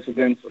foreign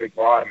residence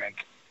requirement?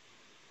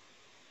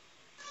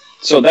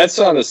 So that's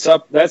on a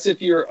that's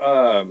if you're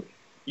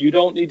you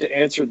don't need to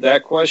answer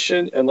that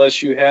question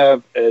unless you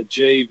have a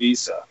J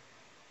visa.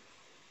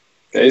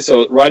 Okay,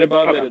 so right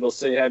above it, it'll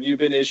say, have you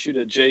been issued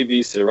a J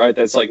visa, right?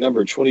 That's like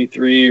number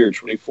 23 or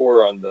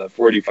 24 on the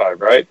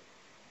 45, right?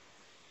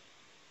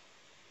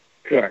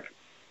 Correct.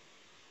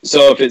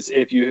 So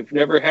if you've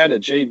never had a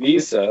J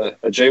visa,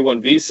 a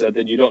J1 visa,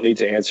 then you don't need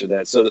to answer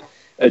that. So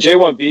a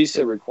J1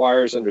 visa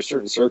requires under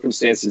certain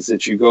circumstances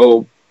that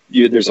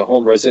there's a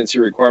home residency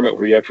requirement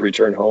where you have to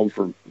return home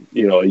for,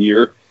 a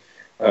year.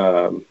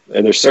 And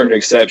there's certain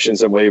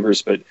exceptions and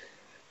waivers, but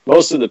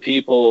most of the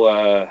people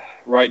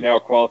right now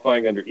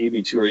qualifying under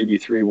EB2 or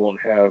EB3 won't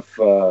have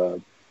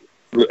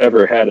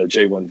ever had a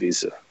J1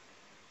 visa.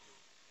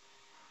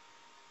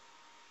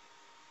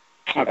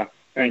 Okay,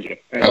 thank you.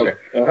 Okay.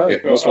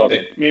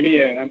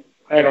 Maybe,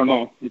 I don't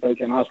know if I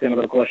can ask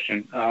another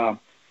question.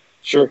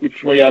 Sure.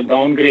 If we are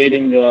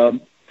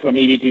downgrading from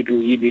EB2 to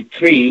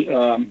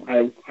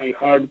EB3, I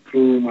heard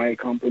through my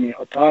company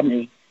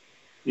attorney,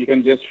 you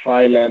can just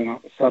file a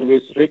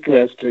service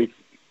request if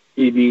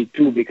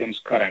EB2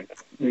 becomes current.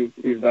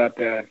 Is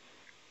that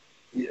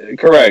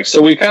correct?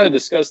 So we kind of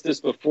discussed this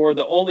before.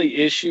 The only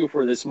issue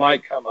where this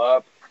might come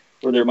up,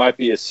 where there might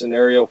be a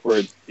scenario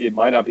where it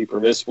might not be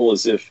permissible,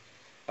 is if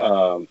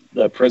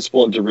the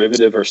principal and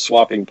derivative are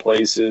swapping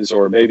places,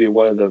 or maybe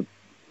one of the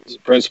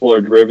principal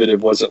or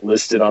derivative wasn't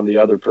listed on the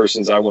other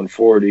person's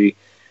I-140.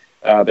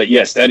 But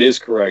yes, that is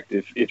correct.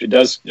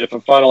 If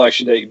a final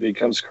action date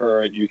becomes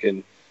current, you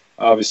can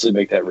obviously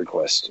make that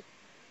request.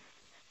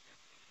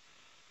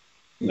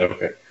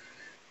 Okay.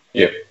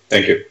 Yeah,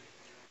 thank you.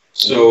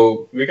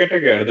 So we can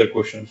take another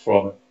question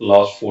from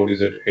last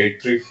 4-digit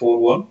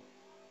 8341.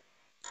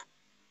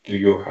 Do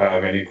you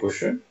have any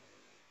question?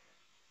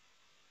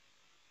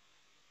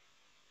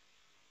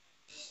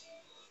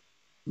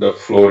 The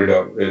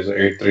Florida is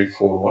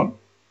 8341.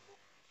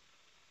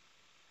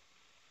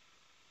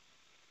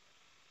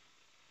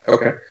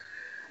 Okay.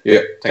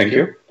 Yeah, thank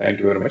you. Thank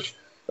you very much.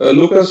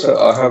 Lucas,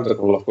 I have a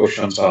couple of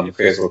questions on the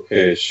Facebook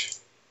page.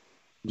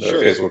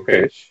 Facebook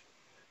page.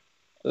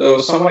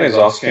 So someone is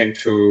asking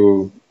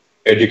to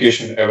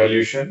education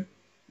evaluation.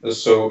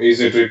 So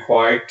is it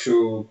required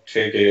to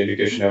take an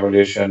education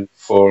evaluation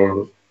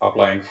for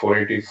applying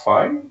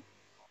 485?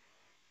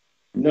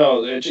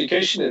 No, the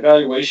education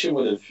evaluation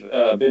would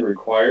have been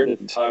required at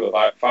the time of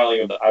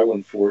filing of the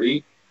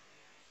I-140.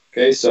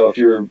 Okay, so if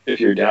you're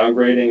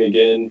downgrading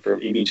again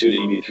from EB2 to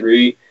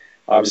EB3,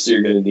 obviously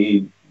you're going to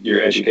need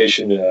your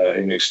education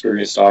and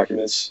experience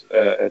documents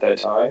at that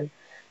time.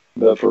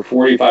 But for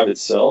 485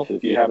 itself,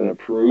 if you have an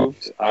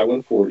approved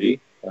I-140,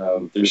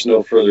 there's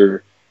no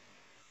further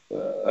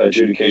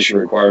adjudication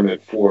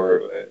requirement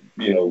for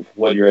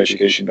what your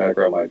education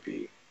background might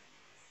be.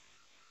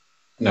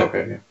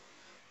 Okay.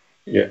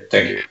 Yeah,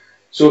 thank you.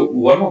 So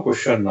one more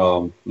question,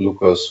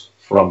 Lucas,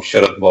 from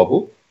Sharat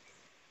Babu.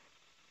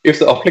 If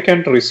the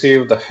applicant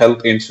received the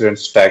health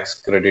insurance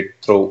tax credit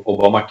through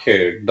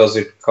Obamacare, does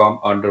it come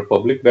under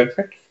public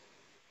benefit?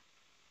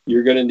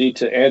 You're going to need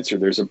to answer.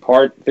 There's a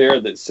part there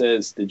that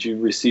says, did you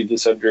receive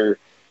this under,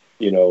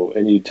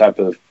 any type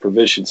of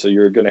provision? So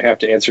you're going to have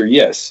to answer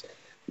yes.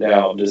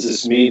 Now, does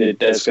this mean that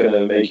that's going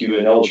to make you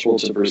ineligible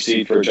to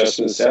proceed for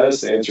adjustment of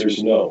status? The answer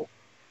is no.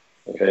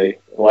 Okay.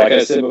 Like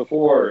I said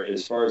before,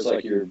 as far as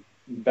like your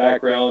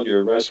background,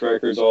 your arrest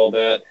records, all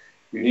that,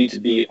 you need to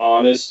be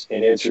honest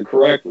and answer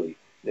correctly.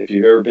 If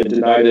you've ever been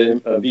denied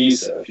a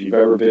visa, if you've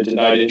ever been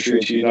denied entry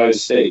into the United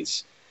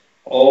States,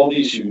 all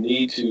these you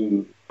need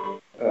to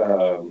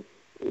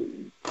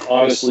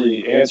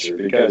honestly answer,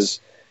 because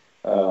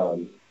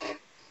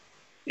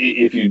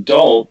if you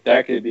don't,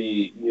 that could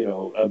be,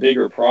 a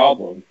bigger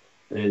problem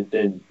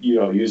than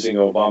using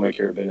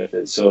Obamacare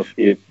benefits. So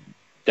if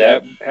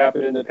that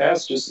happened in the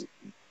past, just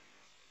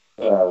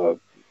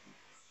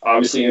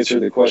obviously answer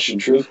the question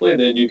truthfully, and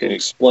then you can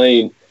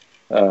explain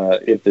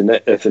if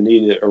the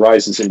need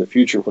arises in the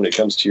future when it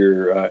comes to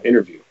your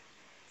interview.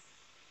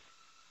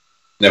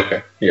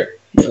 Okay, yeah,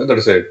 that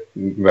is a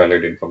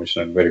valid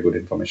information and very good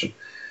information.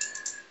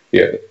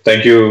 Yeah,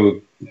 thank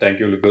you,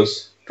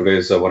 Lucas. Today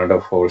is a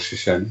wonderful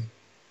session.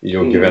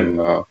 You've given,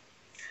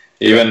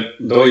 even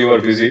though you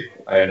are busy,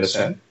 I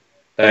understand.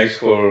 Thanks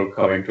for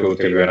coming to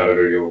Telugu NRI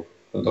Radio,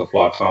 the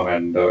platform,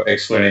 and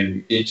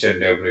explaining each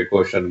and every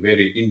question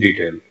very in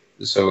detail.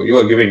 So you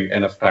are giving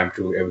enough time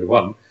to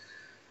everyone.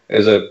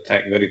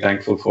 Very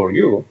thankful for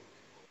you.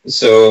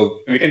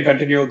 So we can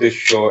continue this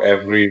show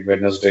every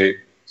Wednesday,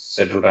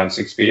 Central Time,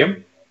 6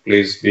 p.m.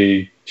 Please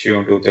be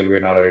tuned to Telugu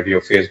NRI Radio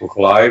Facebook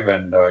Live,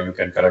 and you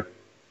can connect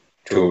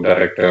to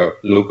Director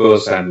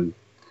Lucas, and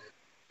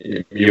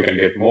you can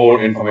get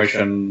more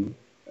information.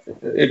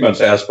 It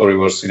means as per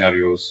your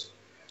scenarios.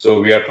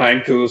 So we are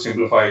trying to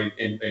simplify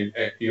in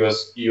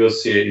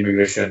USA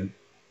immigration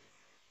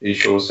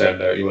issues and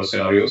your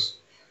scenarios.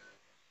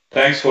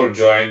 Thanks for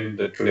joining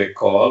the today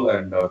call,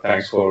 and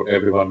thanks for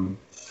everyone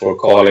for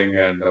calling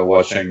and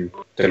watching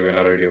Telugu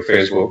NRI Radio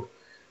Facebook.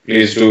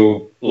 Please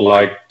do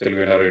like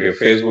Telugu NRI Radio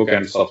Facebook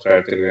and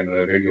subscribe to Telugu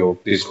NRI Radio.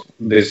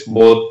 This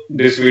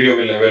video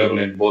will be available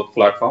in both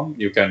platforms.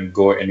 You can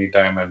go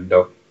anytime, and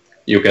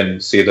you can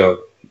see the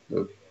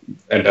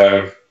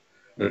entire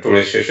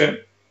today's session.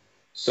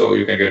 So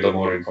you can get the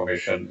more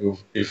information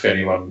if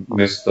anyone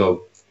missed the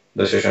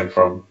session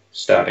from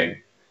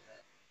starting.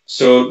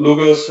 So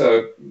Lucas,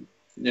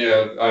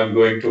 I'm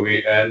going to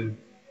end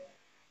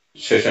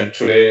session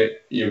today.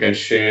 You can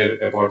share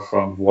apart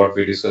from what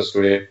we discussed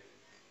today.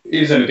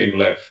 Is anything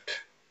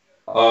left?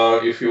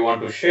 If you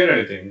want to share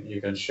anything,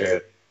 you can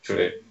share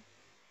today.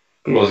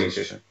 Closing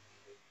session.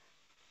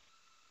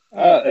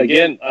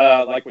 Again,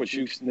 like what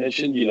you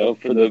mentioned,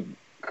 for the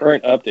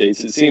current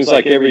updates, it seems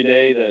like every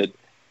day that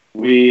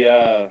we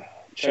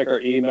check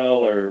our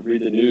email or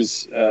read the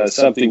news,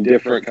 something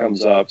different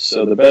comes up.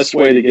 So the best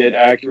way to get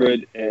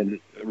accurate and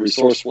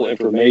resourceful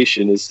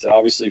information is to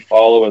obviously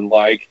follow and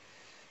like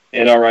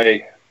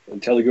NRI,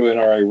 Telugu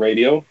NRI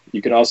Radio.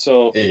 You can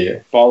also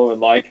follow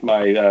and like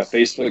my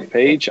Facebook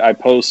page. I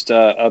post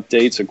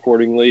updates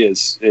accordingly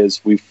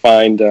as we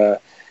find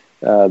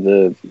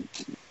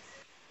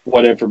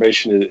what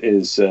information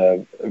is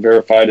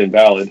verified and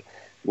valid.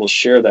 We'll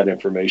share that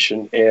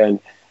information. And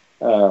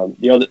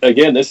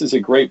again, this is a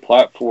great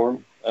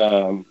platform.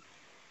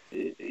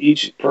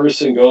 Each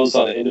person goes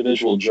on an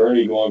individual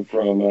journey going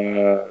from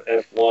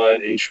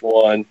F1,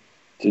 H1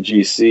 to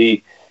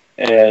GC.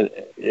 And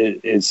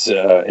it's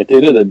at the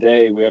end of the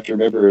day, we have to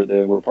remember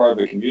that we're part of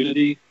a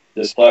community.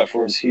 This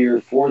platform's here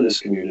for this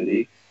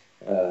community.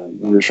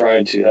 We're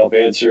trying to help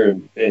answer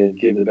and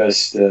give the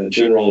best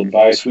general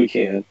advice we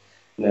can.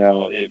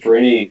 Now, for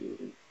any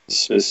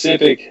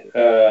specific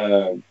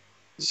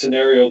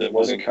scenario that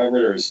wasn't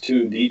covered or is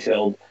too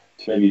detailed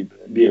to maybe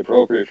be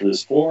appropriate for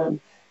this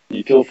forum,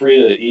 you feel free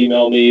to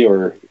email me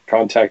or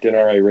contact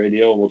NRI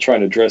Radio. We'll try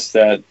and address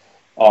that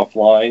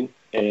offline.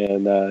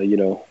 And,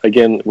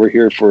 again, we're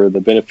here for the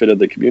benefit of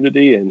the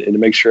community and to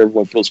make sure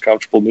everyone feels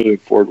comfortable moving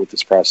forward with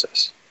this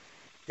process.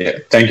 Yeah,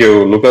 thank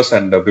you, Lucas.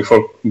 And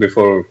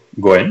before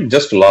going,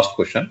 just last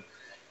question.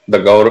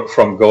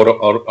 From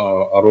Gaurav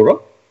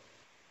Arora.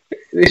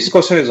 His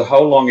question is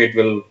how long it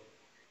will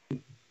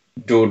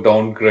do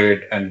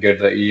downgrade and get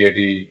the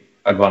EAD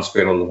advanced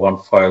payroll one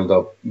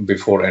filed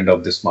before end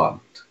of this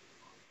month.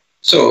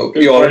 So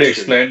you already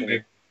explained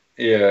it.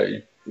 Yeah,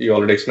 you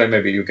already explained.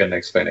 Maybe you can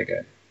explain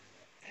again.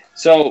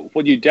 So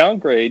when you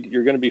downgrade,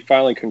 you're going to be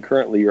filing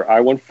concurrently your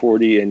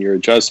I-140 and your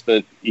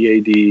adjustment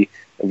EAD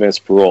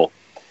advanced parole.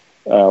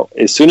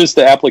 As soon as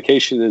the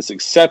application is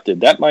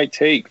accepted, that might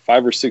take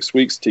 5 or 6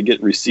 weeks to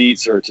get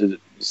receipts or to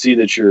see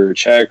that your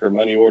check or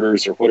money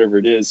orders or whatever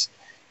it is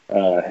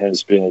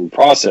has been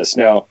processed.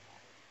 Now,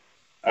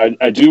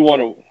 I do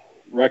want to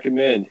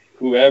recommend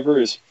whoever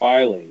is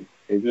filing,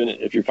 even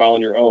if you're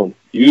filing your own,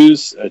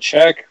 use a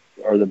check,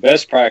 or the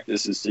best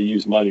practice is to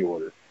use money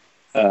order.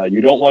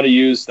 You don't want to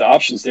use the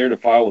options there to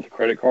file with a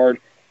credit card.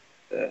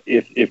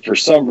 If for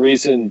some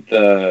reason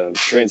the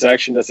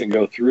transaction doesn't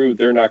go through,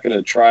 they're not going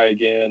to try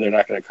again. They're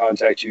not going to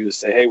contact you to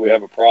say, hey, we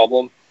have a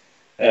problem.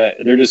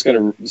 They're just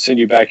going to send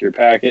you back your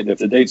packet. And if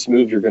the dates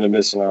move, you're going to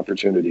miss an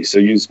opportunity. So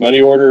use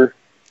money order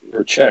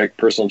or check,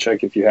 personal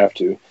check if you have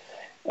to.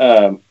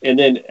 And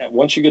then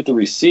once you get the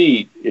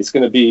receipt, it's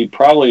going to be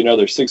probably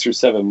another 6 or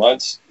 7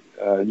 months.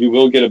 You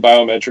will get a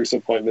biometrics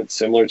appointment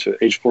similar to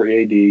H4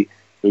 EAD.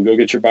 You'll go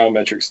get your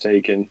biometrics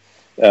taken.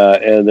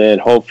 And then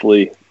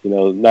hopefully,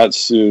 not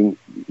too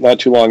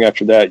long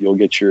after that, you'll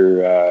get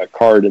your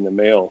card in the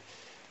mail.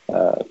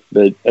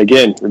 But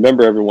again,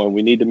 remember everyone,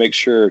 we need to make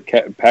sure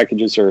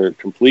packages are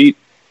complete,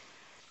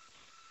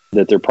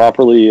 that they're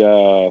properly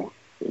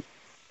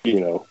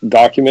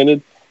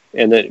documented,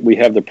 and that we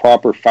have the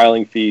proper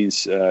filing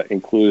fees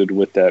included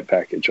with that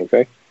package.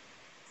 Okay.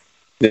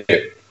 Yeah.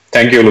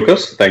 Thank you,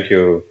 Lucas. Thank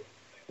you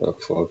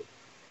for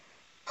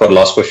the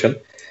last question.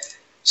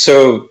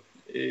 So,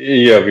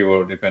 yeah,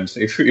 viewer, depends.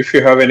 If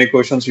you have any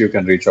questions, you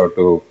can reach out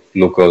to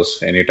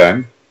Lucas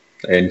anytime.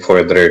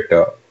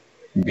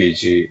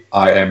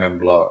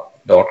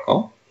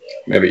 info@bgimmlaw.com.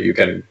 Maybe you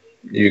can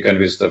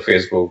visit the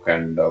Facebook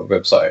and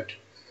website.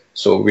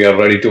 So we are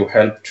ready to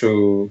help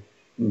to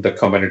the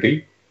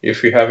community.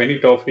 If you have any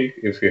topic,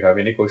 if you have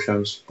any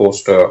questions,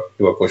 post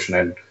your question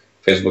on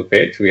Facebook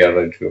page. We are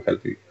ready to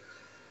help you.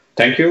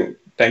 Thank you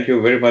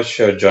very much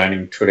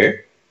joining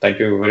today. Thank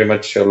you very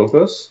much,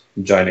 Lucas,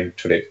 joining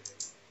today.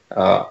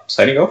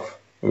 Signing off,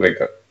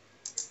 Venkat.